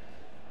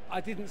I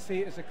didn't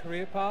see it as a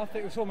career path.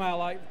 It was somehow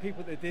like the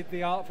people that did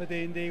the art for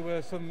D&D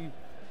were some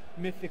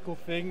mythical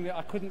thing that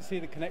I couldn't see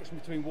the connection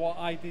between what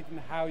I did and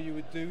how you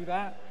would do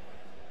that.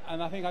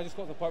 And I think I just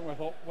got to the point where I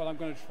thought, well, I'm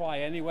going to try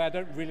anyway. I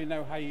don't really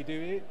know how you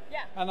do it.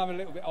 Yeah. And I'm a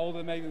little bit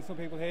older maybe than some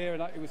people here,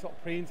 and it was sort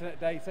of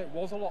pre-internet day, so it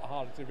was a lot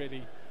harder to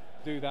really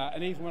do that.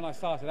 And even when I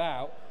started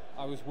out,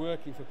 I was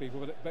working for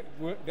people, but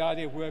the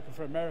idea of working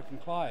for American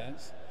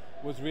clients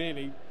was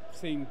really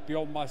seen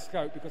beyond my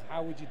scope, because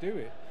how would you do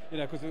it?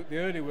 Because the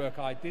early work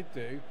I did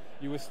do,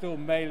 you were still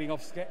mailing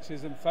off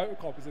sketches and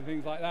photocopies and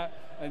things like that.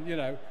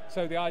 And,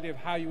 so the idea of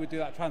how you would do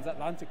that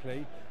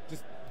transatlantically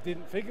just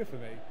didn't figure for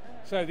me.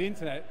 So the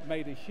internet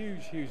made a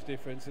huge, huge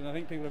difference, and I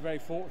think people are very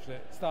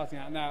fortunate starting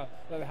out now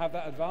that they have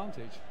that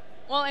advantage.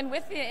 Well, and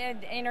with the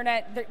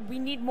internet, we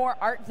need more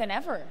art than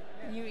ever.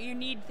 Yeah. You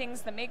need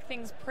things that make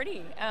things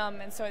pretty,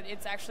 and so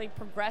it's actually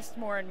progressed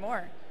more and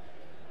more.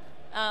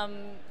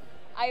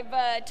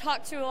 I've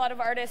talked to a lot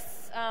of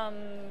artists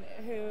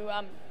who,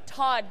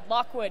 Todd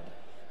Lockwood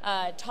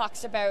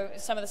talks about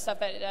some of the stuff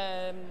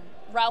that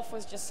Ralph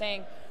was just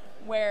saying,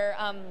 where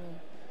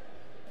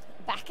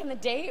back in the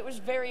day, it was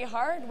very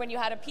hard. When you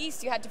had a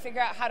piece, you had to figure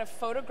out how to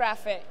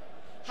photograph it,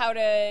 how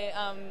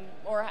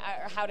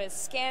to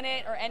scan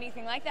it, or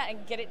anything like that,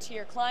 and get it to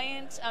your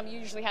client. You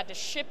usually had to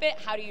ship it.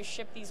 How do you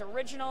ship these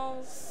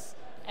originals?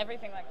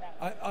 Everything like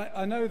that.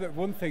 I know that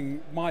one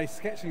thing, my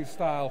sketching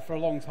style for a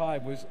long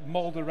time was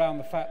molded around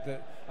the fact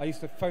that I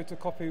used to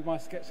photocopy my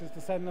sketches to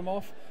send them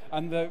off,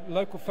 and the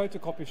local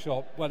photocopy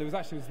shop, well, it was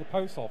the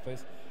post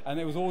office, and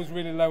it was always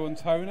really low on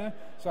toner,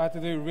 so I had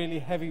to do really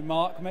heavy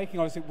mark making,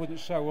 or else it wouldn't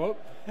show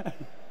up.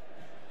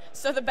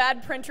 So the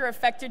bad printer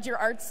affected your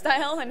art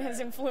style and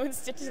has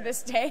influenced it to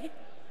this day?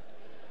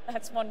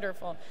 That's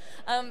wonderful.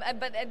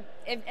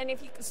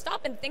 If you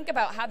stop and think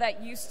about how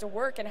that used to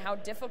work and how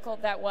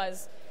difficult that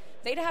was,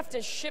 they'd have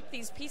to ship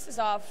these pieces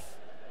off.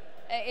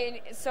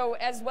 So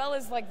as well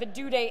as like the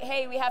due date,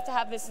 hey, we have to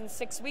have this in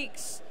 6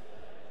 weeks,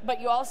 but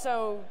you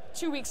also,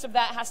 2 weeks of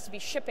that has to be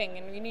shipping,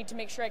 and you need to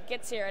make sure it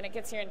gets here, and it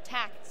gets here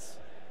intact.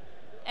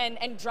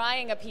 And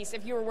drying a piece,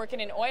 if you were working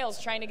in oils,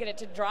 trying to get it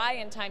to dry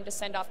in time to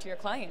send off to your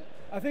client.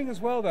 I think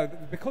as well, though,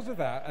 because of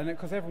that, and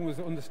because everyone was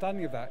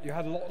understanding of that, you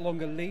had a lot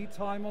longer lead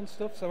time on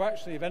stuff. So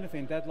actually, if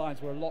anything,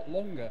 deadlines were a lot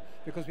longer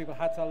because people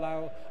had to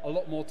allow a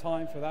lot more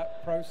time for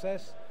that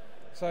process.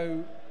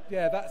 So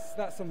yeah, that's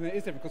something that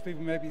is different, because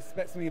people maybe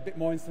expect something a bit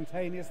more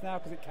instantaneous now,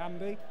 because it can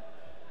be.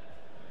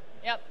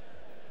 Yep.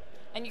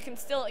 And you can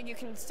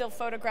still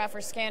photograph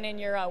or scan in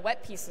your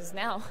wet pieces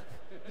now.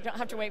 You don't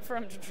have to wait for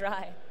them to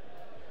dry.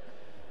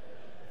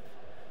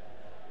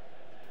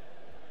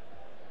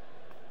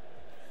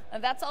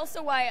 That's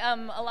also why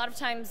a lot of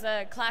times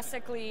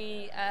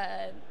classically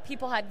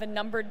people had the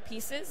numbered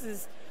pieces.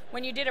 Is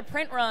when you did a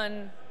print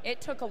run,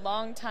 it took a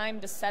long time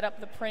to set up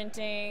the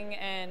printing,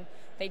 and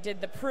they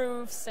did the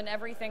proofs and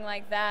everything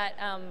like that.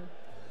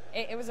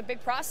 It was a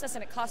big process,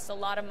 and it cost a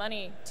lot of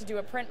money to do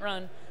a print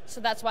run.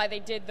 So that's why they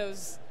did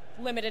those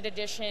limited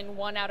edition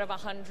 1 out of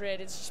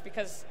 100. It's just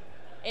because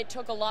it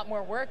took a lot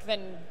more work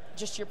than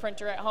just your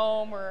printer at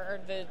home or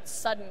the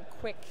sudden,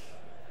 quick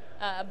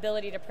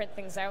ability to print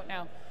things out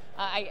now.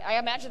 I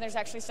imagine there's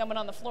actually someone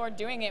on the floor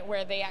doing it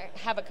where they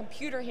have a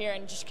computer here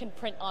and just can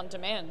print on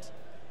demand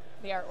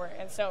the artwork.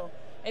 And so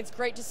it's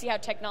great to see how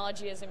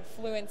technology has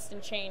influenced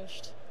and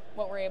changed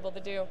what we're able to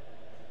do.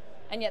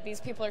 And yet these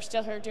people are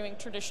still here doing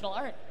traditional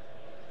art.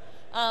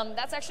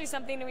 That's actually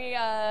something we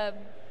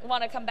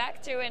want to come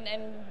back to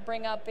and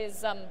bring up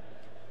is,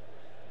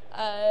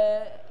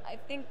 I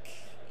think,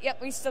 yep,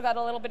 we still got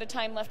a little bit of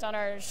time left on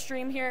our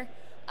stream here.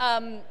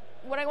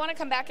 What I want to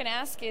come back and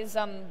ask is,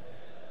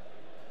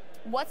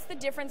 what's the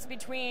difference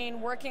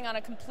between working on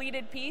a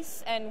completed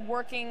piece and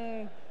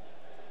working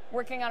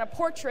on a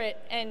portrait,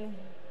 and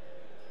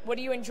what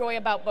do you enjoy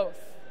about both?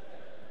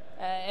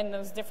 And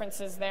those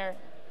differences there.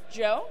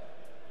 Joe?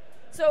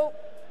 So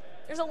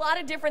there's a lot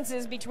of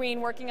differences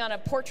between working on a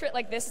portrait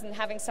like this and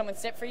having someone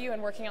sit for you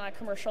and working on a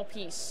commercial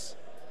piece.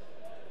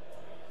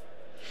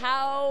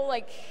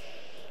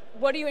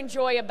 What do you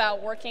enjoy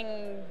about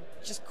working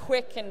just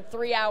quick and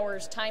 3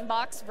 hours time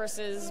box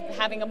versus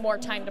having a more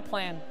time to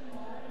plan?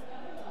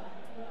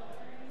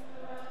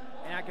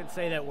 And I could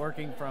say that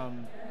working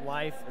from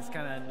life is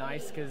kind of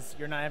nice because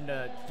you're not having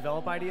to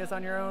develop ideas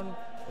on your own.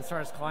 As far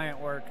as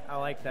client work, I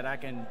like that I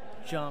can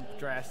jump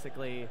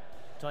drastically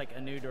to like a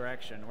new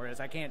direction, whereas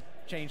I can't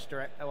change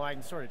well, I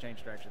can sort of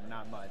change direction,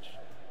 not much.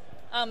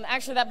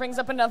 Actually, that brings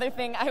up another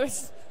thing. I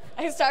was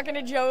talking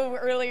to Joe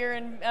earlier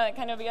and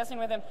kind of BSing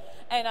with him,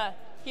 and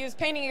he was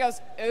painting. He goes,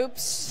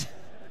 "Oops."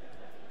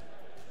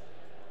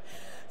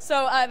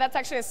 So that's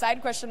actually a side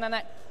question on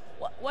that.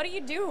 What do you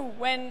do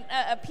when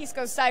a piece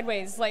goes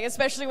sideways, like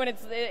especially when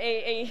it's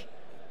a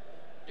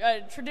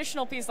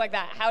traditional piece like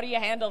that? How do you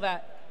handle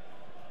that?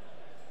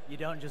 You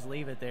don't just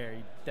leave it there.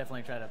 You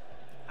definitely try to.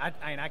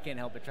 I mean, I can't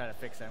help but try to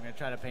fix it. I'm going to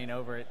try to paint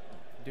over it,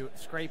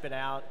 scrape it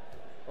out.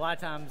 A lot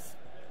of times,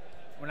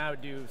 when I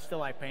would do still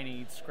life painting,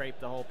 you'd scrape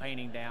the whole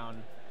painting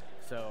down.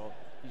 So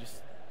you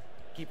just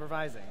keep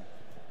revising.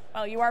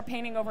 Well, you are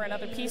painting over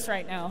another piece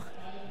right now.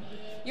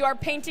 You are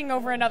painting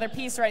over another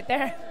piece right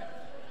there.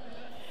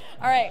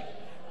 All right,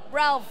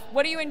 Ralph,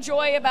 what do you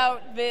enjoy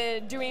about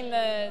doing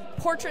the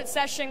portrait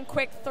session,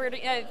 quick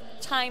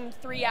timed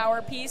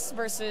 3-hour piece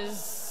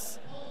versus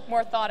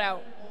more thought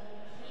out?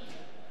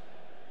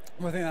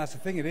 Well, I think that's the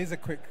thing. It is a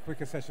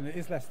quicker session. It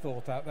is less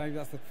thought out. Maybe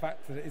that's the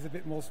fact that it is a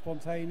bit more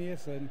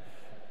spontaneous and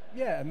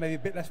and maybe a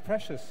bit less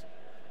precious.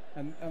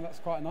 And that's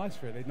quite nice,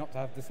 really, not to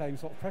have the same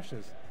sort of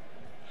pressures.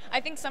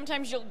 I think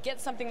sometimes you'll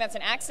get something that's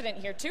an accident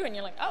here too, and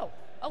you're like, oh,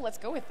 let's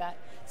go with that.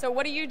 So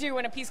what do you do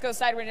when a piece goes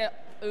sideways?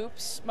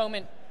 Oops,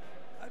 moment.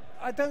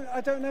 I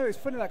don't know. It's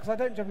funny because I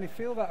don't generally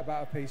feel that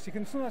about a piece. You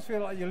can sometimes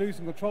feel like you're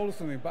losing control of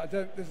something, but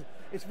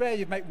it's rare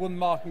you make one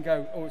mark and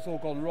go, oh, it's all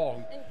gone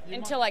wrong.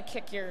 Until I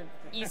kick your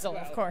easel,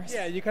 of course.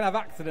 Yeah, you can have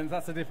accidents.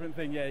 That's a different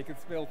thing. Yeah, you can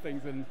spill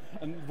things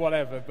and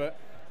whatever.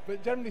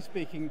 But generally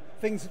speaking,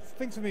 things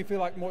for me feel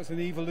like more it's an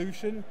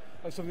evolution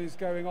of something that's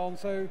going on.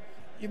 So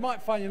you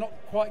might find you're not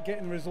quite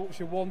getting the results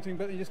you're wanting,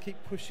 but you just keep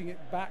pushing it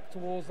back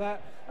towards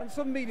that. And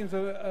some mediums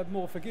are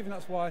more forgiving.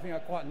 That's why I think I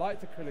quite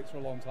liked acrylics for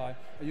a long time.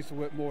 I used to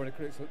work more in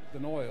acrylics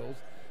than oils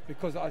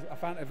because I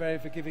found it a very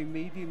forgiving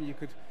medium. You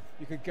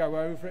could go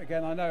over it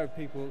again. I know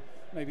people,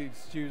 maybe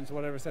students or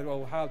whatever, said,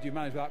 well, how do you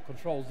manage without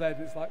Control Z?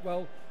 And it's like,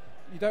 well,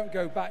 you don't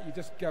go back, you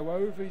just go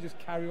over, you just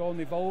carry on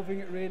evolving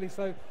it really.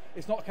 So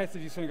it's not a case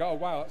of you suddenly go, oh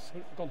wow, it's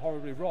gone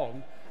horribly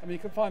wrong. I mean, you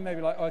can find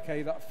maybe like,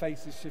 okay, that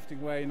face is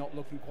shifting away, not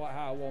looking quite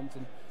how I want,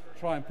 and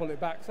try and pull it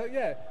back. So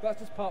yeah, that's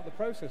just part of the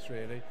process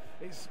really.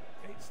 It's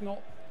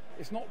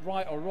not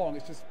right or wrong,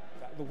 it's just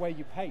the way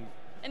you paint.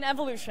 An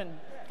evolution,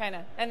 kind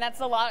of. And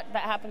that's a lot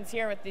that happens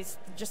here with these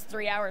just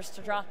 3 hours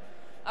to draw.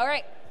 All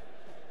right,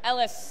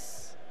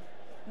 Ellis,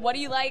 what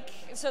do you like?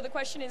 So the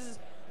question is,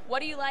 what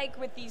do you like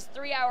with these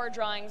 3-hour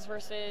drawings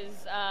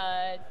versus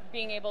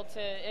being able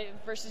to,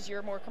 versus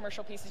your more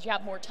commercial pieces you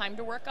have more time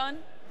to work on?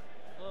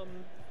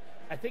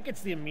 I think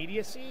it's the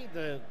immediacy,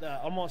 the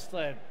almost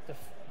the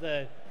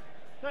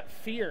not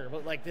fear,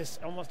 but like this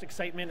almost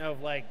excitement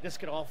of like this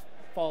could all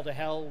fall to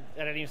hell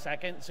at any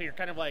second. So you're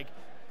kind of like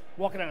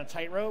walking on a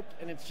tightrope,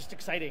 and it's just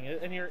exciting.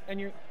 And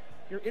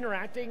you're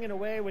interacting in a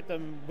way with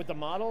the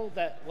model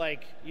that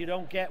like you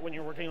don't get when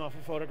you're working off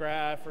a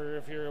photograph or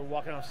if you're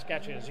walking off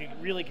sketches. You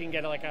really can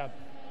get like a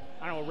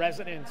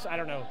resonance. I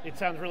don't know. It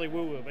sounds really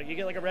woo-woo, but you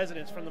get like a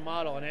resonance from the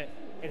model, and it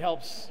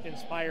helps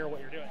inspire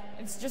what you're doing.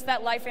 It's just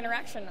that life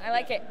interaction. I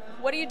like it.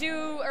 What do you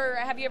do, or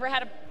have you ever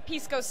had a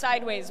piece go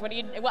sideways?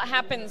 What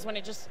happens when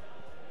it just?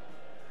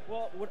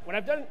 Well, what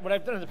I've done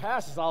in the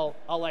past is I'll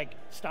like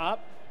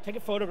stop, take a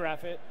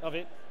photograph of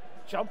it,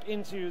 jump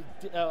into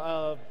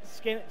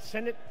scan it,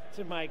 send it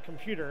to my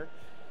computer,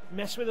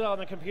 mess with it on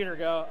the computer,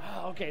 go,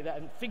 oh, okay,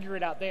 and figure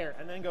it out there,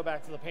 and then go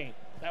back to the paint.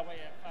 That way,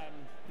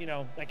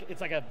 like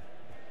it's like a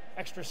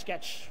extra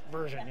sketch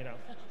version,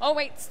 Oh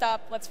wait,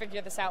 stop. Let's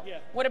figure this out. Yeah.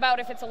 What about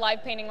if it's a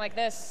live painting like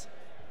this?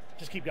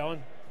 Just keep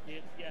going.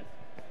 Yeah.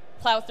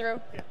 Plow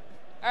through. Yeah.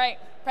 All right,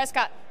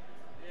 Prescott.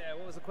 Yeah.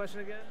 What was the question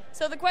again?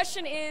 So the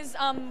question is,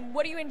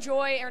 what do you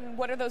enjoy, and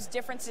what are those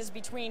differences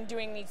between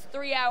doing these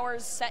 3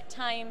 hours set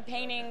time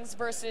paintings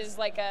versus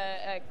like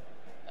a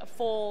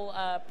full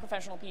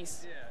professional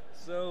piece? Yeah.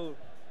 So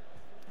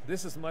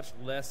this is much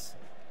less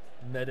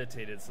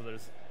meditated. So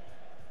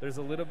there's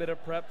a little bit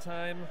of prep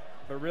time,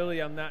 but really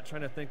I'm not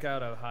trying to think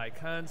out a high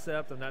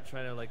concept. I'm not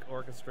trying to like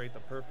orchestrate the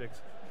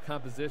perfect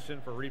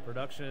composition for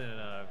reproduction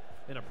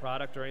in a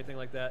product or anything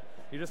like that.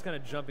 You're just kind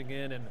of jumping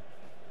in, and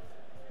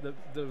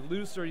the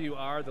looser you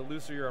are, the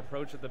looser your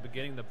approach at the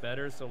beginning, the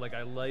better. So like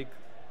I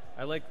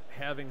like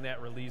having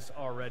that release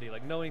already,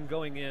 like knowing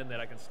going in that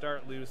I can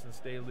start loose and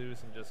stay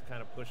loose and just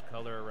kind of push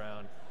color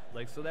around.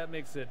 Like, so that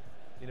makes it,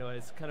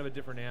 it's kind of a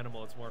different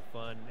animal. It's more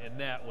fun in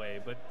that way,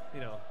 but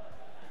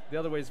the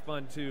other way is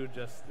fun too.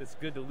 Just it's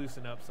good to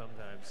loosen up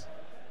sometimes.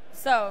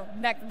 So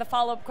the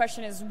follow-up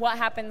question is, what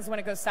happens when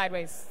it goes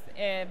sideways?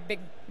 Big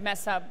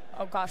mess up.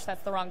 Oh gosh,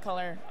 that's the wrong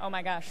color. Oh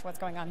my gosh, what's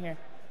going on here?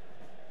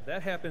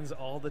 That happens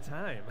all the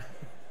time.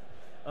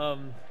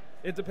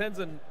 It depends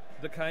on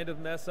the kind of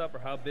mess up or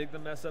how big the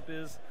mess up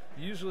is.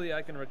 Usually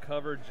I can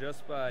recover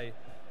just by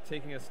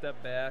taking a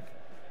step back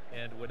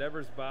and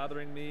whatever's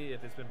bothering me,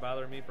 if it's been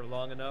bothering me for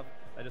long enough,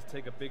 I just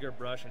take a bigger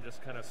brush and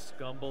just kind of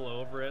scumble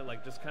over it,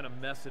 like just kind of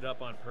mess it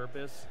up on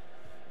purpose,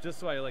 just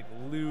so I like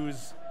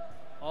lose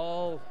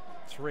all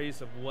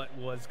trace of what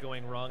was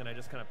going wrong, and I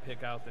just kind of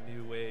pick out the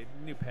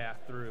new path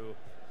through.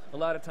 A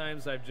lot of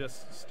times I've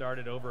just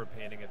started over a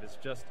painting if it's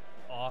just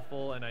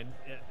awful, and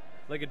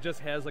it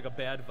just has like a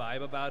bad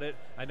vibe about it.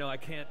 I know I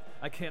can't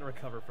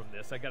recover from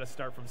this. I got to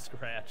start from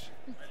scratch.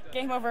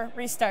 Game over,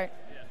 restart.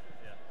 Yeah.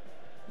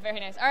 Very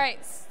nice. All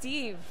right,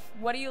 Steve,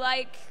 what do you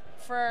like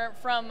from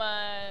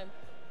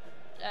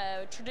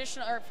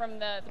traditional or from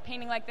the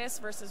painting like this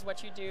versus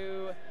what you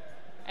do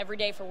every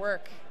day for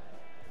work?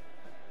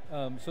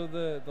 So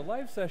the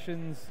live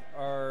sessions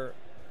are,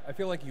 I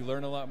feel like you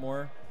learn a lot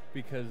more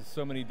because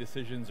so many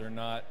decisions are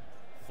not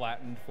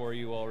flattened for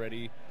you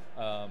already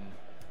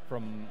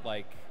from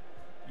like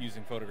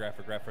using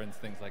photographic reference,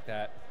 things like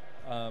that.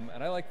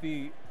 And I like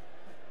the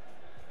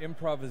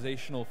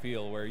improvisational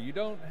feel where you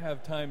don't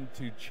have time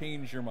to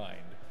change your mind.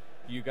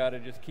 You got to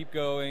just keep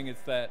going.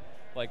 It's that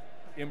like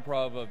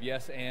improv of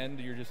yes and.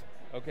 You're just,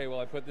 okay, well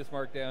I put this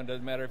mark down,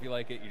 doesn't matter if you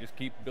like it, you just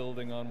keep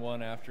building on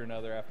one after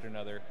another after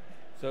another.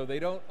 So they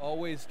don't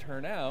always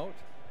turn out,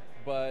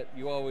 but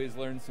you always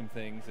learn some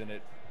things, and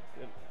it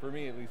for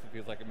me at least, it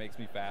feels like it makes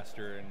me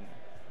faster and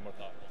more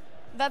thoughtful.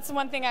 That's the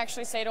one thing I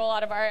actually say to a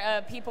lot of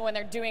our people when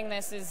they're doing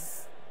this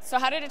is, so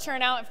how did it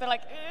turn out? If they're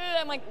like,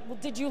 I'm like, well,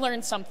 did you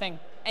learn something?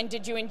 And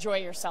did you enjoy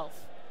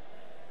yourself?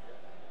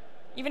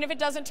 Even if it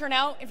doesn't turn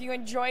out, if you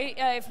enjoy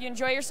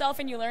yourself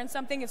and you learn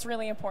something, it's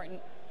really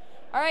important.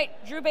 All right,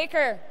 Drew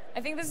Baker,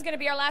 I think this is going to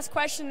be our last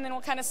question, and then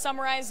we'll kind of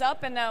summarize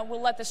up, and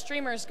we'll let the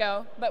streamers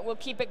go, but we'll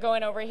keep it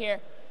going over here.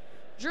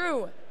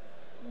 Drew,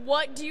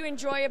 what do you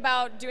enjoy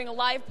about doing a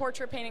live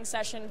portrait painting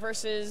session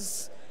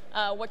versus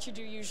what you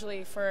do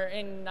usually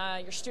in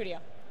your studio?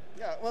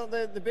 Yeah, well,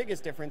 the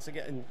biggest difference,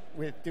 again,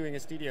 with doing a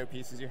studio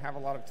piece is you have a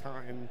lot of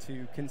time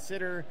to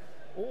consider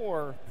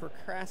or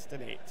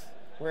procrastinate.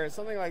 Whereas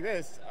something like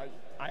this,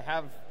 I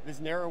have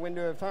this narrow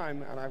window of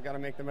time, and I've got to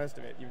make the most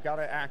of it. You've got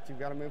to act, you've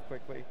got to move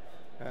quickly,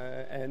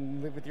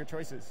 and live with your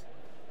choices.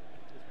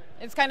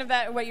 It's kind of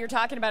that, what you're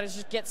talking about is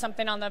just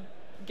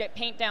get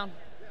paint down.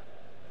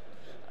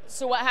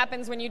 So what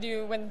happens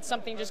when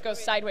something just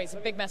goes sideways, a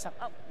big mess up?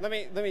 Oh. Let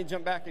me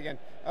jump back again.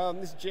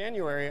 This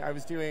January, I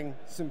was doing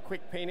some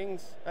quick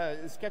paintings,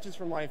 sketches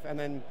from life, and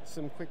then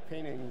some quick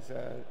paintings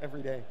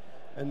every day.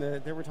 And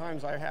there were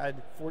times I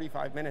had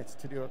 45 minutes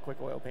to do a quick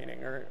oil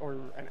painting, or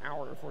an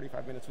hour or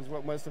 45 minutes was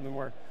what most of them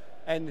were.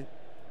 And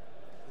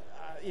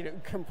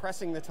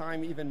compressing the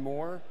time even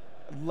more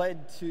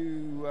led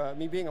to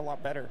me being a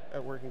lot better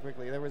at working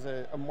quickly. There was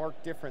a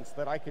marked difference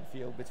that I could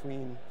feel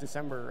between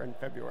December and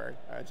February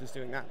just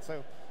doing that.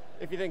 So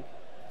if you think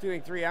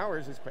doing 3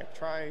 hours is quick,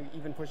 try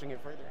even pushing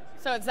it further.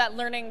 So it's that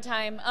learning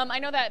time. I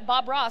know that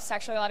Bob Ross,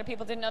 actually a lot of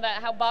people didn't know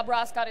that, how Bob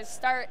Ross got his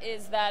start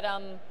is that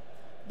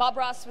Bob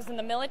Ross was in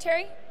the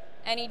military,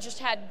 and he just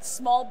had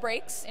small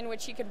breaks in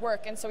which he could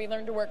work, and so he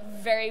learned to work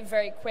very,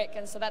 very quick,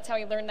 and so that's how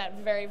he learned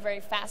that very,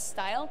 very fast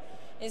style,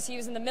 is he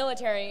was in the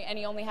military, and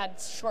he only had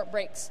short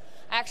breaks.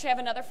 I actually have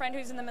another friend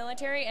who's in the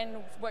military,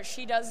 and what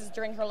she does is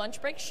during her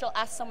lunch break, she'll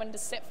ask someone to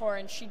sit for her,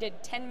 and she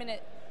did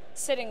 10-minute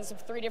sittings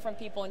of 3 different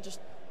people, and just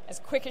as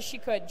quick as she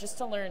could, just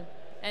to learn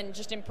and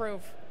just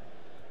improve.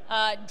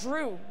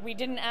 Drew, we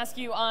didn't ask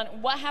you on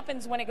what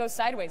happens when it goes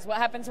sideways. What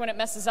happens when it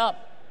messes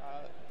up?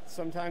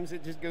 Sometimes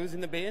it just goes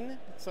in the bin.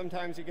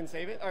 Sometimes you can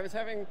save it. I was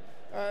having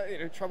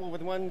trouble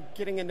with one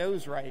getting a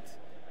nose right.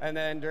 And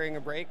then during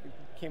a break,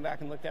 came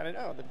back and looked at it.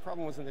 Oh, the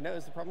problem wasn't the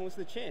nose. The problem was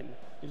the chin.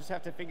 You just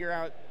have to figure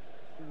out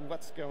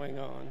what's going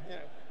on. Yeah.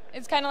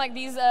 It's kind of like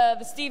the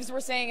Steves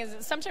were saying is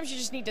that sometimes you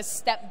just need to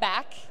step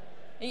back.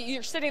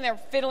 You're sitting there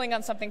fiddling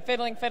on something,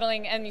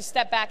 fiddling, and you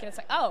step back and it's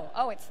like,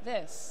 oh, it's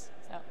this.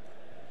 So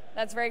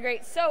that's very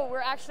great. So we're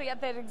actually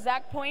at that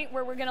exact point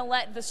where we're going to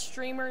let the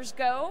streamers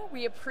go.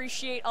 We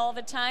appreciate all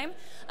the time.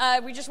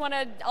 We just want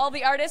to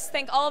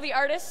thank all the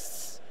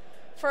artists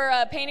for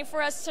painting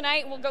for us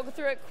tonight. We'll go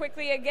through it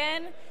quickly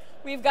again.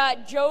 We've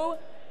got Joe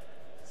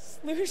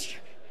Slucher.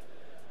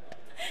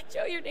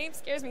 Joe, your name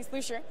scares me,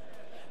 Slucher.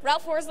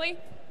 Ralph Horsley,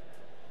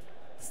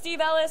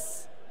 Steve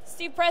Ellis,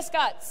 Steve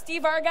Prescott,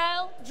 Steve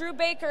Argyle, Drew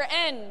Baker,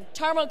 and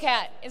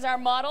Tarmokat is our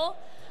model.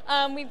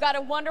 We've got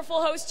a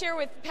wonderful host here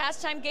with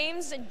Pastime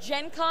Games,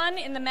 Gen Con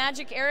in the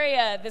Magic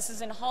area. This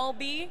is in Hall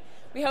B.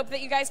 We hope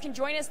that you guys can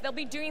join us. They'll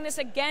be doing this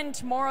again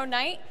tomorrow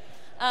night.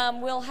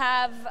 We'll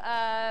have,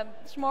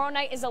 tomorrow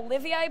night is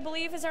Olivia, I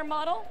believe, is our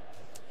model.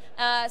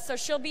 So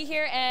she'll be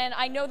here, and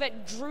I know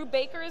that Drew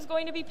Baker is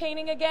going to be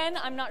painting again.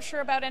 I'm not sure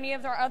about any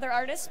of our other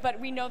artists, but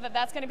we know that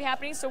that's going to be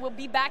happening. So we'll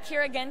be back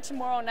here again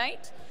tomorrow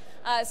night.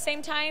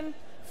 Same time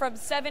from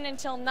 7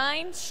 until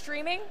 9,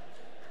 streaming.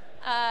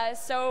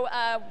 So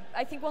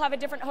I think we'll have a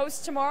different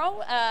host tomorrow,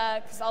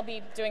 because I'll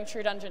be doing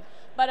True Dungeon.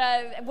 But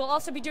we'll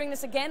also be doing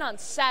this again on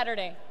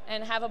Saturday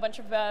and have a bunch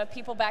of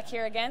people back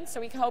here again.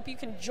 So we hope you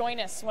can join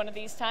us one of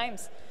these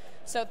times.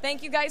 So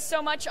thank you guys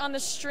so much on the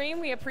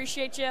stream. We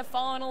appreciate you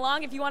following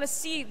along. If you want to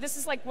see, this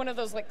is like one of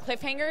those like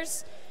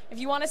cliffhangers. If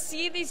you want to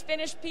see these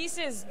finished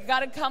pieces, you got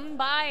to come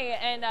by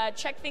and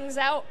check things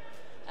out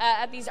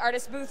at these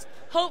artist booths.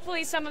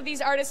 Hopefully some of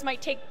these artists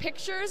might take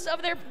pictures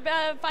of their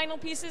final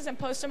pieces and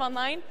post them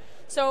online.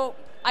 So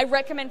I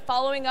recommend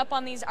following up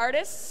on these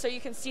artists so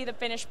you can see the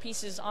finished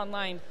pieces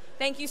online.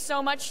 Thank you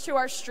so much to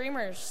our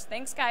streamers.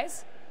 Thanks,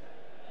 guys.